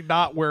 "I'm maybe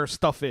not where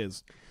stuff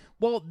is."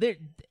 Well, they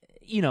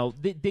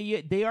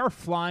are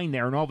flying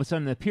there, and all of a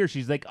sudden it appears.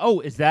 She's like, "Oh,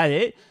 is that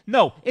it?"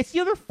 No, it's the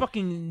other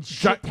fucking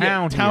shit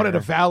town town here. in a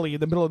valley in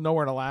the middle of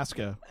nowhere in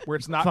Alaska where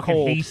it's not fucking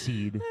cold.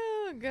 hayseed.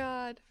 oh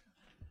God.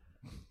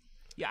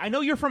 Yeah, I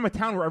know you're from a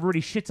town where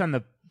everybody shits on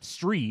the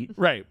street,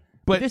 Right,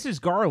 but this is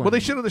Garland. Well, they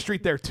shit on the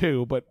street there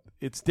too, but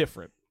it's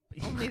different.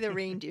 Only the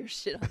reindeer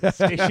shit on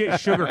They shit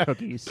sugar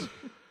cookies.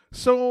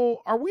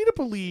 So, are we to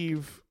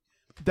believe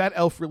that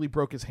elf really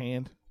broke his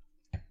hand?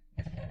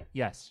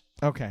 Yes.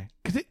 Okay,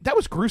 because that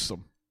was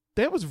gruesome.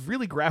 That was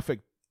really graphic.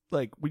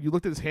 Like when you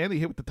looked at his hand, he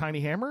hit with the tiny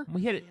hammer.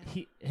 We hit it.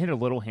 He hit a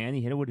little hand.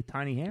 He hit it with a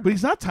tiny hammer. But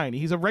he's not tiny.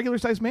 He's a regular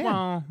sized man.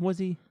 Well, was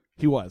he?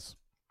 He was.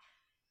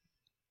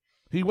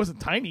 He wasn't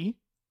tiny.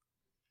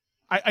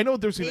 I know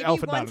there's an Maybe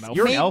elf and not once- an elf.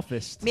 You're Maybe- an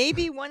elfist.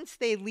 Maybe once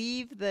they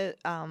leave the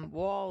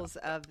walls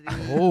of the.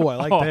 Oh, I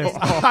like this.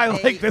 I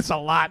like this a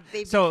lot.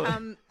 They So-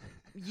 become.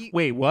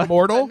 Wait, what?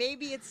 Immortal? But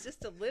maybe it's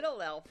just a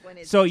little elf when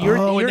it's. So you're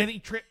and you're then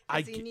he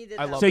I he needed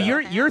I that love so that.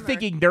 you're hammer.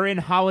 thinking they're in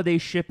holiday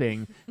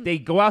shipping. They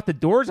go out the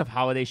doors of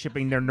holiday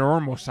shipping. They're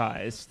normal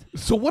sized.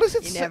 So what does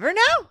it You say? never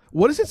know.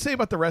 What does it say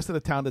about the rest of the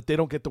town that they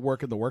don't get to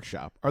work in the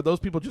workshop? Are those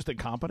people just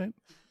incompetent?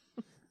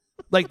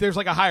 Like there's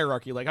like a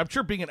hierarchy. Like I'm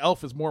sure being an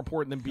elf is more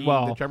important than being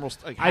Well, the general.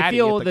 Like, I Hattie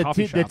feel at the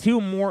coffee the shop.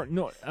 two more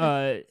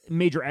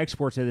major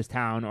exports of this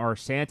town are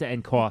Santa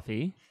and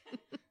coffee.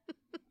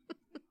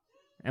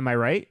 Am I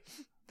right?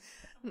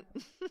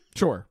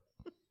 Sure.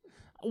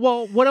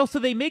 Well, what else do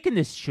they make in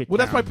this shit? Well,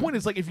 that's my town? point.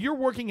 Is like if you're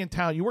working in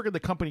town, you work in the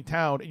company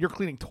town, and you're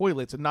cleaning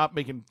toilets and not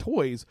making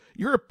toys.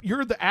 You're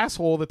the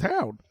asshole of the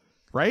town,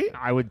 right?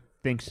 I would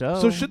think so.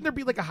 So shouldn't there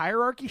be like a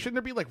hierarchy? Shouldn't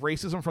there be like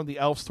racism from the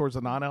elves towards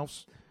the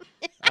non-elves?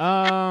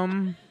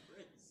 Um,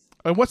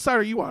 And what side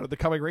are you on of the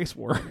coming race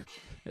war?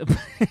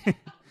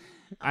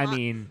 I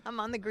mean, I'm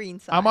on the green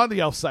side. I'm on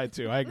the elf side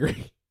too. I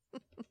agree.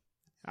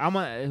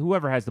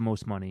 whoever has the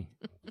most money.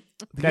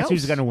 The That's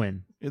who's elves, gonna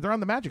win. they're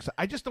on the magic side.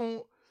 I just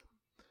don't.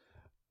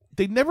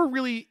 They never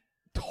really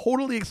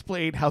totally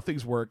explain how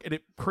things work, and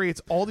it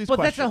creates all these But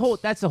questions.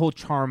 that's the whole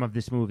charm of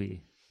this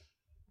movie.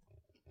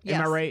 Yes,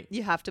 Am I right?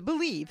 You have to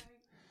believe.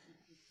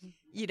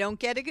 You don't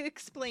get it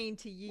explained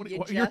to you.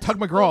 You're Tug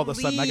McGraw all of a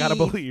sudden. I gotta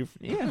believe.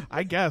 Yeah.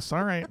 I guess.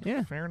 All right.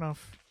 Yeah. Fair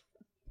enough.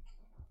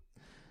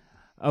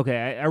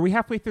 Okay, are we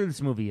halfway through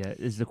this movie yet?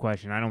 Is the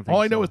question. I don't think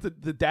All I so. know is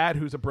that the dad,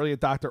 who's a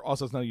brilliant doctor,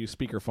 also does not use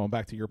speakerphone.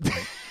 Back to your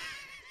point.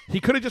 He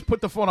could have just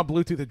put the phone on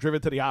Bluetooth and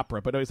driven to the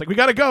opera, but no, he's like, "We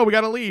gotta go. We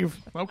gotta leave."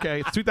 Okay,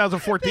 it's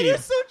 2014. That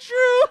is so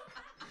true.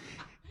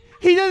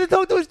 He doesn't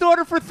talk to his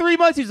daughter for 3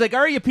 months. He's like, all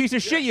right, you piece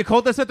of shit. You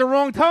called us at the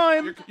wrong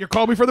time. You're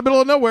calling me from the middle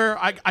of nowhere.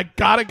 I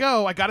gotta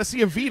go. I gotta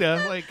see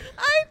Evita. Like,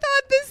 I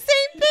thought the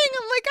same thing.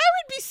 I'm like, I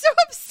would be so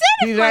upset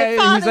if my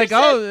father he's like,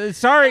 said, oh,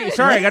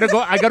 sorry. I gotta go.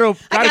 I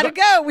gotta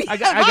go. We I have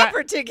got-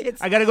 opera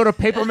tickets. I gotta go to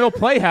Paper Mill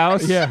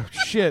Playhouse. yeah,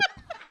 shit.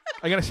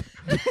 I gotta.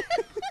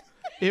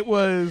 It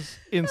was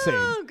insane.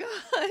 Oh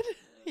God.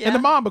 Yeah. And the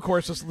mom, of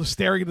course, just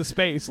staring into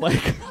space,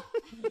 like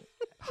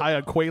high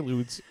on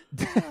Quaaludes.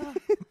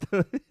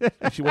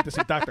 She went to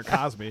see Dr.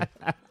 Cosby.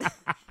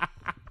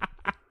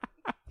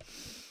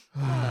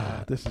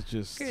 This is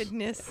just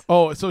Goodness.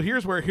 Oh, so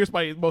here's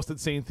my most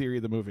insane theory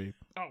of the movie.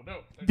 Oh no!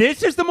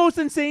 This is the most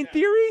insane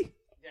theory?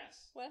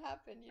 Yes. What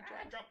happened? You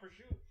dropped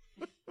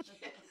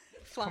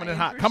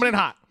Coming in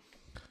hot.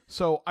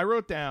 So I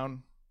wrote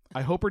down,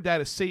 I hope her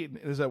dad is Satan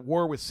and is at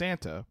war with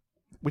Santa,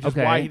 which is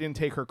Okay. why he didn't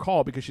take her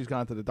call because she's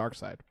gone to the dark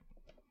side.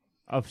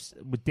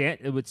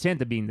 With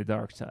Santa being the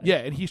dark side. Yeah,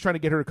 and he's trying to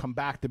get her to come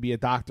back to be a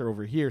doctor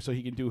over here so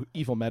he can do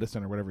evil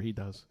medicine or whatever he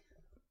does.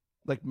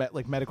 Like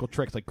medical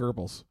tricks like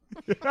Goebbels.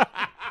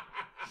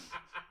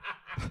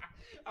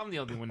 I'm the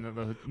only one that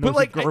knows But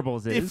like what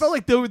Goebbels is. it felt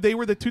like they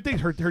were the two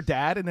things, her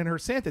dad and then her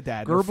Santa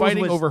dad were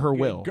fighting over her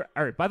will.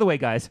 All right, by the way,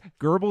 guys,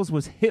 Goebbels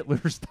was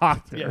Hitler's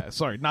doctor. Yeah,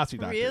 sorry, Nazi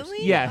doctors.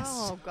 Really? Yes.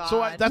 Oh God. So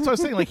that's what I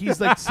was saying. Like he's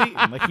like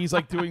Satan. Like he's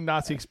like doing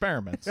Nazi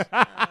experiments. Oh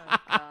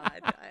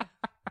God.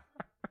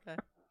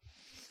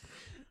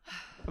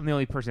 I'm the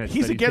only person that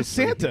He's studies against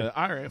history Santa. here.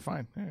 All right,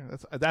 fine.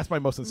 Yeah, that's my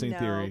most insane No,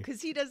 theory.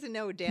 because he doesn't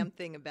know a damn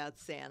thing about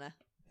Santa.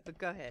 But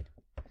go ahead.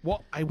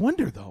 Well, I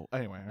wonder though.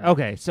 Anyway. all right.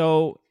 Okay,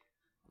 so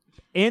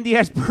Andy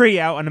has Brie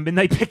out on a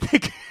midnight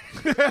picnic.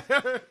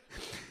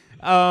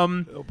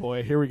 Oh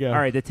boy, here we go. All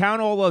right, the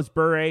town all loves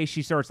Bure.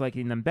 She starts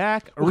liking them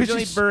back.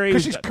 Originally, Bure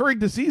because she's curing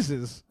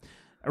diseases.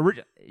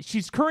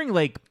 she's curing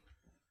like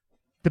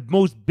the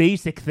most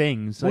basic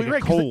things, like Well, a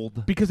right, 'cause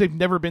cold. because they've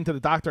never been to the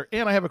doctor.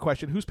 And I have a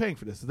question: who's paying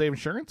for this? Do they have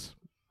insurance?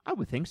 I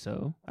would think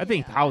so. I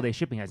think Holiday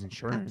Shipping has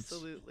insurance.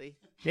 Absolutely.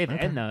 They have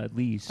Aetna at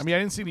least. I mean, I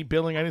didn't see any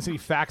billing. I didn't see any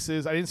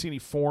faxes. I didn't see any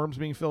forms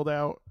being filled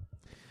out.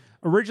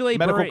 Originally,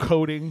 medical Burry,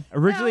 coding.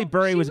 Originally, No,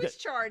 Burry she was.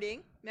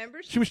 charting.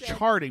 Remember, She was said-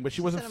 charting, but she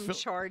she wasn't. said I'm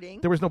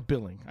charting. There was no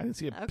billing. I didn't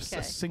see a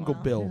Okay, single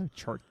well. bill.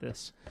 Chart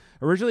this.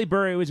 Originally,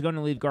 Burry was going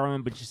to leave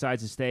Garland, but she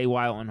decides to stay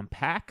while and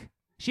unpack.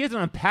 She hasn't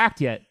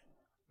unpacked yet.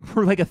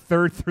 We're like a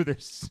third through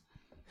this.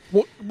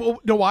 Well,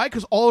 no, why?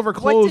 Because all of her What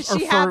clothes does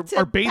she have to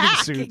are bathing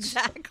pack? suits.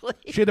 Exactly.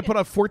 She had to put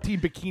on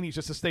 14 bikinis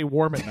just to stay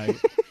warm at night.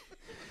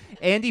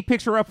 Andy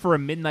picks her up for a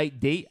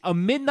midnight date. A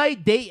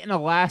midnight date in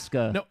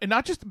Alaska. No, and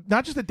not just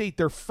a date,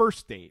 their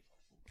first date.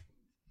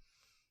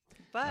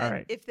 But All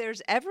right. if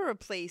there's ever a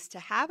place to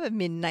have a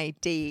midnight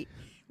date,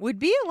 would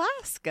be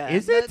Alaska.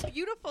 Is The it?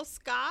 beautiful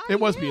sky. It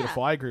was yeah.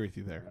 beautiful. I agree with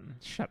you there.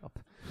 Shut up.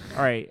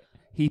 All right.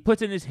 He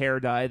puts in his hair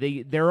dye.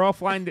 They're all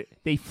flying.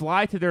 They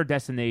fly to their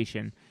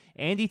destination.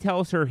 Andy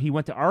tells her he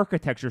went to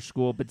architecture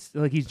school, but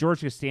like he's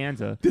George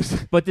Costanza,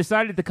 but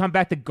decided to come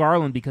back to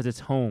Garland because it's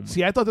home.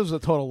 See, I thought this was a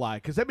total lie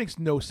because that makes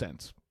no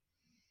sense.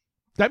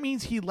 That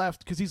means he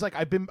left because he's like,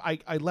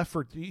 I left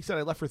for, he said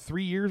I left for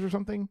 3 years or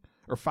something,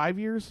 or 5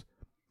 years.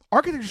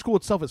 Architecture school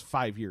itself is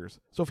 5 years.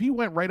 So if he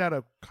went right out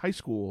of high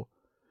school,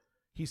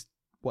 he's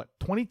what,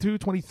 22,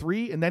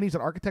 23, and then he's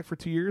an architect for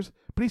 2 years,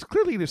 but he's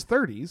clearly in his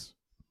 30s.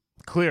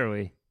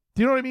 Clearly.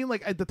 Do you know what I mean?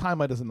 Like at the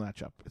timeline doesn't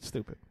match up. It's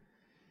stupid.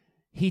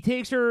 He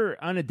takes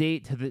her on a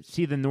date to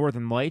see the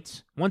Northern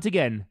Lights. Once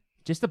again,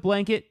 just a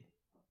blanket,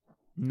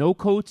 no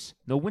coats,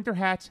 no winter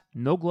hats,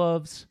 no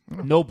gloves,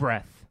 no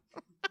breath.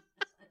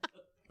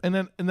 And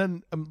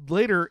then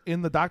later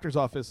in the doctor's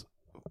office,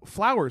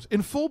 flowers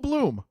in full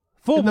bloom.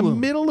 Full in bloom. the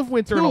middle of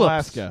winter in Tulips.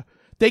 Alaska.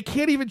 They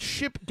can't even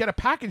get a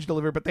package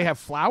delivered, but they have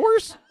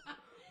flowers?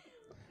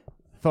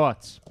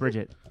 Thoughts,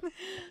 Bridget?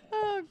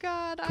 Oh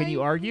God! Can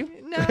you argue?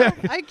 No,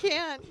 I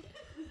can't.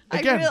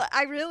 Again.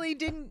 I really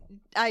didn't.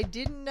 I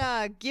didn't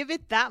give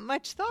it that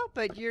much thought,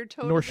 but you're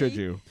totally. Nor should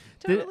you.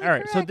 Totally All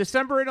right, so correct.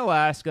 December in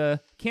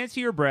Alaska, can't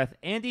see her breath.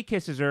 Andy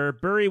kisses her.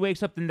 Burry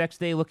wakes up the next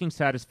day looking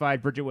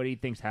satisfied. Bridget, what do you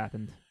think's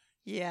happened?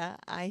 Yeah,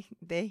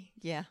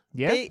 Yeah?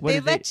 They What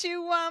did let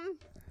you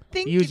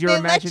think. Use your they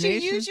imagination?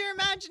 let you use your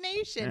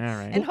imagination, All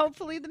right. and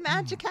hopefully the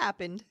magic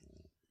happened.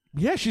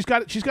 Yeah, she's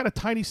got a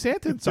tiny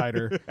Santa inside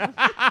her.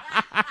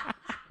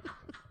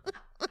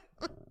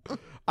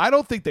 I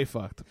don't think they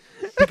fucked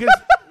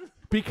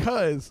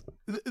because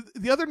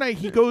the other night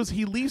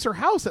he leaves her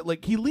house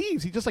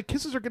he just like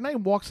kisses her goodnight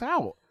and walks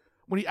out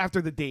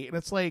after the date, and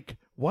it's like,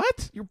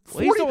 what? You're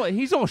 40. Well,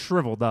 he's all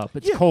shriveled up.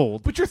 It's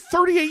cold. But you're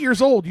 38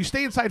 years old. You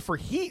stay inside for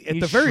heat at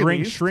He's the very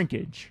least.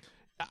 shrinkage.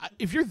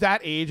 If you're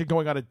that age and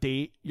going on a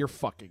date, you're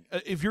fucking.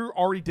 If you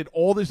already did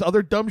all this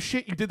other dumb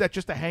shit, you did that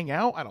just to hang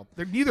out.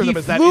 Neither of them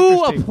is that flew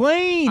interesting. a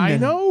plane. I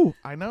know.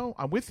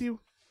 I'm with you.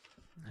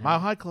 Mile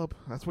High Club.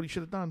 That's what he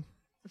should have done.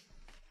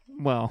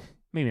 Well,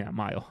 maybe not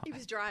mile. He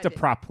was driving. It's a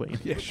prop plane.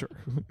 Yeah, sure.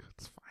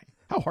 It's fine.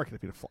 How hard can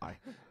it be to fly?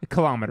 A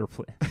kilometer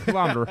club.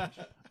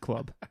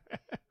 Kilometer.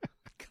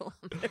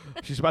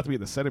 She's about to be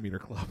in the centimeter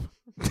club.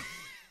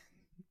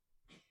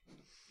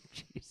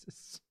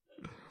 Jesus.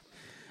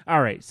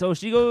 All right, so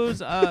she goes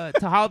to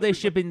holiday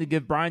shipping to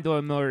give Brian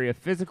Doyle Miller a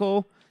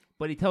physical,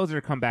 but he tells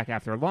her to come back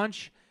after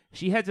lunch.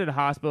 She heads to the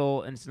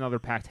hospital, and it's another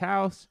packed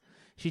house.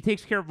 She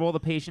takes care of all the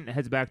patient and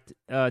heads back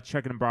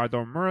checking on Brian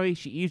Doyle Murray.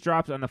 She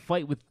eavesdrops on a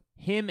fight with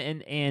him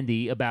and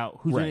Andy about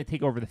who's going to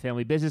take over the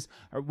family business.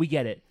 We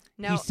get it.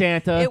 No, He's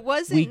Santa. It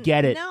wasn't. We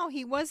get it. No,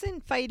 he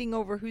wasn't fighting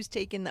over who's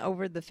taking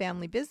over the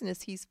family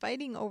business. He's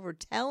fighting over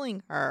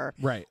telling her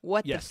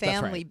what Yes, the that's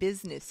family right.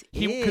 business is.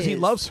 Because he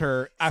loves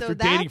her after So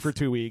dating that's- for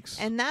 2 weeks.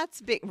 And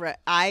that's big.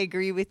 I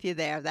agree with you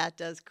there. That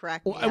does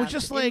crack me I was up.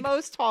 just In like-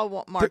 most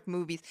Hallmark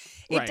movies,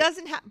 it Right.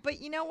 doesn't have.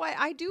 But you know what?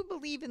 I do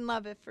believe in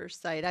love at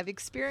first sight. I've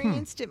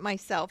experienced it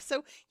myself.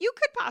 So you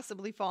could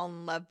possibly fall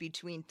in love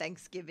between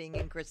Thanksgiving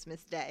and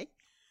Christmas Day.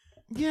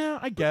 Yeah,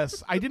 I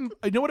guess. I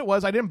know what it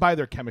was. I didn't buy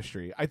their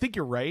chemistry. I think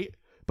you're right,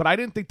 but I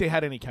didn't think they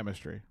had any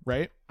chemistry,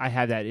 right? I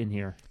had that in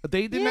here.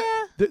 They didn't.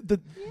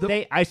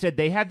 Yeah. I said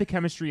they had the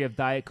chemistry of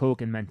Diet Coke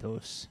and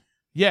Mentos.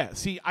 Yeah,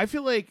 see, I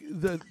feel like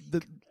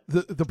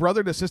the brother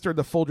and the sister in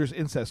the Folgers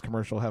incest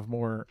commercial have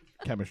more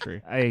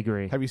chemistry. I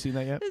agree. Have you seen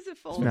that yet? Is it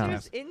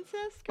Folgers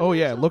incest? Oh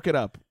yeah, commercial? look it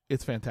up.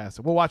 It's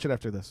fantastic. We'll watch it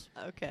after this.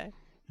 Okay.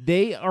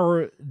 They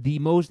are the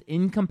most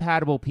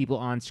incompatible people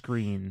on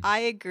screen. I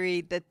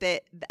agree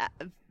that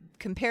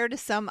compared to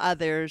some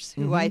others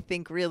who I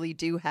think really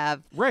do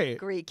have Right.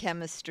 great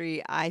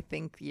chemistry, I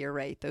think you're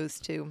right. Those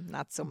two,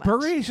 not so much.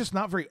 Bure is just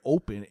not very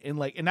open, and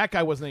that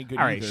guy wasn't any good.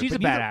 All right, either, she's but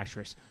a bad neither-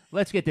 actress.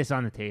 Let's get this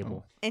on the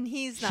table. And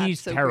he's not She's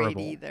so terrible.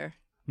 great either.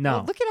 No.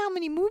 Well, look at how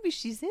many movies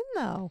she's in,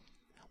 though.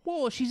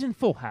 Well, she's in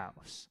Full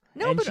House.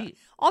 No, And but she,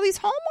 all these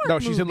Hallmark No,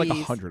 movies. she's in like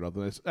 100 of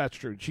this. That's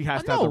true. She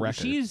has to have the no, record.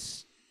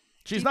 she's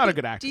She's Do not you a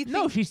good think- actor. do you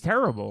no, think- she's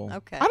terrible.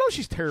 Okay. I know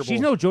she's terrible. She's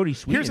no Jodie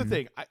Sweetin. Here's the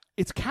thing.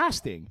 It's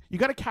casting. You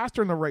got to cast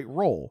her in the right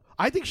role.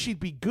 I think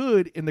she'd be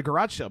good in the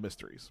Garage Sale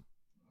Mysteries.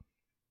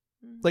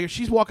 Like if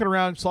she's walking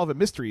around solving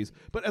mysteries,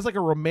 but as like a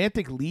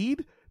romantic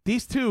lead,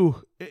 these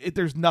two,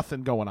 there's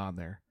nothing going on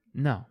there.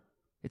 No,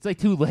 it's like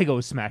two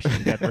Legos smashed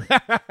together.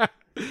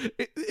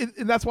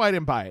 And that's why I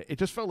didn't buy it. It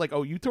just felt like,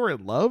 oh, you two are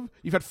in love.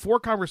 You've had 4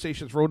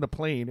 conversations rode in a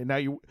plane, and now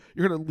you're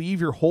going to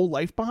leave your whole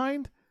life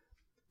behind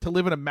to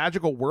live in a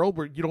magical world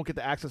where you don't get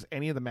to access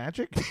any of the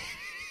magic.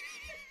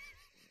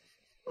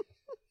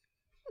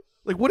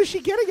 Like, what is she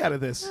getting out of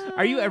this?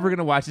 Are you ever going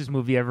to watch this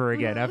movie ever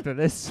again after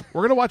this?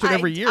 We're going to watch it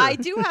every year. I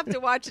do have to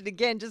watch it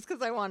again just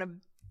because I want to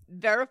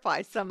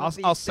verify some of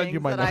these I'll send things you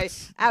my that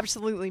notes. I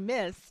absolutely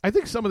missed. I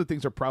think some of the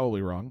things are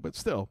probably wrong, but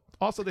still.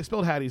 Also, they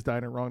spelled Hattie's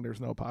Diner wrong. There's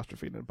no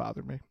apostrophe, and it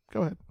bothered me.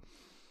 Go ahead.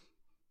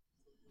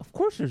 Of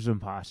course there's an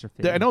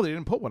apostrophe. I know they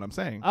didn't put one, I'm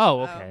saying.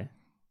 Oh, okay.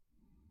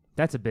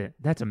 That's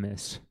a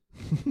miss.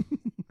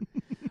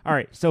 All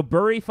right, so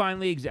Burry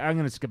finally, I'm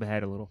going to skip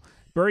ahead a little.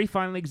 Burry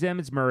finally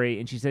examines Murray,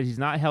 and she says he's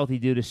not healthy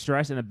due to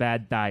stress and a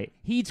bad diet.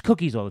 He eats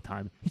cookies all the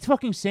time. He's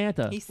fucking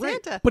Santa. He's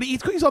Santa. But he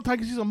eats cookies all the time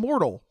because he's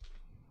immortal.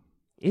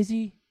 Is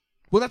he?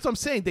 Well, that's what I'm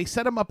saying. They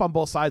set him up on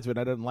both sides of it.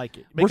 I didn't like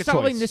it. Make We're a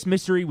solving choice. this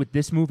mystery with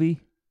this movie?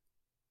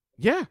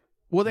 Yeah.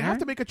 Well, they have Alright.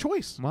 to make a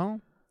choice. Well,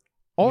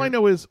 All I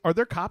know is, are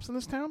there cops in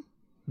this town?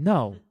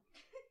 no.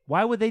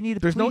 Why would they need a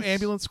There's no police?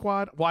 ambulance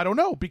squad. Well, I don't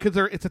know, because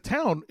it's a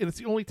town, and it's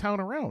the only town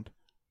around.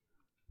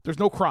 There's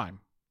no crime.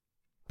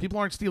 People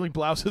aren't stealing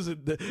blouses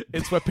and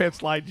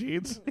sweatpants lined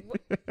jeans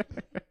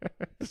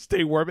to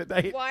stay warm at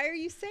night. Why are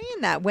you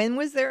saying that? When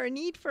was there a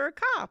need for a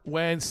cop?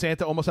 When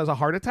Santa almost has a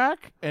heart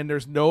attack and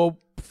there's no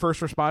first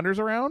responders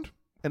around,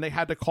 and they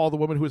had to call the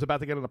woman who was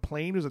about to get on a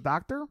plane who's a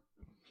doctor.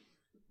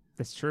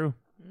 That's true.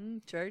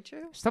 Very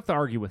true. It's tough to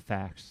argue with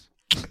facts.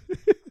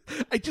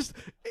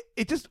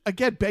 It just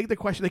again begged the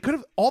question. They could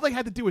have, all they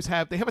had to do was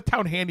they have a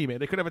town handyman.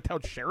 They could have a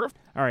town sheriff.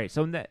 All right,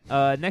 so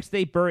next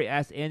day, Burry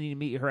asks Andy to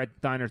meet her at the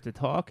diner to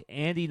talk.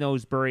 Andy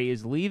knows Burry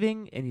is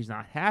leaving, and he's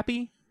not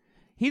happy.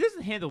 He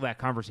doesn't handle that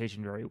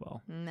conversation very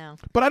well. No.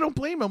 But I don't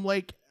blame him.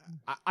 Like,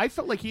 I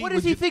felt like What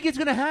does he think is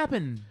going to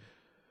happen?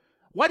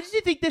 Why does he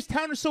think this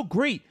town is so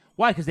great?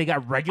 Why? Because they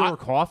got regular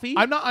coffee?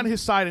 I'm not on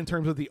his side in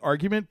terms of the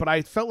argument, but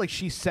I felt like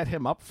she set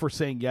him up for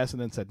saying yes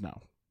and then said no.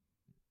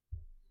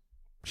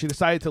 She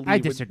decided to leave I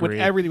disagree. when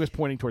everything was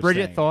pointing towards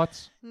Bridget, staying.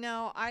 thoughts?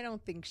 No, I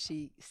don't think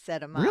she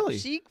set him up. Really?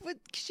 She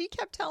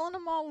kept telling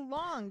him all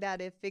along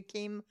that if it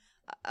came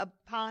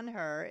upon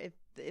her,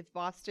 if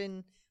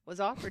Boston was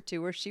offered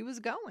to her, she was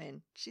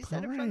going. She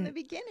said it from the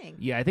beginning.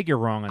 Yeah, I think you're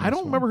wrong on this I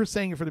don't one. remember her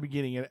saying it from the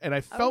beginning, and I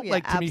felt yeah,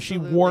 like to me she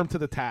absolutely. warmed to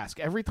the task.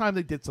 Every time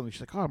they did something,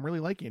 she's like, "Oh, I'm really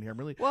liking it here. I'm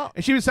really." Well-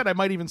 and she even said, "I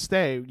might even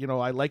stay. You know,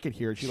 I like it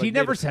here." She like,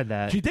 never made it- said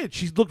that. She did.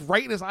 She looked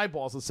right in his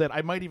eyeballs and said,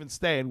 "I might even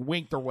stay," and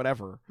winked or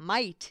whatever.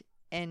 Might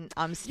and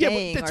I'm Yeah,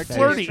 staying. but it's are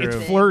flirty. two It's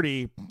things.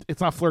 flirty. It's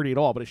not flirty at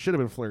all, but it should have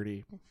been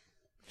flirty.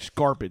 It's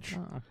garbage.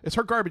 Oh. It's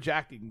her garbage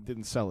acting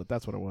didn't sell it.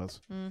 That's what it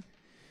was.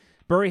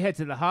 Burry heads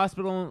to the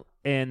hospital,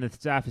 and the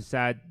staff is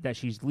sad that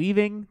she's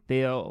leaving.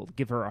 They'll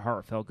give her a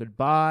heartfelt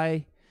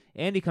goodbye.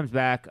 Andy comes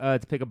back to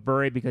pick up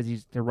Burry because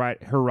he's to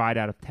ride her ride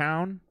out of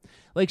town.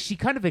 Like, she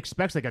kind of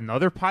expects like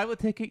another pilot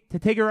to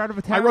take her out of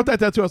a town. I wrote that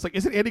down too. I was like,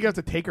 isn't Andy going to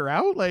have to take her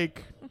out?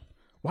 Like,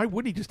 why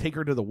wouldn't he just take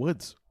her to the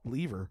woods?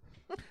 Leave her.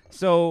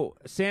 So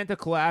Santa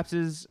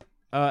collapses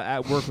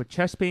at work with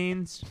chest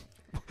pains.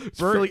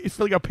 He's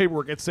filling out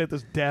paperwork at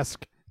Santa's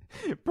desk.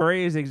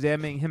 Burry is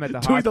examining him at the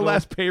Doing hospital. the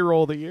last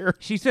payroll of the year.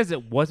 She says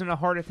it wasn't a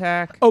heart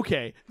attack.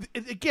 Okay.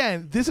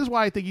 Again, this is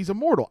why I think he's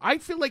immortal. I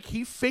feel like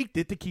he faked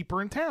it to keep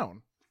her in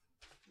town.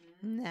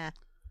 Nah.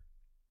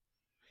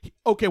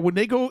 Okay, when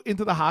they go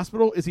into the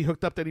hospital, is he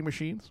hooked up to any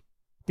machines?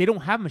 They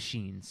don't have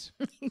machines.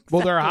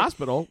 Well, they're a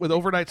hospital with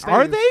overnight stays.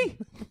 Are they?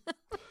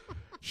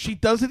 She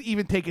doesn't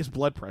even take his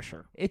blood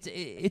pressure. It's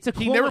a.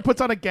 He never puts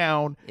on a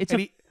gown. It's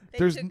and a-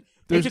 there's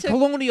It's a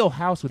colonial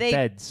house with they-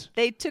 beds.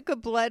 They took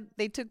blood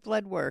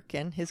work,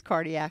 and his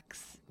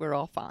cardiacs were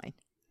all fine.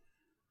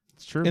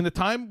 It's true. in the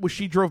time when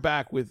she drove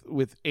back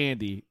with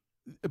Andy,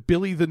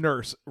 Billy the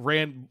nurse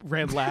ran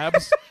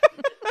labs.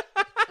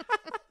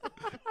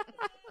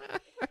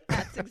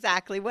 That's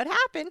exactly what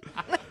happened.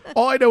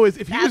 All I know is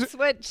if he was, That's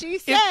what she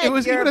said. it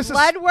was Your even a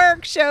blood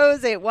work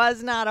shows it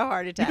was not a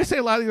heart you attack. can say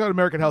a lot of things about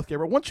American healthcare,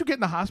 but once you get in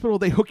the hospital,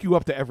 they hook you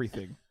up to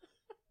everything.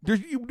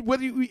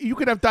 Whether you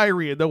could have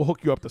diarrhea, they'll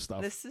hook you up to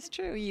stuff. This is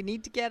true. You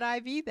need to get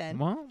IV then.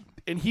 Well,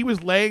 And he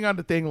was laying on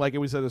the thing like it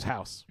was at his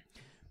house.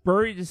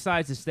 Burry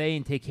decides to stay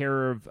and take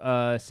care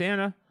of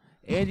Santa.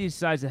 Andy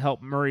decides to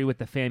help Murray with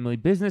the family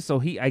business,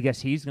 so I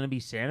guess he's going to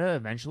be Santa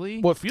eventually.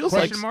 Well, it feels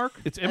Question like mark?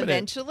 it's imminent.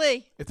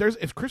 Eventually.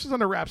 If Christmas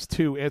Under Wraps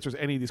 2 answers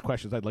any of these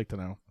questions, I'd like to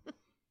know.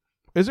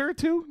 Is there a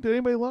 2? Did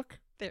anybody look?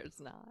 There's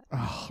not.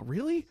 Oh,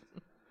 really?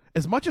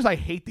 As much as I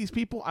hate these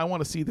people, I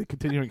want to see the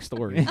continuing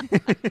story.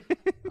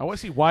 I want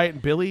to see Wyatt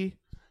and Billy.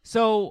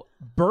 So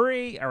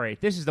Burry, all right,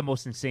 this is the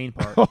most insane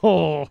part.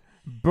 Oh,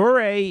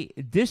 Burry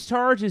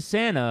discharges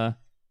Santa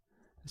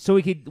so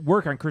he could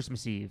work on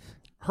Christmas Eve.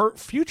 her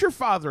future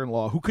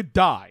father-in-law who could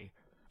die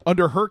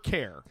under her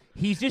care,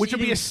 He's just which would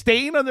be eating- a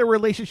stain on their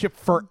relationship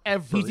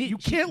forever. You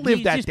can't live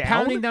he's that just down.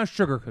 pounding down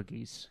sugar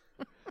cookies.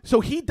 So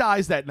he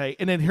dies that night,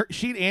 and then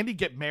she and Andy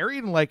get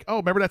married, and like, oh,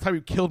 remember that time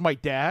you killed my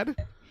dad?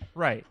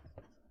 Right.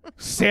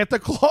 Santa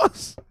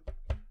Claus?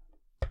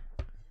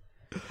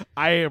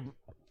 I am...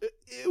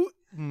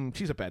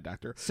 she's a bad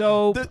doctor.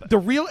 So the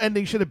real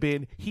ending should have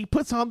been he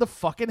puts on the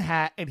fucking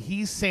hat and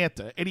he's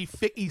Santa and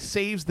he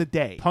saves the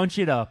day. punch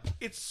it up.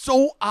 It's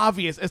so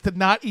obvious as to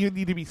not even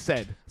need to be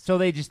said. So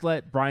they just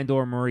let Brian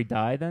Doyle Murray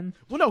die then?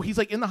 Well, no, he's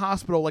like in the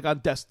hospital, like on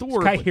death's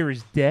door. This guy here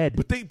is dead.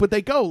 But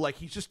they go like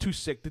he's just too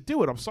sick to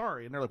do it. I'm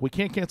sorry, and they're like, we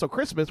can't cancel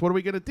Christmas. What are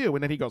we gonna do?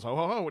 And then he goes ho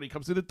ho ho when he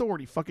comes to the door and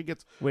he fucking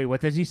gets Wait,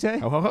 what does he say?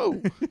 ho ho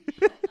ho.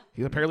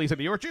 He's a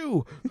New York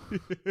Jew.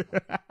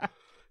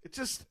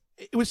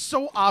 It was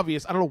so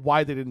obvious. I don't know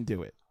why they didn't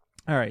do it.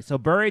 All right, so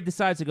Burry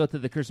decides to go to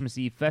the Christmas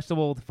Eve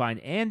festival to find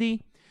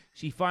Andy.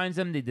 She finds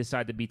him. They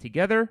decide to be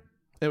together.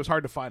 It was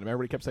hard to find him.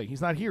 Everybody kept saying,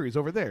 he's not here. He's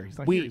over there. He's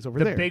not here. He's over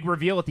there. The big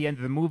reveal at the end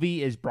of the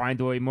movie is Brian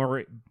Doyle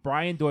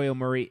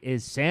Murray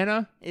is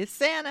Santa. Is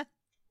Santa.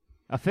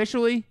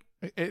 Officially.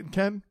 And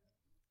Ken,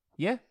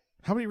 Yeah.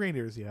 how many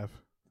reindeer does he have?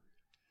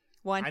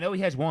 One. I know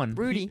he has one.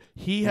 Rudy.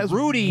 He has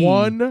Rudy.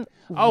 one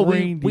we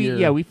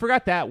reindeer. we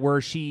forgot that where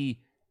she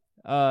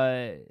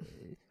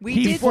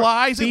He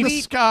flies in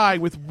the sky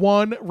with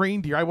one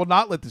reindeer. I will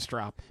not let this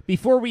drop.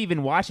 Before we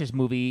even watched this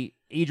movie,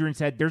 Adrian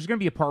said there's going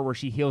to be a part where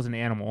she heals an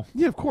animal.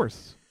 Yeah, of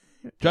course.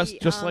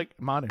 Just like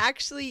Manu.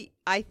 Actually,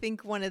 I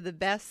think one of the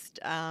best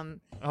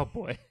Oh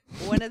boy.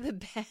 one of the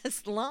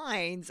best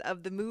lines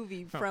of the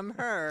movie from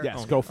her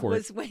Yes, go for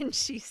was it. when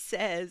she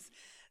says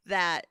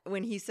that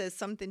when he says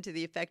something to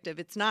the effect of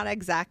it's not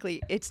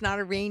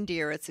a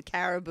reindeer, it's a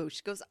caribou.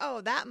 She goes, oh,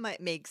 that might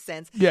make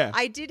sense. Yeah.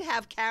 I did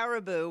have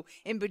caribou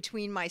in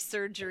between my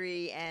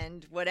surgery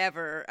and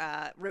whatever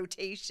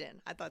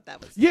rotation. I thought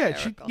that was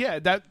hysterical.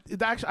 that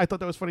actually I thought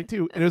that was funny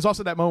too. And it was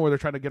also that moment where they're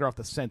trying to get her off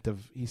the scent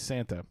of he's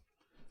Santa.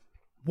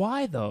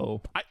 Why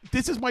though?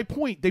 This is my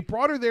point. They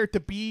brought her there to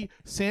be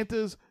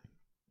Santa's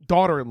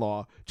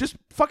daughter-in-law. Just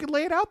fucking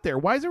lay it out there.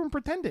 Why is everyone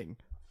pretending?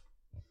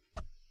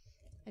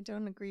 I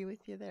don't agree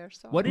with you there.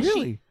 So What is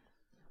Really?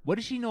 What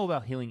does she know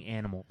about healing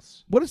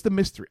animals? What is the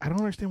mystery? I don't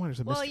understand why there's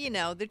a Well, mystery. you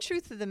know, the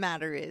truth of the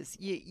matter is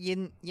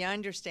you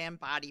understand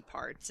body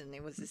parts, and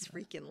there was this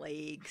freaking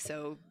leg.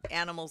 So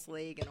animal's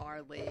leg and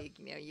our leg,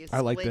 you know, you I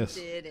like splint this.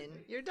 it and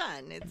you're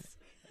done.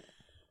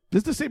 This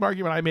is the same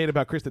argument I made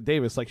about Kristen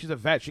Davis. Like, she's a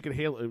vet. She can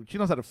she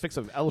knows how to fix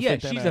an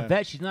elephant. Yeah, she's a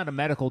vet. She's not a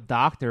medical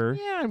doctor.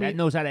 Yeah, I that mean-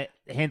 knows how to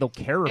handle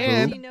caribou.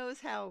 And- She knows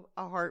how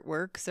a heart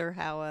works or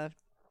how a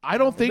I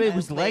don't think it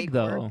was leg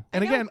though. work.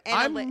 And I know, again,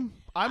 and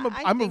I'm a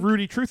think-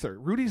 Rudy truther.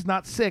 Rudy's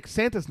not sick.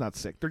 Santa's not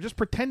sick. They're just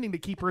pretending to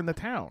keep her in the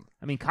town.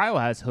 I mean, Kyle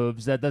has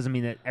hooves. That doesn't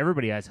mean that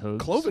everybody has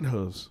hooves. Cloven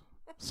hooves,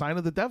 sign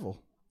of the devil.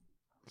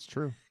 It's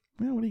true.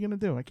 Yeah, what are you gonna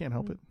do? I can't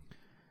help it.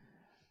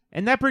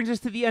 And that brings us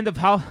to the end of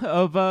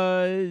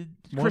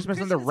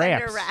Christmas Under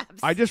Wraps.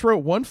 I just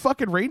wrote one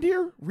fucking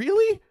reindeer.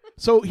 Really?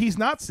 So he's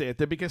not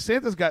Santa because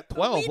Santa's got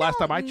 12 last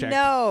time I checked.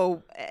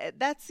 No,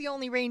 that's the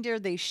only reindeer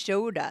they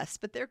showed us.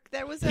 But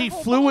there was a He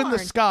whole flew in the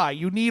barn. sky.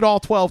 You need all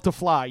 12 to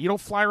fly. You don't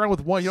fly around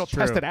with one. You don't True.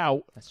 test it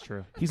out. That's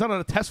true. He's not on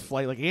a test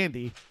flight like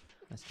Andy.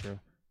 That's true.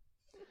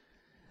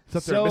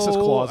 Except they're Mrs.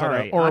 Claus all on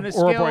right, or on a a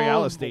scale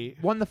Borealis of date.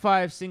 1 to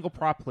 5 single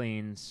prop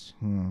planes.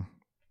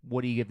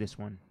 What do you give this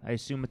one? I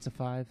assume it's a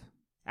 5.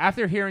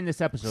 After hearing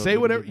this episode, Say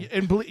what do whatever, you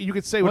give it? and you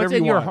can say What's whatever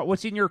in you your want.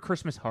 What's in your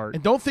Christmas heart?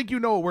 And don't think you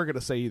know what we're gonna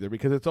say either,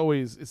 because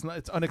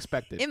it's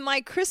unexpected. In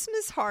my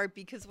Christmas heart,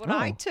 because what Oh.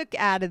 I took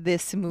out of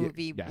this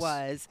movie yes.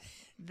 was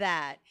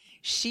that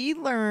she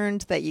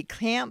learned that you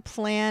can't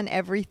plan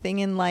everything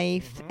in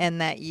life Mm-hmm.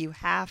 and that you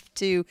have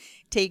to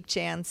take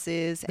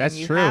chances That's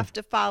and you true. have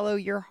to follow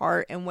your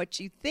heart, and what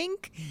you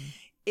think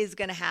is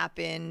going to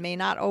happen may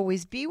not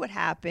always be what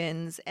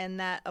happens, and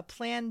that a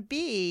plan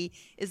B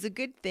is a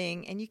good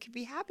thing and you can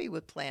be happy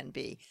with plan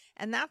B.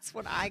 And that's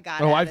what I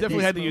got. Oh, out I've of definitely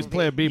this had to use movie.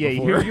 Plan B yeah,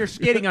 before. you're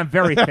skating on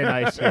very thin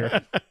ice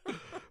here.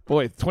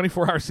 Boy,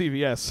 24-hour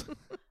CVS.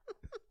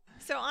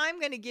 So I'm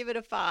going to give it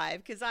a 5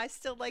 because I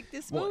still like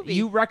this Well, movie.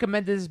 you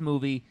recommended this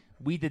movie.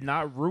 We did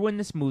not ruin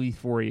this movie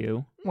for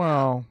you.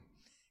 Well,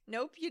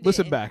 Nope, you didn't.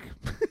 listen back.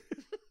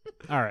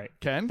 All right,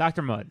 Ken?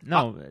 Dr. Mudd.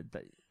 No,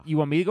 you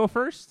want me to go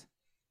first?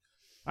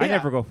 I Yeah.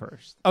 never go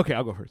first. Okay,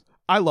 I'll go first.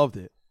 I loved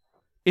it.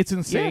 It's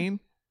insane.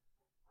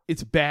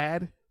 It's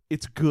bad.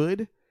 It's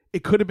good.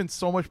 It could have been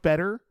so much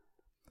better.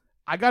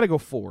 I got to go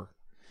 4.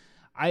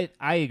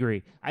 I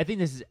agree. I think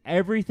this is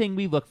everything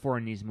we look for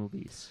in these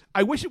movies.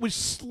 I wish it was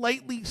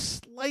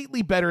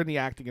slightly better in the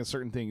acting and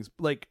certain things.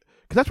 Like,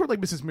 because that's where,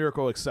 like, Mrs.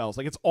 Miracle excels.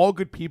 Like, it's all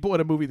good people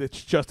in a movie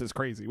that's just as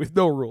crazy with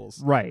no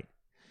rules. Right.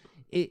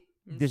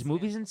 This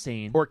movie's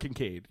insane. Or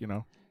Kincaid, you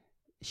know.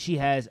 She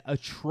has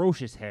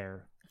atrocious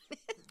hair.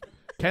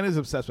 Ken is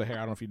obsessed with hair. I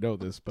don't know if you know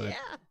this, but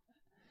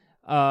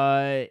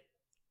Yeah.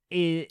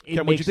 It Ken,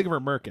 what'd makes, you think of her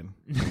merkin?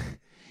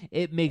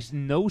 it makes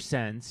no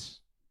sense.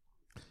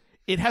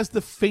 It has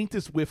the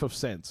faintest whiff of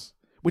sense,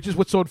 which is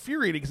what's so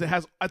infuriating because it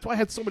has. That's why I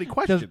had so many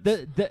questions.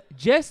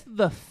 Just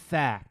the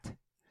fact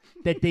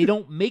that they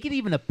don't make it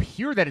even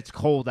appear that it's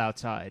cold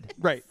outside.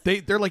 Right?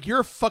 They're like,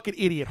 you're a fucking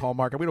idiot,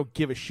 Hallmark, and we don't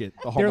give a shit.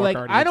 The Hallmark They're like,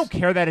 Guardians. I don't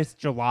care that it's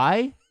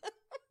July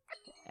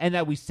and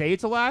that we say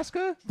it's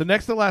Alaska. The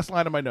next to last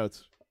line of my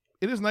notes.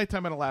 It is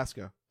nighttime in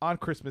Alaska on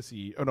Christmas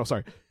Eve. Oh, no,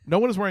 sorry. No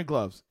one is wearing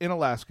gloves in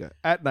Alaska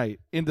at night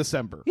in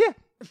December. Yeah.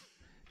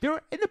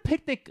 They're in a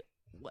picnic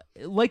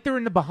like they're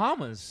in the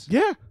Bahamas.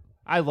 Yeah.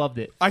 I loved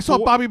it. I saw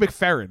Bobby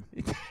McFerrin.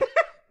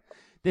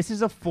 This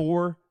is a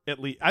 4. At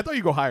least I thought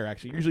you go higher.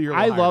 Actually, usually you're. A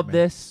I little higher love than me.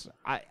 this.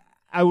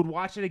 I would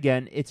watch it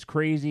again. It's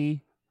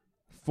crazy.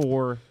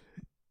 4.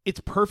 It's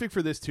perfect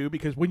for this too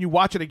because when you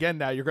watch it again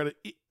now, you're gonna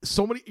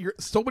so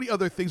many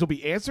other things will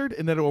be answered,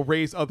 and then it will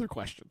raise other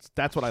questions.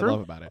 That's what I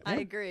love about it. I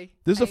agree.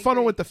 This is I a fun one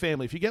agree. with the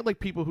family. If you get like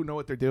people who know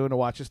what they're doing to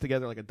watch this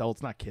together, like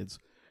adults, not kids,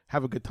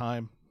 have a good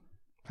time.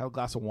 Have a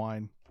glass of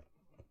wine.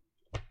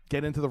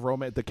 Get into the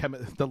romance,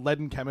 the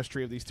leaden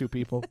chemistry of these two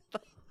people.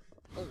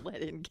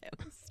 Leaden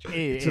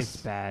chemistry. It's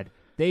bad.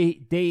 They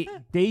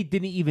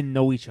didn't even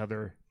know each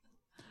other.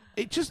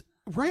 It just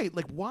right.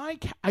 Like why?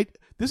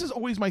 This is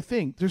always my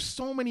thing. There's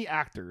so many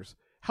actors.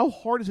 How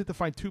hard is it to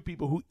find two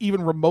people who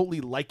even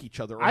remotely like each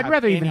other? Or I'd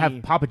rather even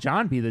have Papa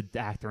John be the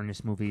actor in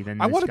this movie than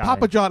I this wanted guy.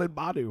 Papa John and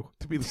Manu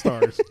to be the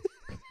stars.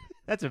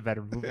 That's a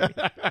better movie.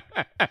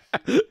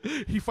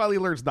 He finally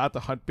learns not to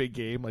hunt big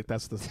game. Like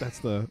that's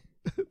the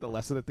the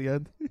lesson at the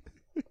end.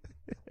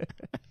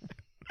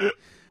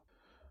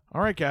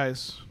 All right,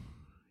 guys,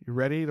 you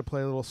ready to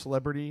play a little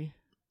celebrity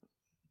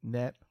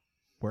net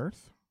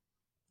worth?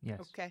 Yes.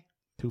 Okay.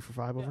 2 for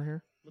 5 over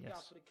here.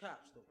 Yes.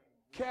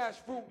 Cash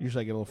fruit.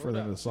 Usually I get a little further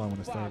into the song when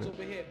I start it.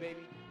 Over here, baby.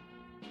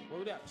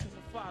 Word up. 2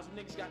 for 5. Some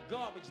niggas got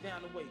garbage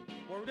down the way.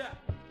 Word up.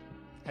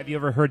 Have you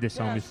ever heard this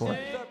song before?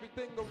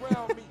 Everything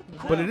around me.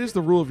 But it is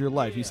the rule of your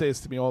life. You say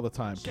this to me all the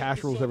time.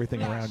 Cash rules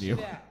everything around you.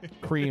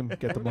 Cream,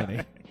 get the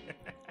money.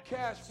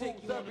 Cash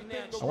rules everything.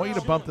 I want you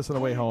to bump this on the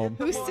way home.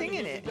 Who's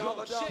singing it?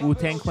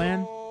 Wu-Tang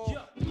Clan?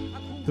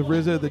 The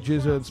RZA, the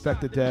Jizza,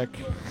 Inspector Deck.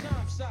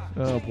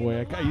 Oh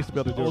boy, I used to be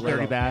able to do Old it right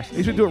Dirty off. Bastard. I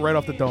used to do it right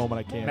off the dome, and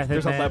I can't. Method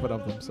There's Man. 11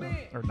 of them, so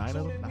or 9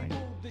 of them. 9.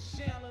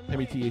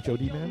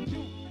 METHOD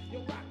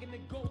man.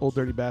 Old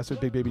Dirty Bastard,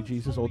 Big Baby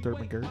Jesus, Old Dirt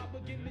McGirt.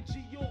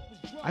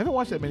 I haven't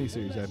watched that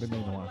miniseries yet. I've been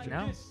meaning to watch it.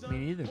 No, me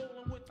neither.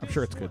 I'm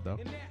sure it's good though.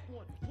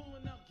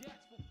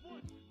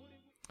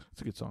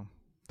 It's a good song.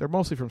 They're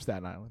mostly from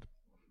Staten Island,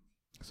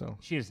 so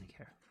She doesn't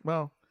care.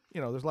 well,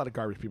 there's a lot of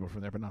garbage people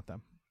from there, but not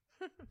them.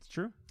 It's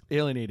true.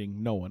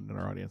 Alienating no one in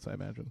our audience, I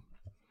imagine.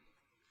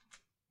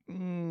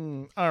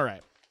 All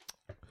right.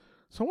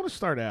 So I want to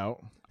start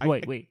out.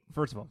 Wait.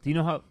 First of all, do you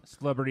know how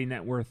celebrity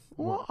net worth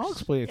Well, works? I'll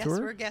explain it Yes, to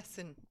her. we're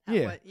guessing. How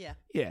Yeah. What, yeah.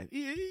 Yeah,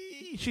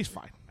 she's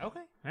fine. Okay.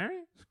 All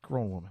right. She's a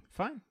grown woman.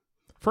 Fine.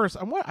 First,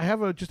 I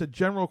have just a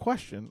general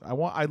question.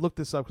 I looked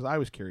this up because I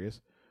was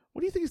curious.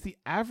 What do you think is the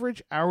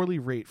average hourly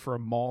rate for a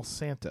mall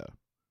Santa?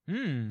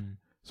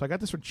 So I got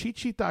this from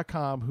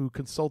CheatSheet.com, who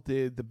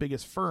consulted the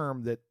biggest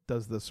firm that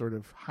does the sort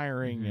of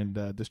hiring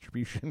and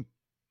distribution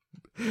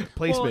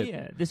placement. Well,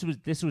 yeah.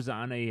 This was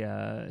on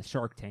a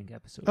Shark Tank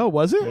episode. Oh,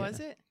 was it? Was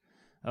it?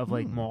 Of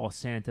like mall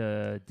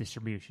Santa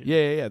distribution.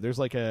 Yeah. There's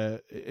like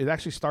it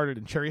actually started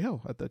in Cherry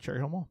Hill at the Cherry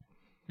Hill Mall.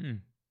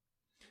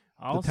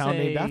 I'll town say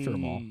named after a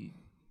mall.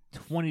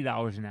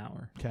 $20 an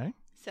hour. Okay.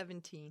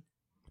 17.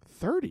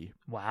 30.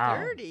 Wow.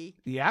 30.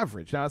 The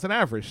average. Now it's an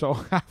average, so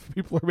half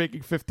people are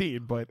making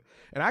 15. And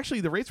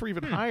actually, the rates were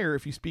even higher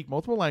if you speak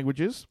multiple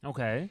languages.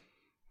 Okay.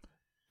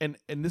 And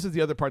this is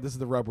the other part. This is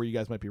the rub where you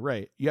guys might be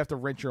right. You have to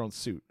rent your own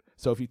suit.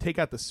 So if you take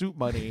out the suit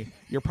money,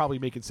 you're probably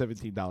making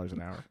 $17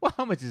 an hour. Well,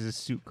 how much does a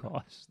suit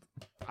cost?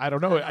 I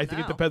don't know. I don't think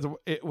it know. depends on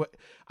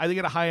I think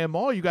at a high-end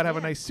mall, you got to have a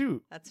Yeah. nice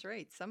suit. That's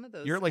right. Some of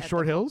those. You're at like at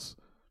Short the- Hills.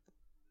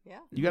 Yeah.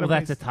 You got Well, a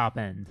that's nice, the top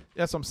end.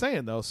 That's what I'm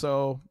saying, though.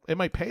 So it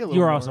might pay a little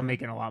You're more. also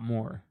making a lot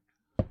more.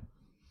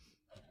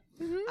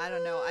 I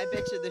don't know. I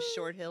bet you the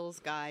Short Hills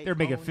guy. They're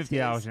making owns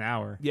 $50 his. an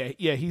hour.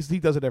 Yeah. He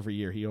does it every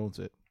year. He owns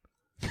it.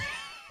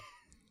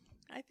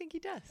 I think he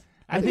does.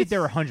 I think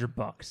they're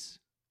 $100.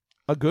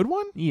 A good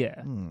one?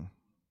 Yeah.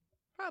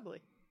 Probably.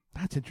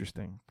 That's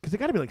interesting. Because they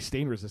got to be like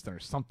stain resistant or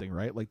something,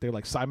 right? Like they're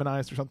like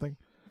Simonized or something.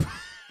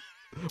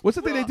 What's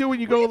the thing they do when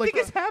you go like? What do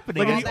you think is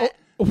happening? Like, All that-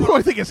 what do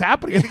I think is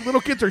happening? I think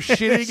little kids are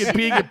shitting and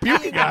peeing and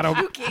puking on them.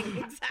 Puking,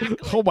 exactly.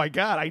 Oh my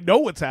god, I know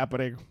what's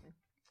happening.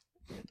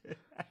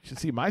 You should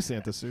see my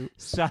Santa suit.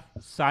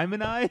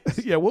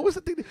 Simonized? Yeah, what was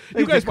the thing? Like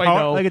You guys it's a might car?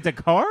 know. Like it's a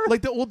car?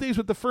 Like the old days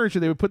with the furniture,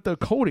 they would put the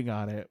coating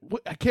on it.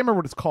 I can't remember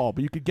what it's called,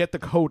 but you could get the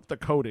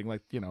coating,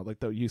 like like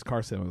the used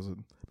car sales,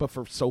 but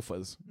for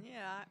sofas. Yeah.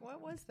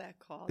 What was that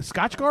called?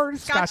 Scotch Guard.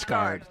 Scotch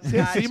Guard. See,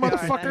 Scotch Guard.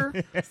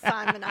 motherfucker.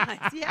 Simon Eyes.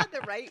 You had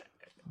the right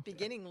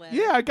beginning letter.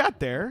 Yeah, I got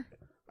there.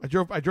 I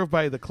drove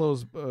by the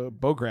closed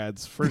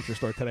Bograd's furniture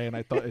store today, and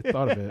I thought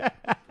of it.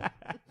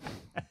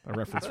 A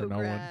reference for no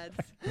one.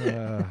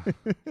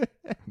 Bograds.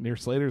 Near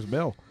Slater's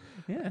Mill.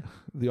 Yeah.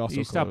 The also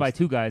You stopped by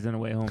two guys on the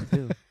way home,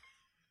 too.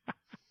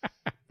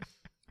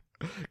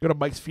 Go to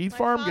Mike's Feed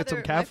Farm, get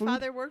some cat food. My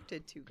father worked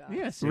at Two Guys.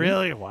 Yeah, see?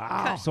 Really?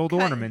 Wow. Sold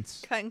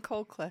ornaments. Cutting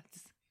cold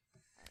cuts.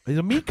 He's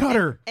a meat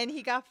cutter. And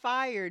he got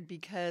fired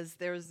because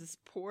there was this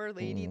poor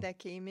lady that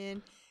came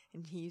in,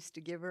 and he used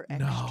to give her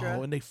extra.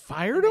 No, and they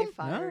fired and him? They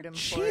fired him. For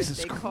Jesus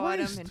it. They caught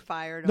Christ. him and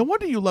fired him. No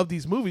wonder you love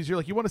these movies. You're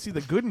like, you want to see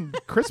the good in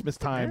Christmas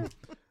time.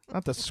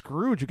 Not the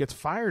Scrooge who gets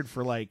fired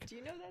for like Do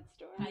you know that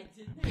story?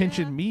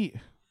 pinching meat.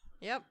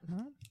 Yep.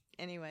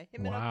 Anyway,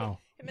 him Wow.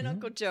 Him and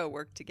Uncle Joe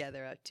worked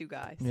together, two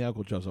guys. Yeah,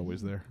 Uncle Joe's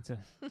always there. It's a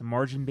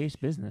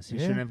margin-based business. You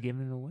shouldn't have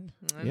given it away.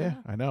 Yeah,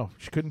 I know.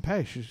 She couldn't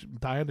pay. She's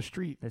die on the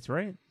street. That's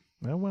right.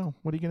 Oh, well,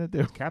 what are you going to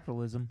do?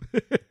 Capitalism.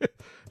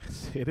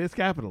 It is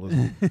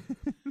capitalism.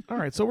 All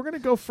right, so we're going to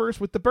go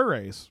first with the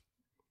Burrays.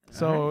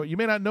 So you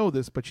may not know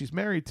this, but she's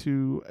married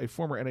to a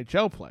former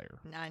NHL player,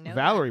 I know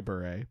Valerie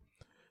Bure.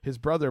 His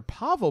brother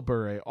Pavel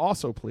Bure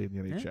also played in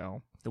the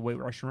NHL. The White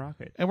Russian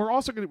Rocket. And we're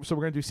also going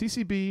to do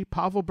CCB,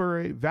 Pavel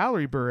Bure,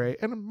 Valerie Bure,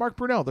 and Mark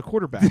Brunell, the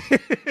quarterback,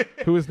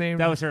 who was named.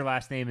 That was her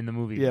last name in the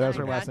movie. Yeah, that was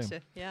her last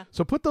name. Yeah.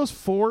 So put those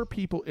 4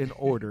 people in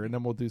order, and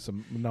then we'll do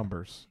some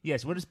numbers.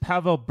 Yes. What is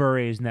Pavel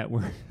Bure's net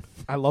worth?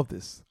 I love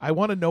this. I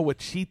want to know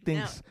what she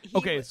thinks. Now,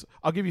 So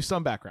I'll give you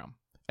some background.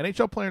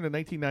 NHL player in the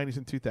 1990s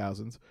and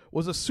 2000s,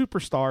 was a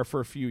superstar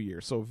for a few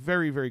years, so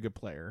very, very good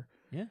player.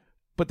 Yeah.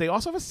 But they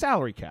also have a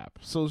salary cap,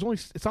 so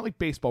it's not like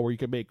baseball where you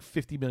can make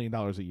 $50 million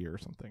a year or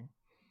something.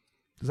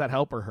 Does that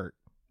help or hurt?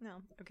 No.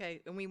 Okay,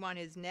 and we want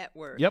his net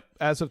worth. Yep,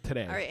 as of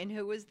today. All right, and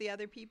who was the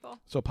other people?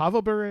 So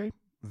Pavel Bure,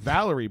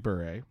 Valerie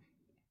Bure,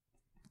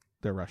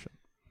 they're Russian.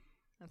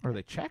 Okay. Are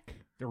they Czech?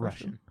 They're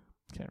Russian.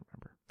 Can't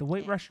remember. The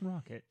White Russian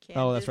Rocket.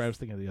 Oh, that's right. I was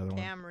thinking of the other one.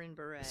 Cameron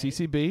Bure.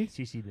 CCB.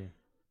 CCB.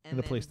 And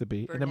the place to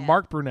be. Burnett. And then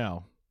Mark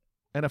Brunell,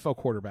 NFL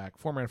quarterback,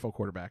 former NFL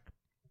quarterback.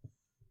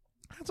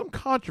 Had some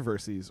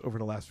controversies over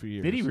the last few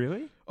years. Did he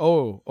really?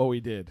 Oh, he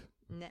did.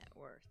 Net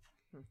worth.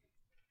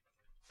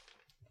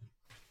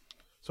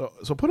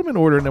 So put them in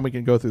order, and then we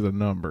can go through the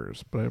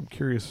numbers. But I'm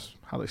curious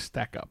how they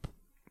stack up.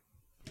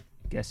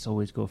 Guests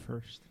always go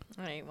first.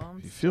 All right, well,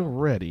 If you feel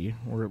ready,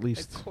 or at a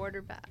least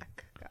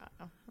quarterback.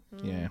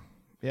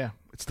 yeah,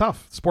 it's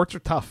tough. Sports are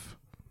tough.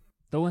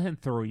 Don't let him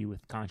throw you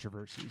with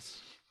controversies.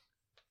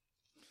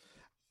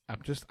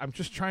 I'm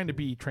just trying to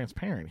be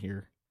transparent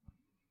here.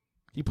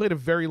 He played a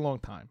very long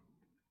time.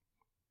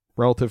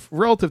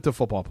 Relative to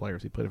football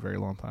players, he played a very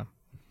long time.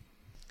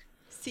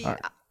 See, All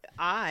right.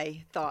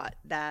 I thought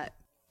that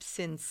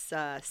since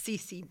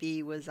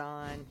CCB was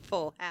on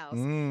Full House,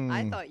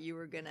 I thought you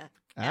were gonna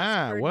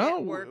ask for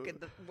net worth of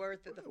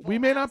the Full We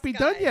may not House be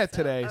done guys, yet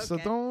today, so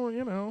okay.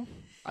 don't All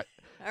I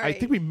right.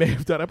 think we may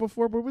have done it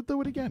before, but we'll do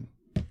it again.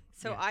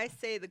 So I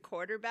say the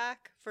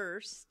quarterback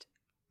first,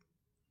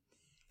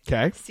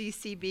 Okay.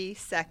 CCB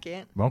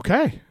second,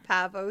 Okay.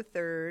 Pavo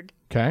third,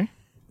 Okay.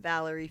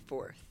 Valerie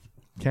fourth.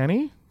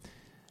 Kenny.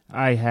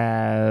 I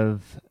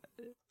have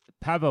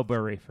Pavel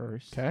Bure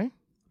first. Okay.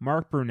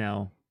 Mark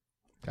Brunell.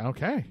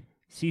 Okay.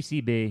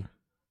 CCB.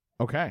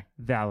 Okay.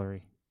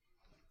 Valerie.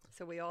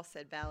 So we all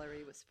said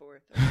Valerie was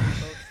fourth. Or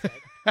we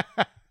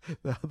both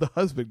said. the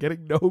husband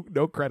getting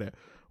no credit.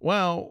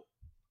 Well,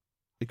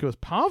 it goes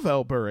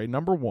Pavel Bure,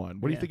 number 1.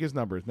 What do you think his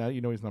number is? Now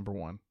you know he's number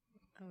 1.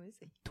 Oh, is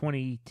he?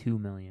 22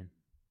 million.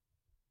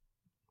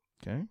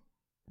 Okay.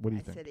 What do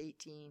you I think? said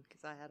 18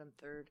 because I had him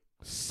third.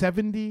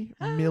 $70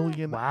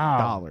 million.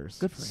 Wow.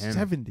 Good for him.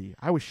 70.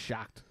 I was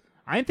shocked.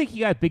 I didn't think he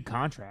got big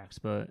contracts,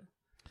 but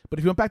But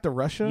if you went back to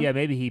Russia, yeah,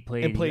 maybe he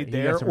played and played he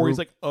there, got some or he's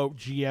ru- like a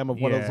GM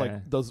of one of those Yeah.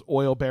 like those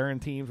oil baron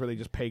teams where they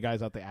just pay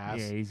guys out the ass.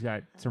 yeah, he's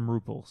got some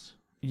ruples.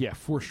 Yeah,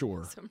 for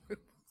sure. Some rules.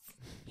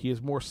 He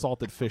has more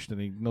salted fish than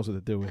he knows what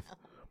to do with.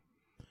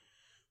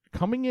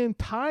 Coming in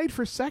tied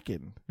for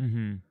second,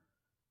 Mm-hmm.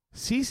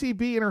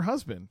 CCB and her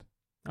husband.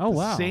 Oh The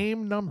wow.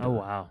 Same number. Oh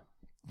wow.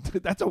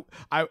 That's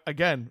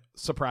again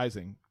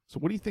surprising. So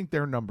what do you think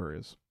their number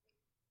is?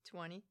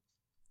 20.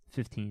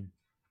 15.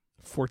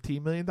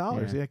 $14 million.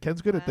 Yeah. Yeah,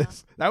 Ken's good at Wow.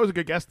 this. That was a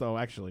good guess though,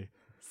 actually.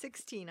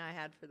 16 I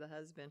had for the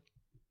husband.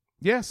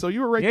 Yeah, so you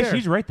were right yeah, there.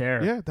 she's right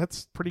there. Yeah,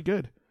 that's pretty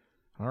good.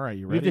 All right,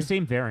 you We have ready? the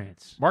same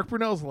variance. Mark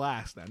Brunell's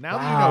last now. Now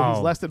that you know he's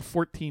Wow. less than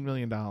 $14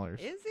 million.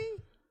 Is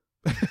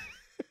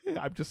he?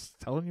 I'm just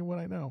telling you what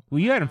I know. Well,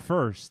 you had him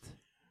first.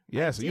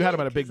 Yeah, I so you had him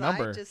did, at a big 'cause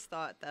number. I just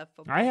thought that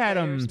football I had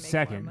players him make more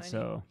second, money.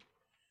 so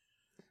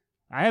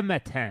I have him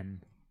at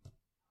 10.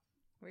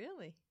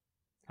 Really?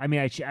 I mean,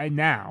 I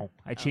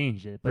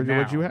changed it, but Bridget,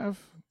 what'd now- you have?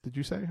 Did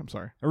you say? I'm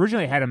sorry.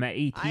 Originally, I had him at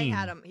 18. I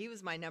had him. He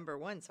was my number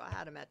 1, so I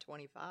had him at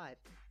 25.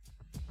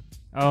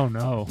 Oh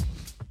no,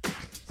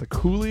 It's a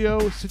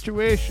Coolio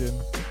situation.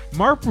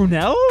 Mark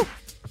Brunell?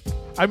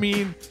 I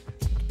mean,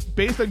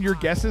 based on your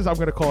guesses, I'm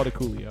going to call it a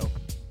Coolio.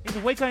 He's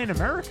a white guy in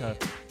America.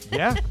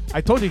 Yeah,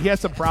 I told you he had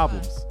some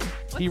problems.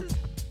 He What's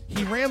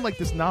he ran like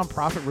this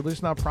nonprofit,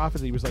 religious nonprofit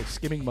that he was like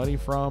skimming money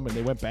from, and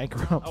they went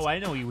bankrupt. Oh, I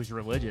know he was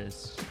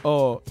religious.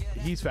 Oh,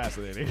 he's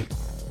fascinating.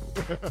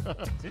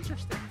 It's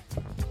interesting.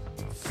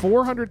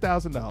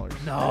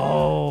 $400,000.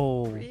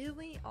 No,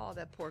 Really? Oh,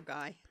 that poor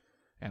guy.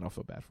 I don't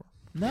feel bad for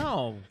him.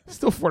 no.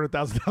 Still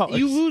 $400,000.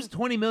 You lose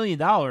 $20 million.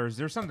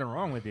 There's something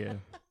wrong with you.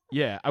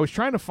 Yeah, I was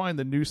trying to find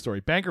the news story.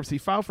 Bankruptcy. He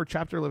filed for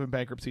Chapter 11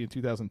 bankruptcy in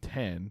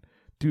 2010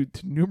 due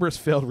to numerous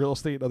failed real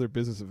estate and other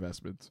business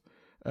investments.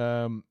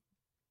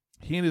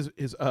 He and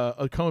his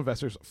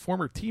co-investors,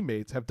 former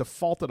teammates, have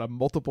defaulted on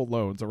multiple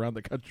loans around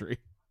the country.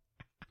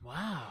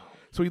 Wow.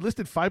 So he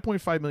listed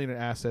 $5.5 million in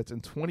assets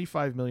and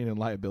 $25 million in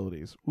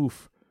liabilities.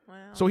 Oof. Wow.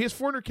 So he has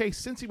 $400K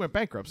since he went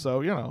bankrupt.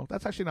 So,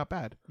 that's actually not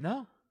bad.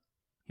 No.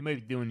 He might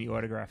be doing the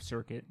autograph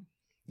circuit.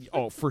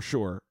 Oh, for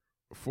sure.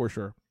 For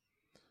sure.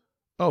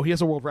 Oh, he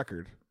has a world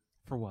record.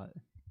 For what?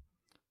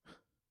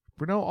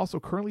 Brunel also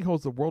currently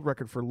holds the world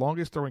record for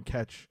longest throw and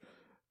catch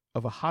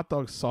of a hot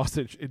dog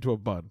sausage into a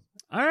bun.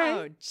 All right.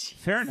 Oh, jeez.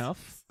 Fair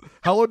enough.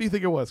 How long do you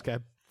think it was,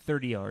 Ken?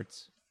 30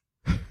 yards.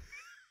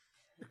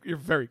 You're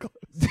very close.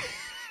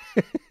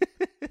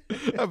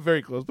 I'm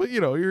very close, but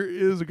it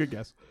is a good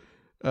guess.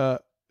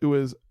 It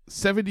was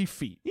 70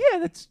 feet. Yeah,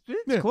 that's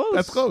close.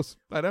 That's close.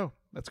 I know.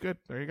 That's good.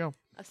 There you go.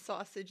 A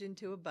sausage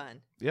into a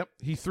bun. Yep.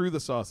 He threw the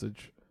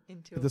sausage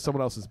Into into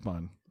someone else's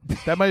bun.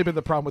 That might have been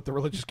the problem with the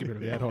religious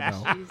community. I don't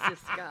know. Jesus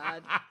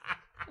God.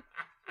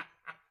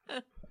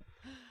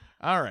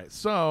 All right.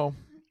 So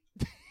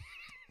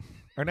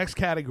our next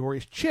category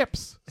is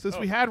chips. Since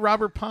we had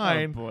Robert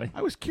Pine, boy.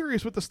 I was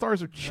curious what the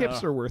stars of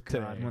chips are worth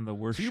God, today. one of the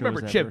worst So you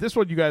remember shows Chip. ever. This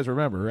one you guys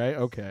remember, right?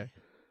 Okay.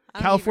 I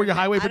don't California even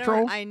Highway I don't-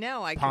 Patrol? I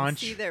know. I Paunch.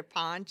 can see their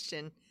paunch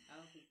and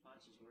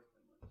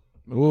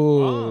Ooh.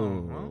 well,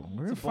 We're going it's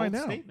to a bold find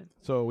out. statement.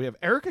 So we have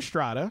Eric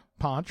Estrada,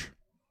 Ponch.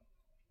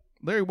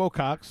 Larry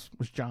Wilcox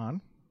was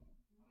John.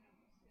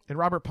 And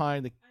Robert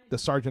Pine, the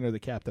sergeant or the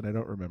captain, I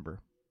don't remember.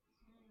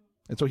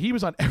 And so he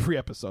was on every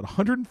episode,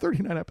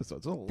 139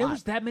 episodes. That's a lot. There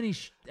was that many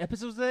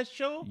episodes of that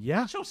show?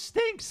 Yeah. That show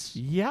stinks.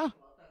 Yeah.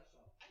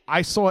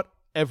 I saw it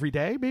every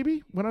day,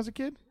 maybe, when I was a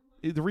kid.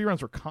 The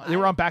reruns were they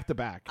were on back to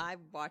back. I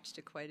watched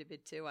it quite a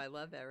bit too. I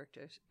love Eric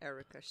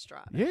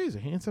Estrada. Yeah, he's a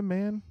handsome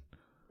man.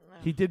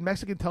 He did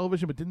Mexican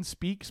television but didn't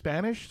speak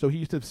Spanish, so he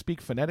used to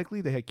speak phonetically.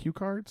 They had cue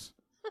cards.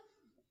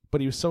 But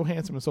he was so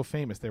handsome and so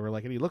famous. They were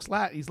like, and he looks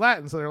Latin. He's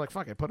Latin, so they're like,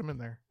 fuck it, put him in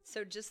there.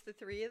 So just the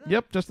three of them?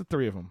 Yep, just the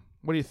three of them.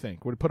 What do you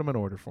think? Would put them in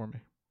order for me?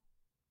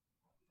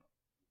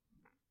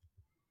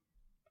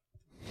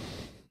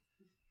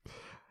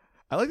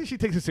 I like that she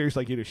takes it serious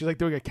like you do. She's like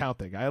doing a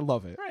counting. I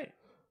love it. Right.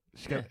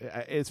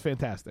 It's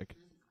fantastic.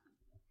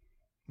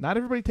 Not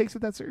everybody takes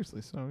it that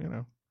seriously, so I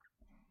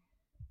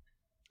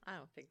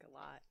don't think a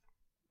lot.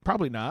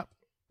 probably not.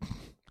 All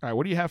right,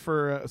 what do you have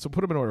for? So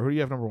put them in order. Who do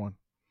you have number one?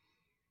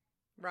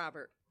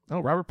 Robert. Oh,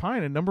 Robert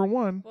Pine at number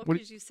one. Well, What do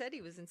because you said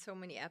he was in so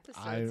many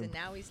episodes, I- and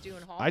now he's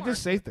doing Hallmark. I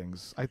just say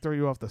things. I throw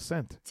you off the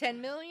scent.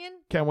 10 million?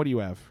 Ken, what do you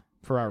have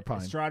for Robert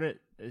Pine?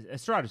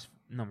 Estrada's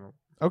number one.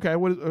 Okay,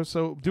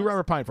 so do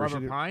Robert Pine first.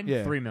 Robert Pine,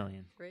 yeah. 3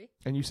 million. 3?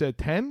 And you said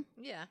 10?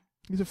 Yeah.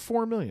 He's at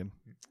 4 million.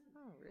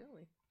 Oh,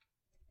 really?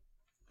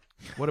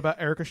 What about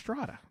Eric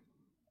Estrada?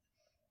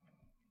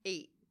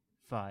 8.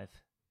 5.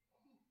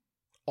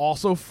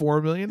 Also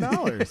 $4 million.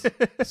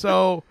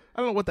 So I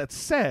don't know what that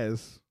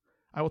says.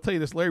 I will tell you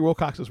this: Larry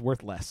Wilcox is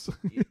worth less.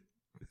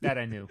 That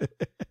I knew.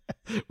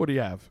 What do you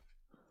have?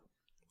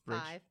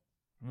 Bridge. 5.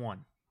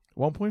 1.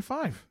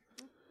 1.5.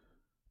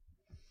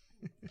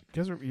 You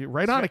guys are you're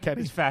right on it,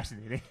 Kenny. It's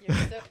fascinating.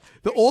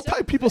 The old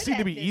time people seem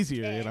to be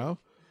easier,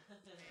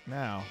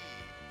 Now,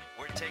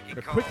 We're taking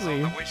But calls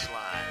quickly on the wish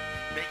line,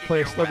 making play a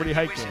your celebrity wacky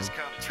hike wishes game.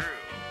 come true.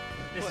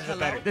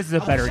 This is a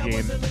better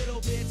game.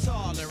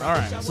 all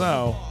right.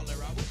 So,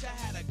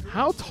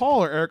 how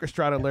tall are Eric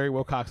Estrada, Larry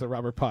Wilcox, and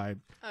Robert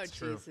Pine? Oh,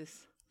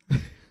 Jesus.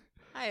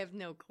 I have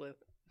no clue.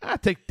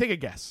 Take a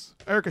guess.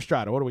 Eric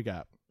Estrada, what do we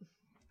got?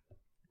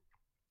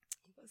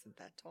 He wasn't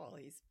that tall.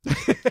 He's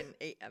freaking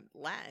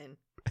Latin.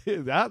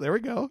 There we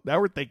go. Now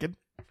we're thinking.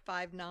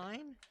 5'9"?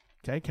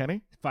 Okay,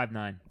 Kenny.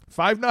 5'9".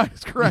 5'9"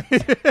 is correct.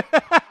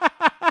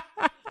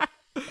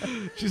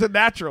 She's a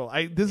natural.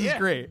 This is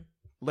great.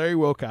 Larry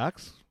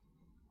Wilcox.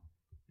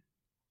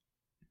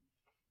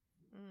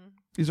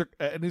 These are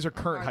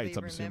current Hardly heights.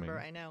 I'm remember. assuming.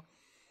 I know.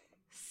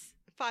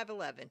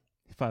 5'11".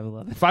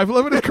 5'11".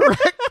 5'11" is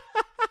correct.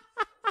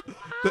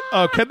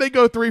 Can they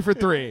go 3 for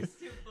 3?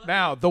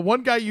 Now, the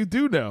one guy you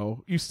do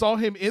know, you saw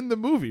him in the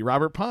movie,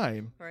 Robert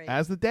Pine, Right.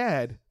 as the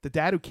dad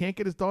who can't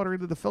get his daughter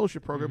into the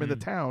fellowship program in the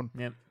town,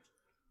 Yep.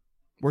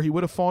 where he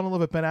would have fallen in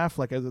love with Ben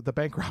Affleck as the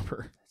bank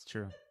robber. That's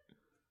true.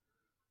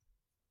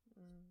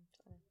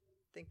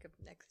 Think of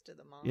next to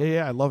the mom.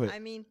 Yeah, I love it. I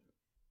mean,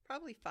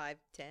 probably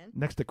 5'10".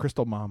 Next to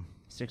Crystal Mom.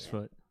 6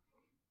 foot.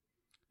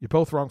 You're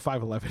both wrong,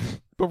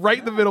 5'11", but right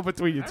in the middle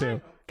between you two.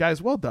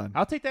 Guys, well done.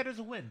 I'll take that as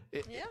a win.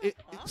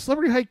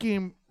 Celebrity Hike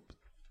Game,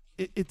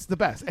 it's the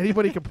best.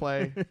 Anybody can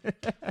play.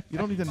 You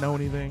don't need to know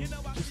anything.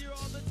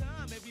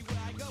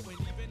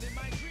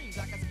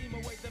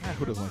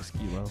 Who doesn't like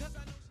Skee-Lo?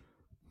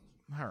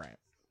 All right.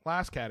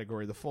 Last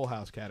category, the Full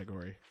House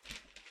category.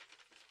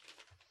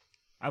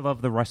 I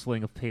love the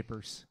rustling of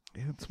papers.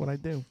 Yeah, that's what I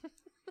do.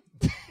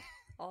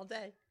 All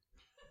day.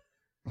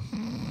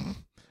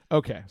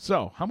 Okay,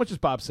 so how much is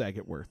Bob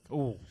Saget worth?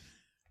 Oh,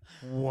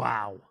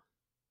 wow.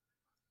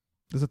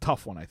 This is a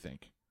tough one, I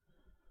think.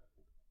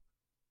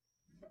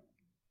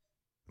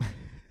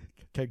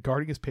 Okay,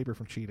 guarding his paper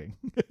from cheating.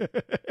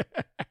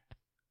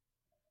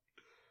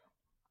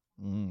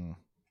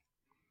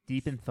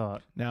 Deep in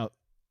thought. Now,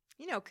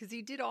 Because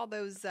he did all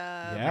those.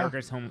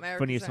 America's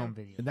Funniest Home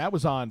Video. and that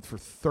was on for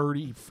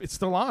 30. It's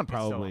still on,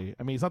 probably.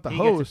 I mean, he's not the He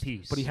gets a host,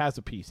 piece. but he has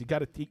a piece.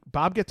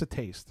 Bob gets a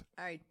taste.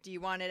 All right. Do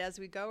you want it as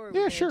we go? Or are we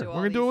Yeah, gonna sure. Do all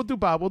We're gonna do. We'll these? do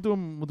Bob. We'll do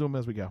him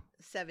as we go.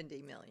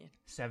 70 million.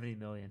 70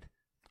 million.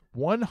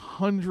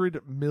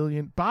 100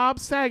 million. Bob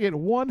Saget,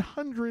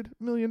 $100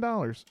 million.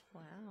 Wow.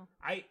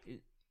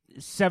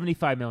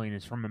 $75 million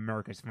is from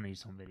America's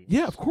Funniest Home Videos.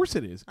 Yeah, of course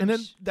it is. And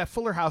then sh- that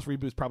Fuller House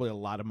reboot is probably a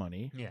lot of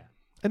money. Yeah.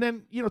 And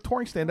then,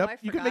 touring stand-up, I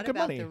you can forgot make good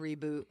about money. the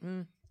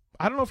reboot.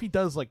 I don't know if he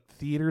does, like,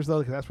 theaters, though,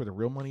 because that's where the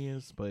real money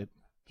is, but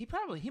He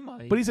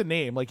might. he's a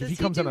name. Like, Does if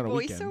he comes in on a voiceover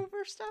weekend.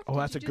 stuff? Oh,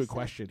 Did that's you a just good say?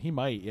 question. He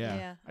might, yeah.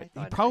 Yeah, I He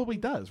thought- I probably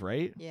think- does,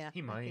 right? Yeah,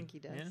 He might. I think he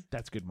does. Yeah.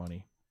 That's good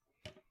money.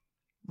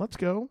 Let's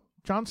go.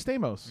 John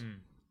Stamos.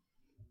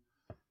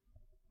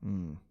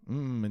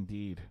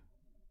 Indeed.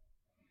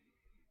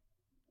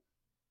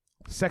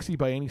 Sexy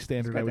by any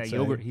standard, I would say.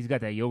 He's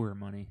got that yogurt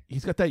money.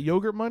 He's got that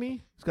yogurt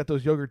money. He's got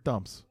those yogurt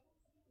dumps.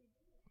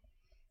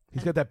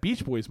 He's got that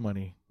Beach Boys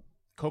money.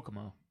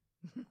 Kokomo.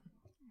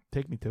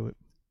 Take me to it.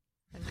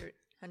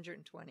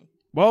 120.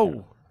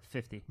 Whoa.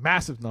 50.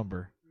 Massive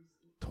number.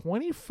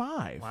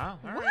 25. Wow.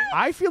 All right.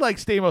 I feel like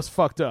Stamos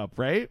fucked up,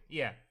 right?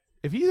 Yeah.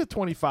 If he's at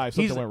 25,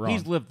 something went wrong.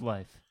 He's lived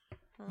life.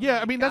 yeah,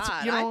 Oh I mean, my that's,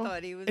 God, you I know.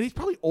 thought he was. And he's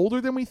probably older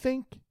than we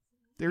think.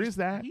 There is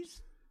that.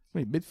 He's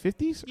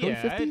Mid-50s? Early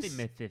yeah, 50s? I think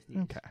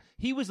mid-50s. Okay.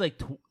 He was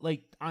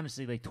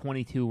honestly, like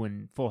 22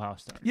 when Full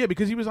House started. Yeah,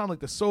 because he was on like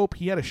the soap.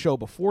 He had a show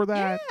before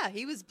that. Yeah,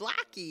 he was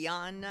Blackie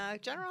on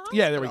General Hospital.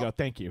 Yeah, there we go.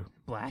 Thank you.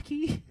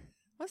 Blackie?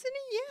 Wasn't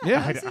he? Yeah.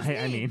 That was his I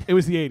name. mean, It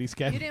was the 80s,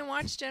 Ken. You didn't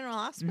watch General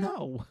Hospital?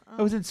 no.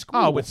 I was in school.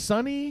 Oh, with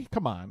Sonny?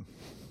 Come on.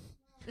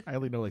 I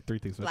only know like 3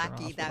 things about General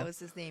Blackie, Hospital. that was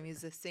his name. He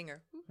was a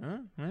singer. Huh?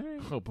 All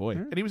right. Oh, boy.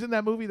 And he was in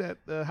that movie, that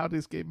How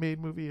This Game Made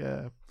movie,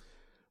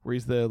 where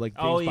he's the like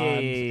James Oh, Bond. yeah, I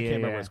yeah, can't yeah,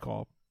 remember yeah. what it's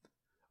called.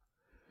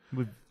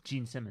 With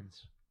Gene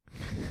Simmons.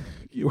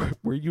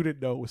 Where you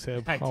didn't know it was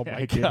him. I Oh, did- my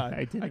I did- God.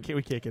 I didn't.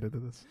 We can't get into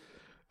this.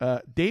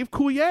 Dave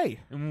Coulier.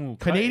 Ooh,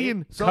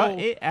 Canadian- Cut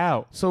it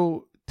out.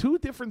 So, 2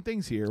 different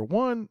things here.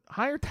 One,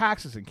 higher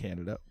taxes in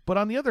Canada. But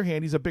on the other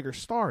hand, he's a bigger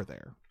star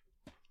there.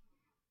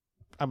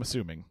 I'm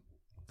assuming.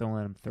 Don't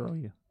let him throw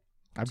you.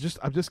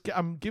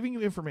 I'm giving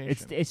you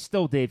information. It's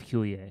still Dave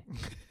Coulier.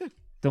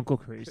 Don't go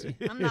crazy.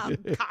 I'm not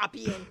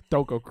copying.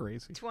 Don't go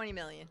crazy. 20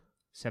 million.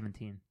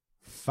 17.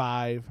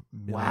 5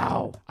 million.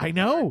 Wow. I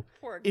know.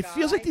 Poor It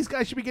feels like guy. these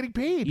guys should be getting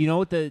paid. You know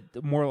what the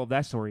moral of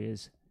that story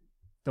is?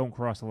 Don't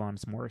cross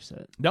Alanis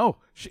Morissette. No.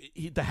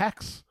 The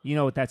Hex. You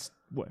know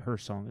what her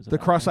song is The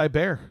about. Cross-Eyed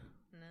Bear.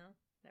 No,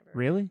 never.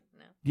 Really?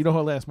 No, You know who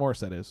Alanis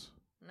Morissette is?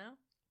 no.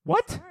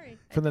 What? Sorry.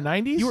 From the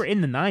 90s? You were in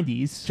the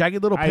 90s.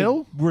 Jagged Little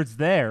Pill? I was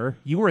there.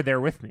 You were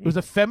there with me. It was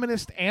a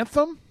feminist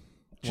anthem.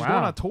 She's Wow.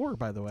 going on tour,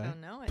 by the way. Don't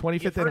know it.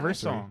 25th You've heard her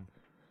anniversary. song.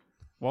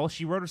 Well,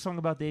 she wrote a song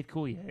about Dave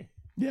Coulier.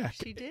 Yeah.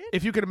 She did?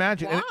 If you could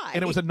imagine. And Why?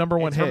 it was a number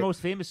 1 It's hit. her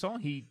most famous song.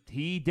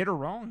 He did her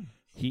wrong.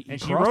 He and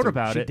she crossed wrote him.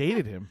 about she it.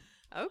 dated him.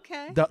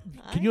 Okay.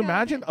 Can you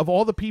imagine? Of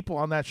all the people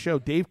on that show,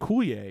 Dave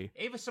Coulier.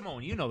 Ava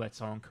Simone, you know that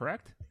song,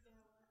 correct?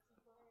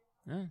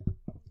 Yeah.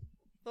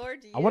 Lord,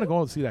 do you? I want to go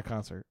and see that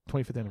concert.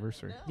 25th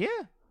anniversary. Yeah.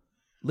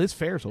 Liz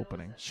Fair's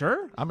opening.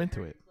 Sure. I'm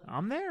into it.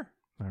 I'm there.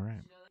 All right.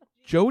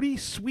 Jodie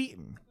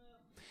Sweetin.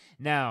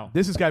 Now,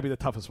 This has got to be the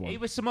toughest one.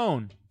 Ava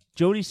Simone,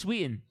 Jodie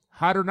Sweetin,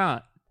 hot or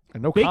not?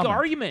 And no Big comment.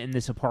 argument in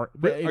this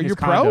apartment. Are you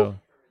pro?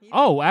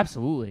 Oh,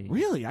 absolutely.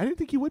 Really? I didn't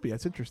think you would be.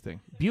 That's interesting.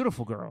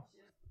 Beautiful girl.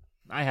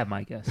 I have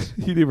my guess.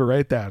 You didn't even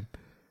write down.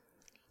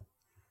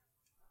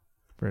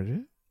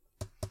 Bridget?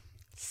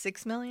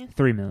 6 million?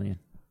 3 million.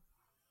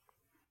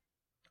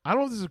 I don't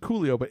know if this is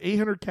Coolio, but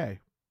 $800K.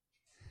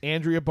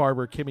 Andrea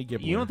Barber, Kimmy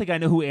Gibbler. You don't think I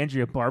know who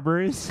Andrea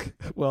Barber is?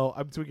 Well,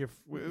 I'm doing it.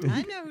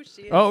 I know who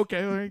she is. Oh, okay.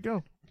 There you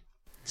go.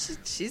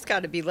 She's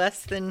got to be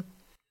less than.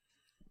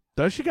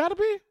 Does she got to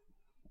be?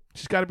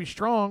 She's got to be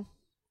strong.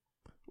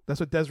 That's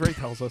what Desiree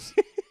tells us.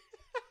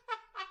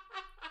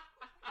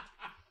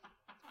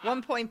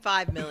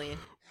 1.5 million.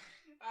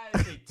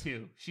 I'd say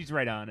 2. She's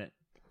right on it.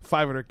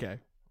 $500K.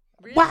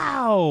 Really?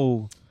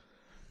 Wow.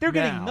 They're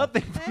getting Now.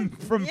 nothing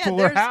from Yeah,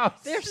 Fuller there's,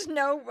 House. There's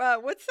no.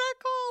 What's that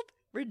called?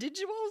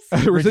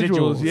 Residuals?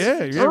 Residuals.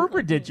 Yeah. yeah. Or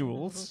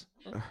residuals.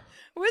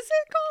 What's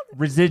it called?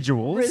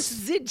 Residuals.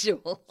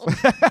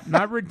 Residuals.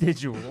 Not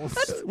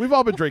residuals. We've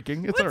all been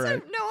drinking. It's all What's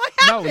right. no, I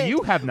No, haven't.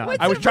 you have not. What's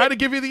I was a trying to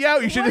give you the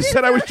out. You should have What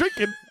said is I was a-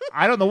 drinking.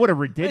 I don't know what a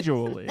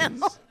residual is.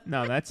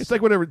 No, that's It's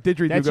like when a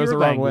didgeridoo that's goes your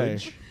the wrong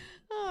language. way.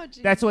 Oh,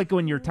 geez. That's like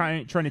when you're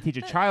trying to teach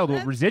a child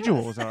what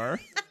residuals are.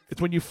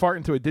 It's when you fart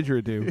into a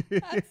didgeridoo.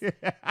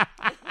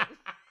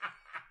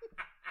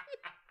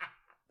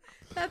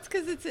 That's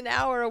because it's an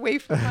hour away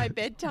from my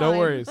bedtime. No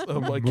worries.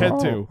 Like Ken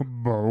too.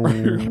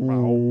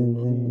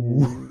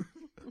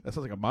 That sounds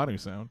like a Manu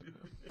sound.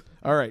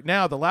 All right.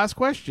 Now, the last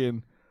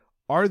question.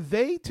 Are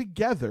they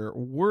together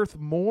worth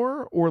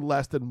more or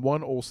less than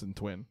one Olsen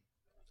twin?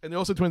 And the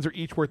Olsen twins are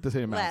each worth the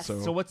same amount.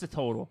 Less. So what's the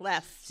total?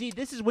 Less. See,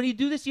 this is when you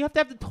do this, you have to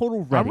have the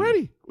total ready. I'm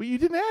ready. Well, you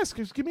didn't ask.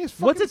 Just give me a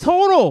fucking What's the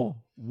total?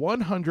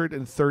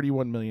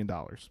 $131 million.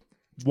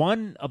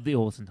 One of the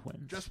Olsen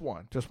twins. Just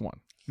one. Just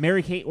one.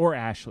 Mary Kate or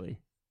Ashley.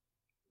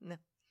 No.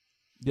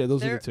 Yeah,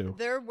 those are They're, the two.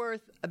 they're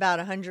worth about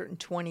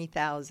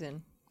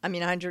 120,000. I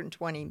mean,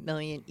 120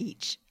 million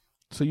each.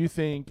 So you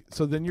think?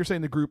 So then you're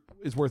saying the group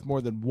is worth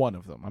more than one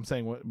of them? I'm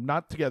saying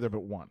not together,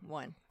 but one.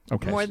 One.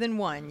 Okay. More than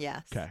one,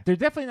 yes. Okay. They're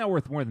definitely not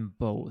worth more than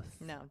both.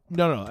 No.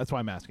 No. That's why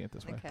I'm asking it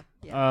this way. Okay.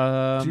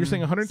 Yeah. So you're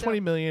saying 120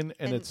 So- million,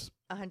 and and it's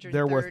 130.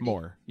 they're worth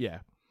more. Yeah.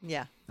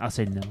 Yeah. I'll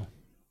say no.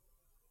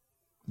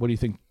 What do you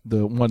think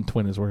the one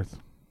twin is worth?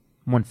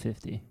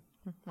 150.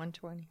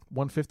 120.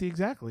 150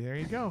 exactly. There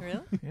you go. Really?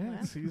 Yeah, Wow.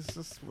 he's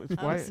just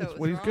Oh, it's so it what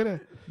was he's good wrong?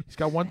 at. He's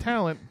got one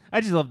talent. I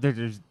just love that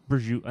there's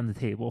Bridgette on the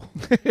table.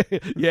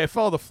 Yeah, it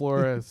fell on the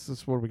floor. It's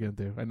just, what are we gonna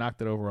do? I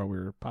knocked it over while we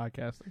were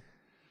podcasting.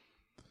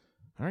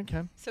 All right,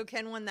 Ken. So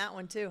Ken won that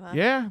one too, huh?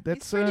 Yeah,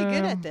 that's He's pretty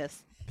good at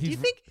this. Do you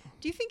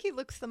he's- think he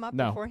looks them up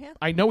No, beforehand?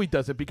 I know he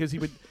does it because he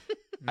would.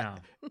 No.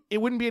 It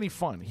wouldn't be any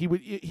fun. He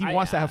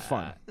wants to have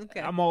fun. Okay.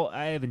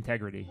 I have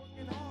integrity.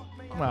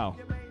 Wow.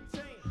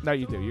 No,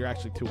 you do. You're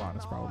actually too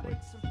honest, probably.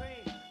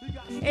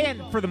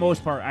 And for the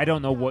most part, I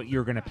don't know what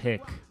you're going to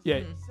pick.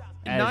 Yeah.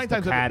 As 9 the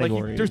times out of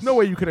categories. there's no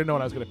way you could have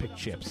known I was going to pick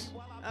chips.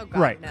 Oh God,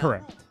 Right, no.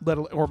 correct.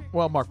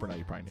 Well, Mark Burnett,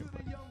 you probably knew,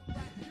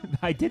 but.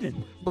 I didn't.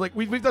 But like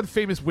we've done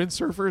famous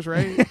windsurfers,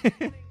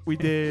 right? We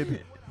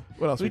did.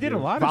 What else? We did a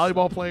lot of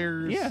volleyball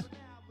players. Yeah.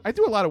 I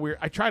do a lot of weird.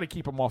 I try to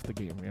keep them off the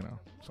game,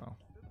 So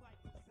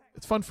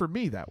it's fun for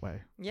me that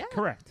way. Yeah.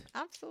 Correct.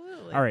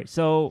 Absolutely. All right,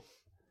 so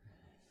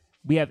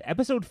we have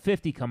episode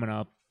 50 coming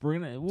up. We're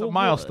gonna a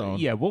milestone.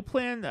 We'll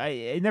plan.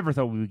 I never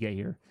thought we would get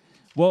here.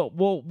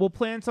 We'll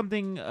plan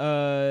something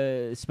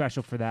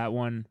special for that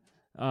one.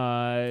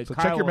 So check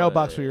Kyle, your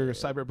mailbox for your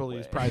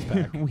Cyberbullies prize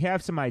pack. We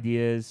have some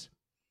ideas.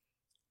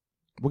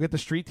 We'll get the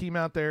street team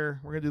out there.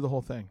 We're gonna do the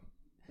whole thing.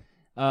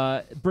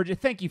 Bridgette,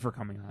 thank you for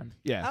coming on.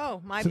 Yeah.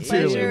 Oh, my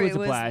Sincerely. pleasure. It was a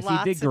blast. You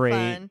lots did of great.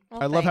 fun.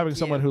 Well, I love thank having you.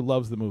 someone who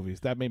loves the movies.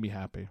 That made me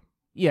happy.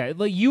 Yeah,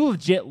 like you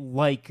legit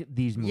like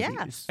these movies.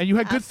 Yes. And you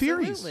had good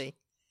theories. Absolutely.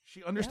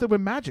 She understood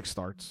when magic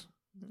starts.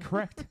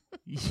 Correct.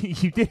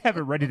 You did have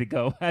it ready to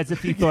go, as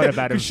if you thought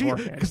about it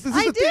beforehand. Because this I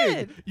is the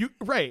did. thing.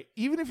 Right.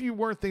 Even if you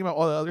weren't thinking about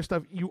all the other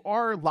stuff, you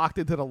are locked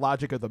into the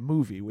logic of the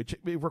movie, which it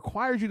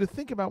requires you to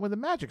think about when the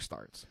magic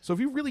starts. So if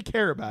you really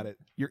care about it,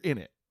 you're in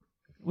it.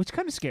 Which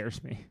kind of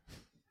scares me.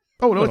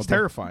 Oh, no, Little it's bit.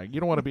 terrifying. You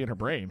don't want to be in her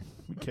brain.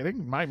 Are you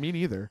kidding? Me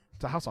neither.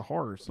 It's a house of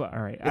horrors. But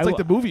all right, It's like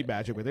the movie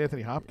Magic with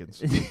Anthony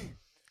Hopkins.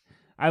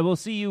 I will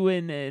see you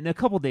in a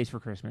couple days for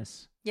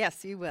Christmas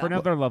Yes, you will. for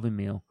another lovely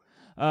meal.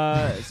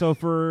 So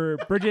for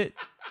Bridgette,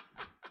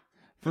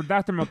 for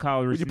Dr.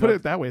 McCall, When you put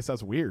it that way, it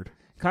sounds weird.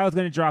 Kyle's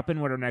going to drop in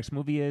what our next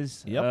movie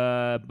is.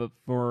 Yep. But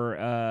for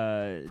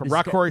From this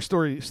Rock is-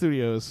 Quarry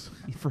Studios,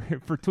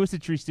 for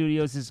Twisted Tree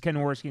Studios, this is Ken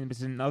Worski, and this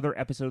is another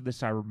episode of the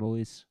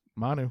Cyberbullies.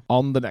 Manu.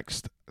 On the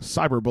next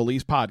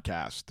Cyberbullies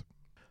podcast,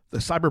 the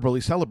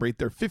Cyberbullies celebrate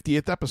their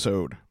 50th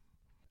episode.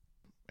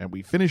 And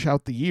we finish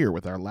out the year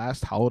with our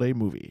last holiday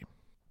movie.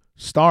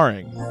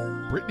 Starring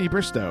Brittany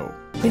Bristow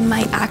We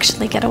might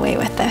actually get away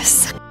with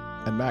this.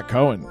 and Matt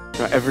Cohen.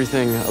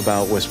 Everything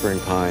about Whispering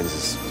Pines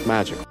is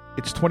magical.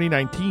 It's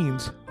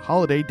 2019's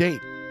holiday date.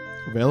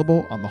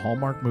 Available on the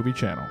Hallmark Movie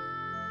Channel.